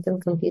might quantum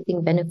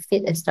computing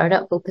benefit a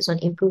startup focused on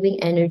improving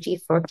energy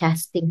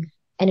forecasting?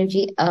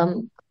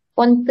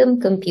 Quantum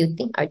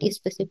computing, are these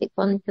specific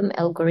quantum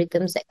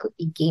algorithms that could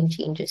be game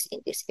changers in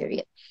this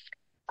area?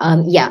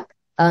 Yeah.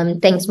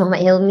 Thanks,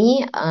 Muhammad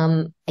Hilmi.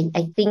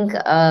 I think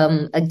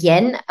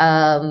again,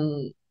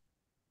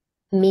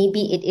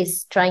 maybe it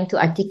is trying to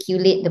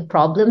articulate the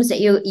problems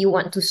that you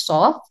want to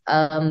solve.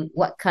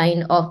 What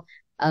kind of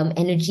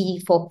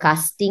energy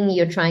forecasting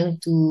you're trying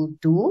to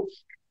do.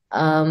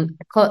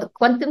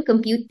 Quantum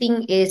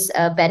computing is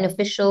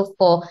beneficial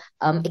for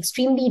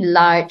extremely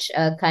large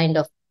kind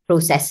of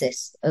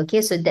processes.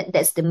 Okay, so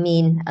that's the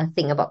main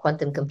thing about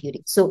quantum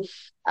computing. So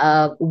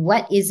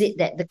what is it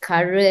that the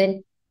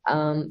current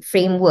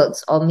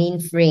frameworks or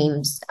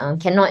mainframes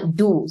cannot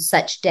do,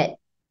 such that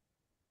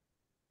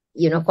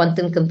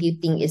quantum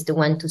computing is the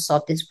one to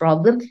solve this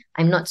problem?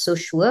 I'm not so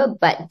sure,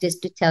 but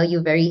just to tell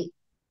you very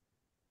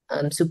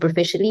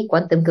superficially,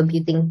 quantum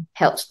computing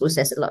helps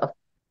process a lot of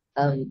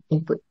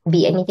input.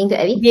 Be anything to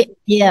add?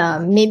 Yeah,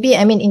 maybe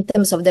in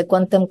terms of the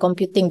quantum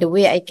computing, the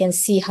way I can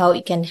see how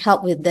it can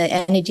help with the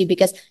energy,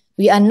 because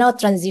we are now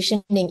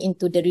transitioning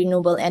into the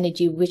renewable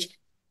energy, which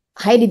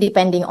highly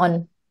depending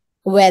on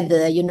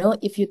weather, you know,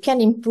 if you can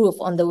improve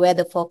on the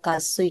weather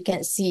forecast, so you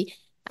can see,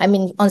 I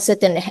mean, on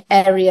certain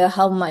area,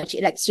 how much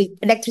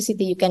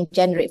electricity you can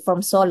generate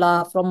from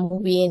solar,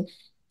 from wind.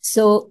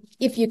 So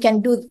if you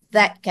can do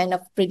that kind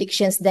of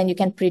predictions, then you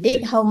can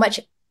predict how much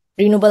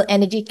renewable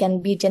energy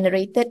can be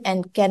generated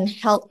and can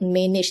help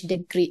manage the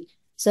grid.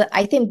 So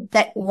I think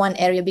that one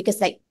area, because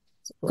like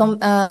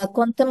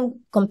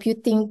quantum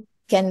computing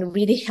can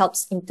really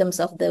helps in terms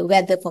of the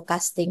weather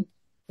forecasting,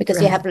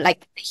 because you have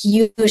like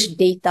huge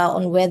data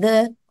on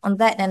weather on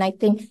that. And I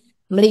think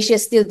Malaysia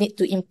still need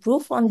to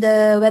improve on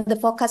the weather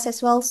forecast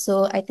as well.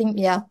 So I think,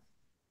 yeah,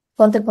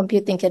 quantum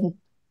computing can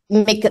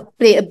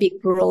play a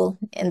big role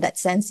in that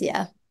sense.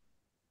 Yeah.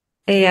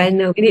 Yeah, I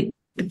know. We need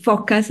to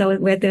forecast our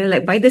weather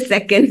like by the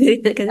second.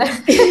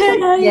 Yes.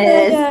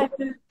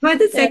 By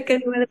the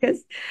second,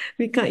 because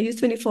we can't use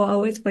 24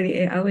 hours,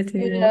 48 hours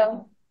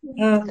anymore.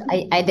 Yeah.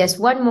 There's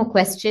one more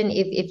question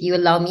if you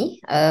allow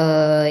me.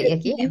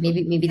 Okay,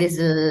 maybe this is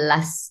the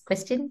last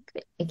question.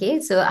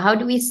 Okay, so how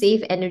do we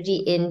save energy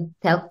in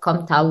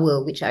telecom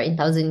tower, which are in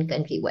thousand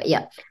country? What?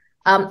 Yeah.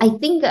 I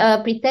think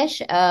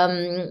Pritesh,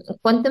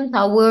 Quantum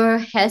Tower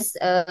has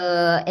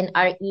an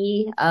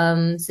RE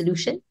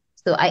solution.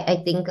 So I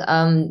think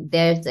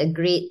there's a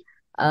great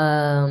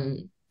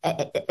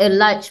a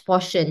large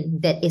portion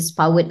that is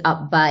powered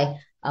up by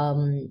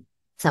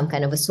some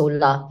kind of a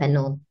solar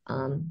panel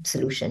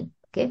solution.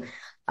 Okay.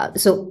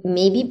 So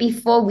maybe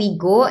before we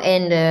go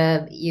and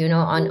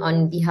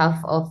on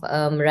behalf of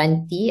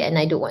Ranti, and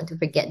I don't want to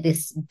forget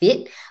this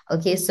bit.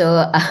 Okay,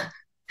 so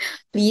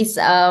please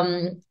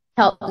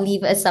help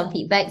leave us some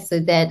feedback so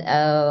that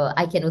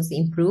I can also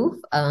improve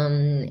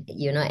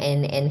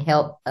and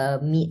help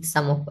meet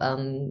some of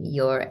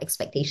your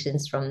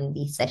expectations from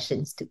these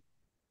sessions too.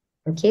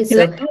 Okay,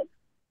 so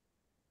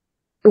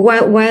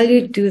while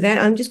you do that,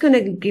 I'm just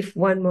gonna give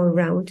one more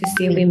round to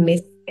see if we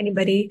missed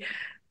anybody.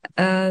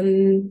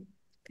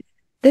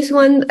 This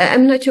one,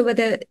 I'm not sure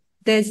whether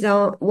there's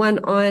one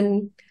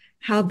on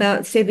how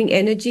about saving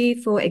energy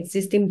for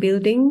existing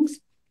buildings,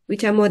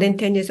 which are more than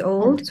 10 years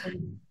old.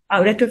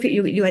 Retrofit,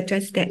 you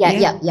addressed that,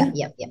 yeah.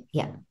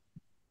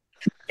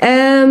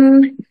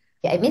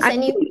 I missed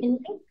anything?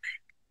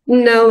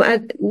 No,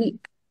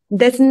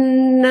 there's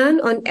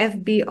none on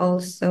FB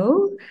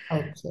also.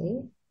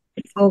 Okay.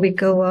 Before we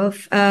go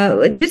off,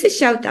 just a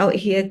shout out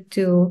here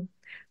to,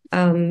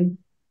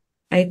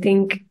 I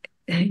think,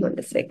 hang on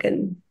a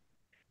second.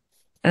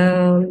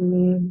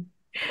 To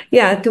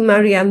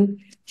Mariam.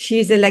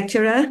 She's a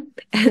lecturer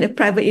at a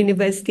private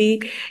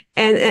university,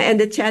 and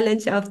the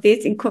challenge of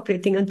this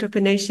incorporating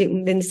entrepreneurship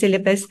in the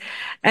syllabus.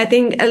 I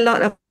think a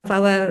lot of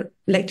our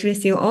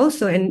lecturers here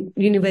also, and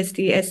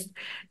university as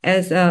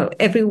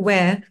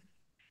everywhere,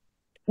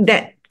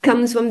 that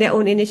comes from their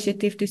own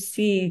initiative to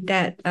see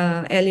that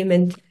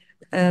element,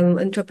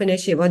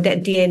 entrepreneurship, or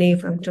that DNA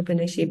of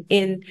entrepreneurship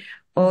in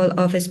all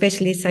of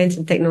especially science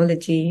and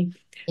technology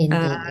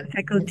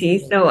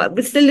faculty. So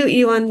we salute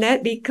you on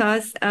that,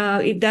 because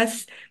it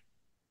does,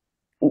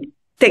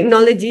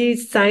 technology,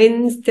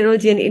 science,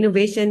 technology, and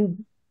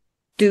innovation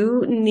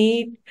do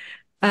need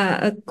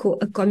a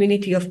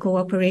community of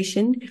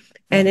cooperation.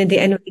 And at the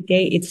end of the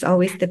day, it's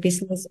always the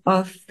business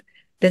of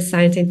the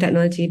science and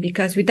technology,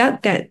 because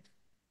without that,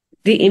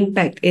 the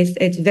impact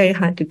it's very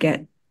hard to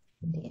get.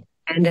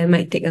 And that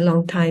might take a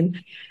long time.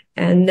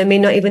 And they may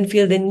not even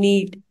feel the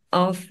need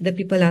of the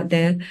people out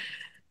there.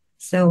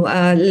 So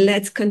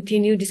let's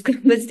continue this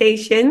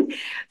conversation,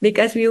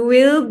 because we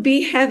will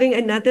be having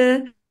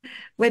another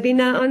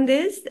webinar on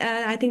this.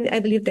 I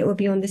believe that will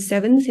be on the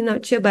 7th, I'm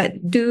not sure,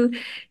 but do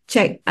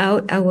check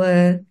out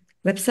our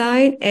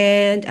website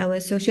and our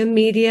social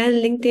media,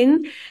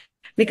 LinkedIn,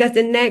 because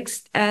the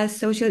next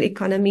social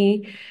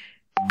economic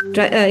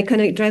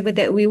driver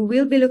that we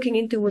will be looking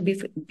into will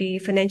be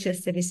financial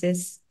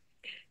services.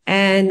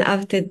 And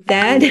after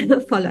that,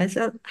 follow us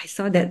up. I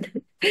saw that.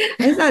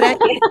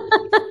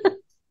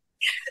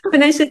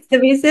 Financial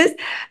services,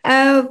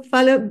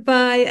 followed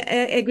by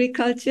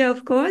agriculture,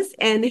 of course,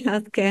 and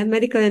healthcare,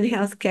 medical and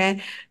healthcare,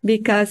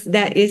 because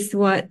that is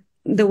what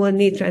the world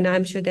needs right now.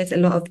 I'm sure there's a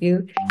lot of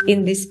you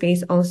in this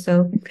space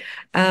also.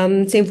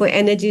 Same for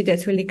energy,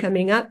 that's really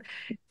coming up.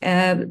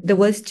 The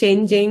world's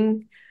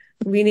changing.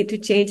 We need to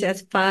change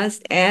as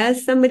fast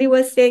as somebody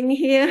was saying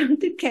here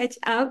to catch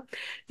up,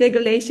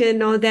 regulation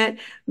and all that.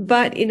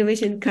 But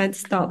innovation can't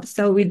stop.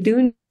 So we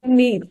do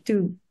need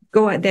to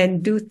go out there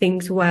and do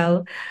things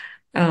well.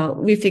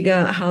 We figure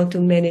out how to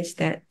manage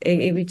that.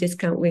 We just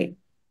can't wait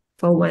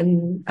for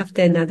one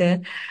after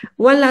another.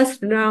 One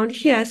last round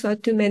here. So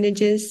two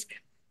managers.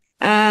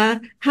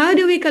 How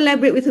do we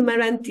collaborate with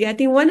Humaranti? I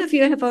think one of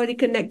you have already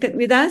connected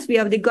with us. We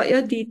already got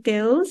your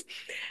details.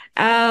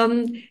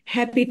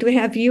 Happy to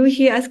have you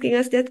here asking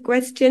us that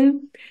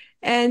question.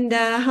 And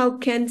how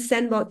can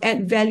Sandbox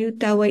add value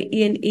to our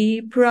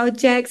E&E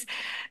projects?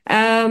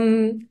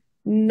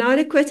 Not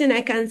a question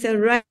I can answer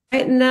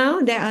right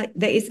now.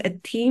 There is a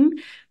team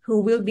who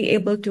will be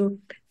able to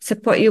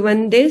support you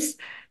on this.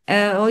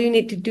 All you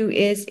need to do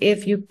is,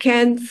 if you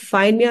can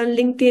find me on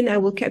LinkedIn, I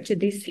will capture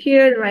this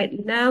here right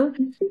now.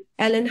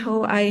 Ellen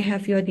Ho, I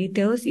have your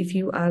details if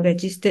you are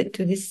registered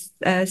to this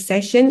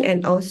session.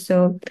 And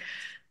also,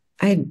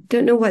 I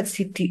don't know what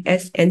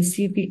CTS and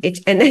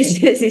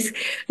CBHNSS is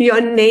your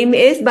name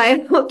is, but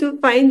I hope to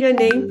find your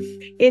name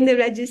in the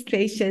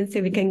registration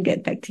so we can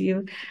get back to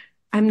you.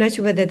 I'm not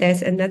sure whether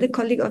there's another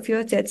colleague of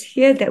yours that's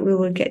here that we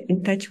will get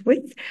in touch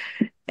with.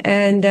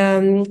 And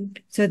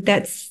so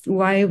that's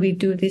why we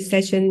do this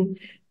session,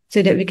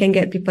 so that we can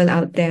get people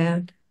out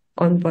there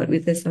on board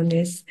with us on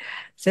this.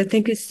 So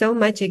thank you so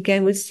much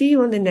again. We'll see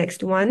you on the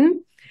next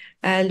one,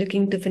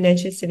 looking to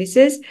financial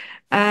services.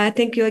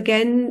 Thank you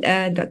again,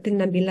 Dr.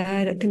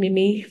 Nabila, Dr.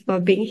 Mimi, for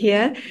being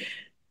here.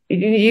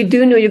 You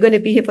do know you're going to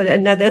be here for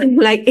another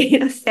like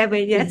 8 or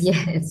 7 years.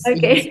 Yes.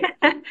 Okay.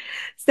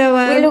 So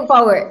We look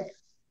forward.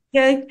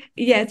 yeah,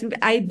 yes,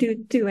 I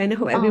do too, and I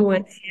hope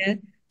everyone's here.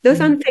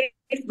 Those on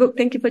Facebook,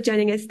 thank you for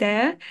joining us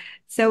there.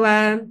 So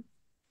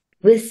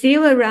we'll see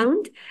you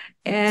around.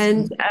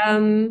 And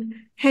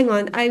hang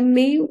on, I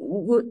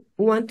would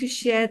want to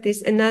share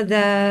this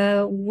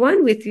another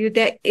one with you.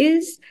 There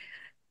is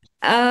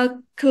a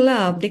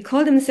club. They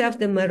call themselves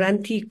the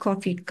Meranti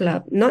Coffee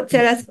Club. Not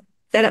set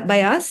up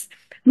by us,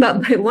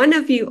 but by one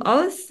of you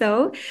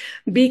also,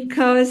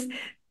 because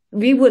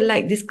we would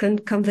like this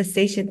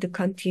conversation to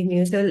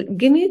continue. So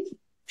give me a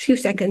few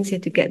seconds here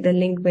to get the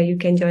link where you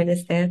can join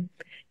us there.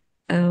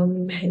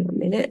 Hang on a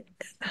minute.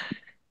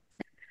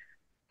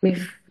 We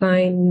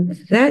find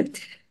that.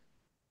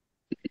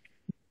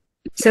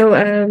 So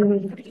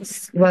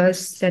this was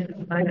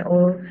set by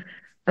our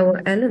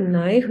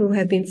alumni who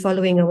have been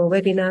following our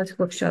webinars,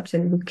 workshops,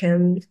 and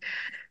bootcamps.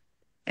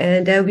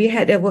 And we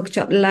had a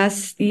workshop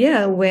last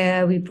year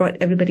where we brought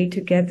everybody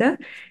together,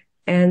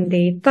 and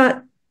they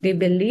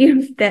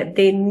believe that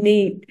they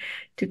need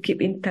to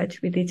keep in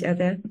touch with each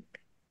other,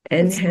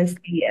 and hence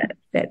they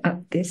set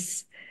up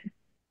this.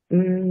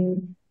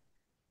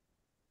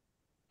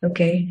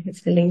 Okay,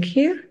 it's the link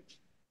here.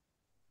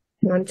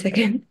 1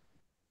 second.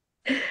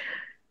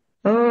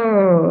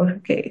 Oh,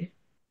 okay.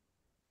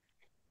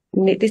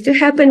 Need this to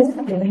happen.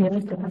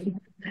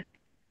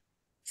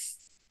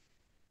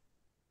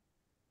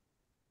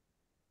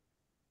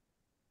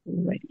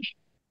 Right.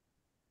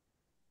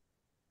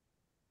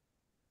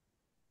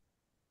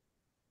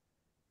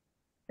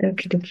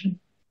 Okay.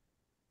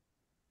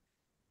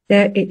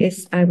 There it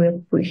is. I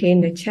will put here in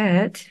the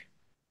chat.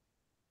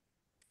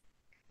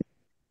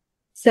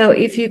 So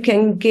if you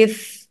can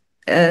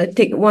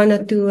take 1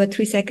 or 2 or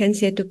 3 seconds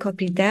here to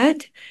copy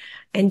that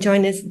and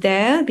join us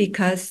there,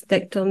 because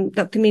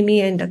Dr.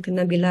 Mimi and Dr.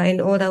 Nabila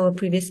and all our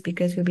previous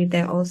speakers will be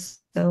there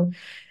also,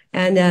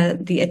 and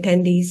the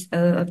attendees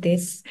of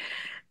this,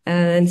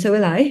 and so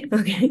will I.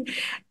 Okay,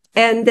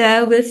 and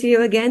we'll see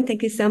you again.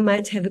 Thank you so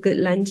much. Have a good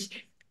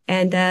lunch,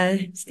 and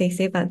stay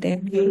safe out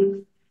there.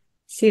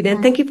 See you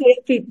then. Thank you for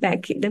your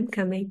feedback. Keep them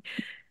coming.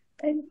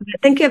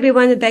 Thank you,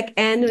 everyone. Back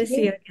end. We'll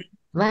see you again.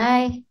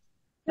 Bye.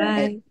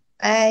 Bye.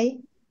 Bye.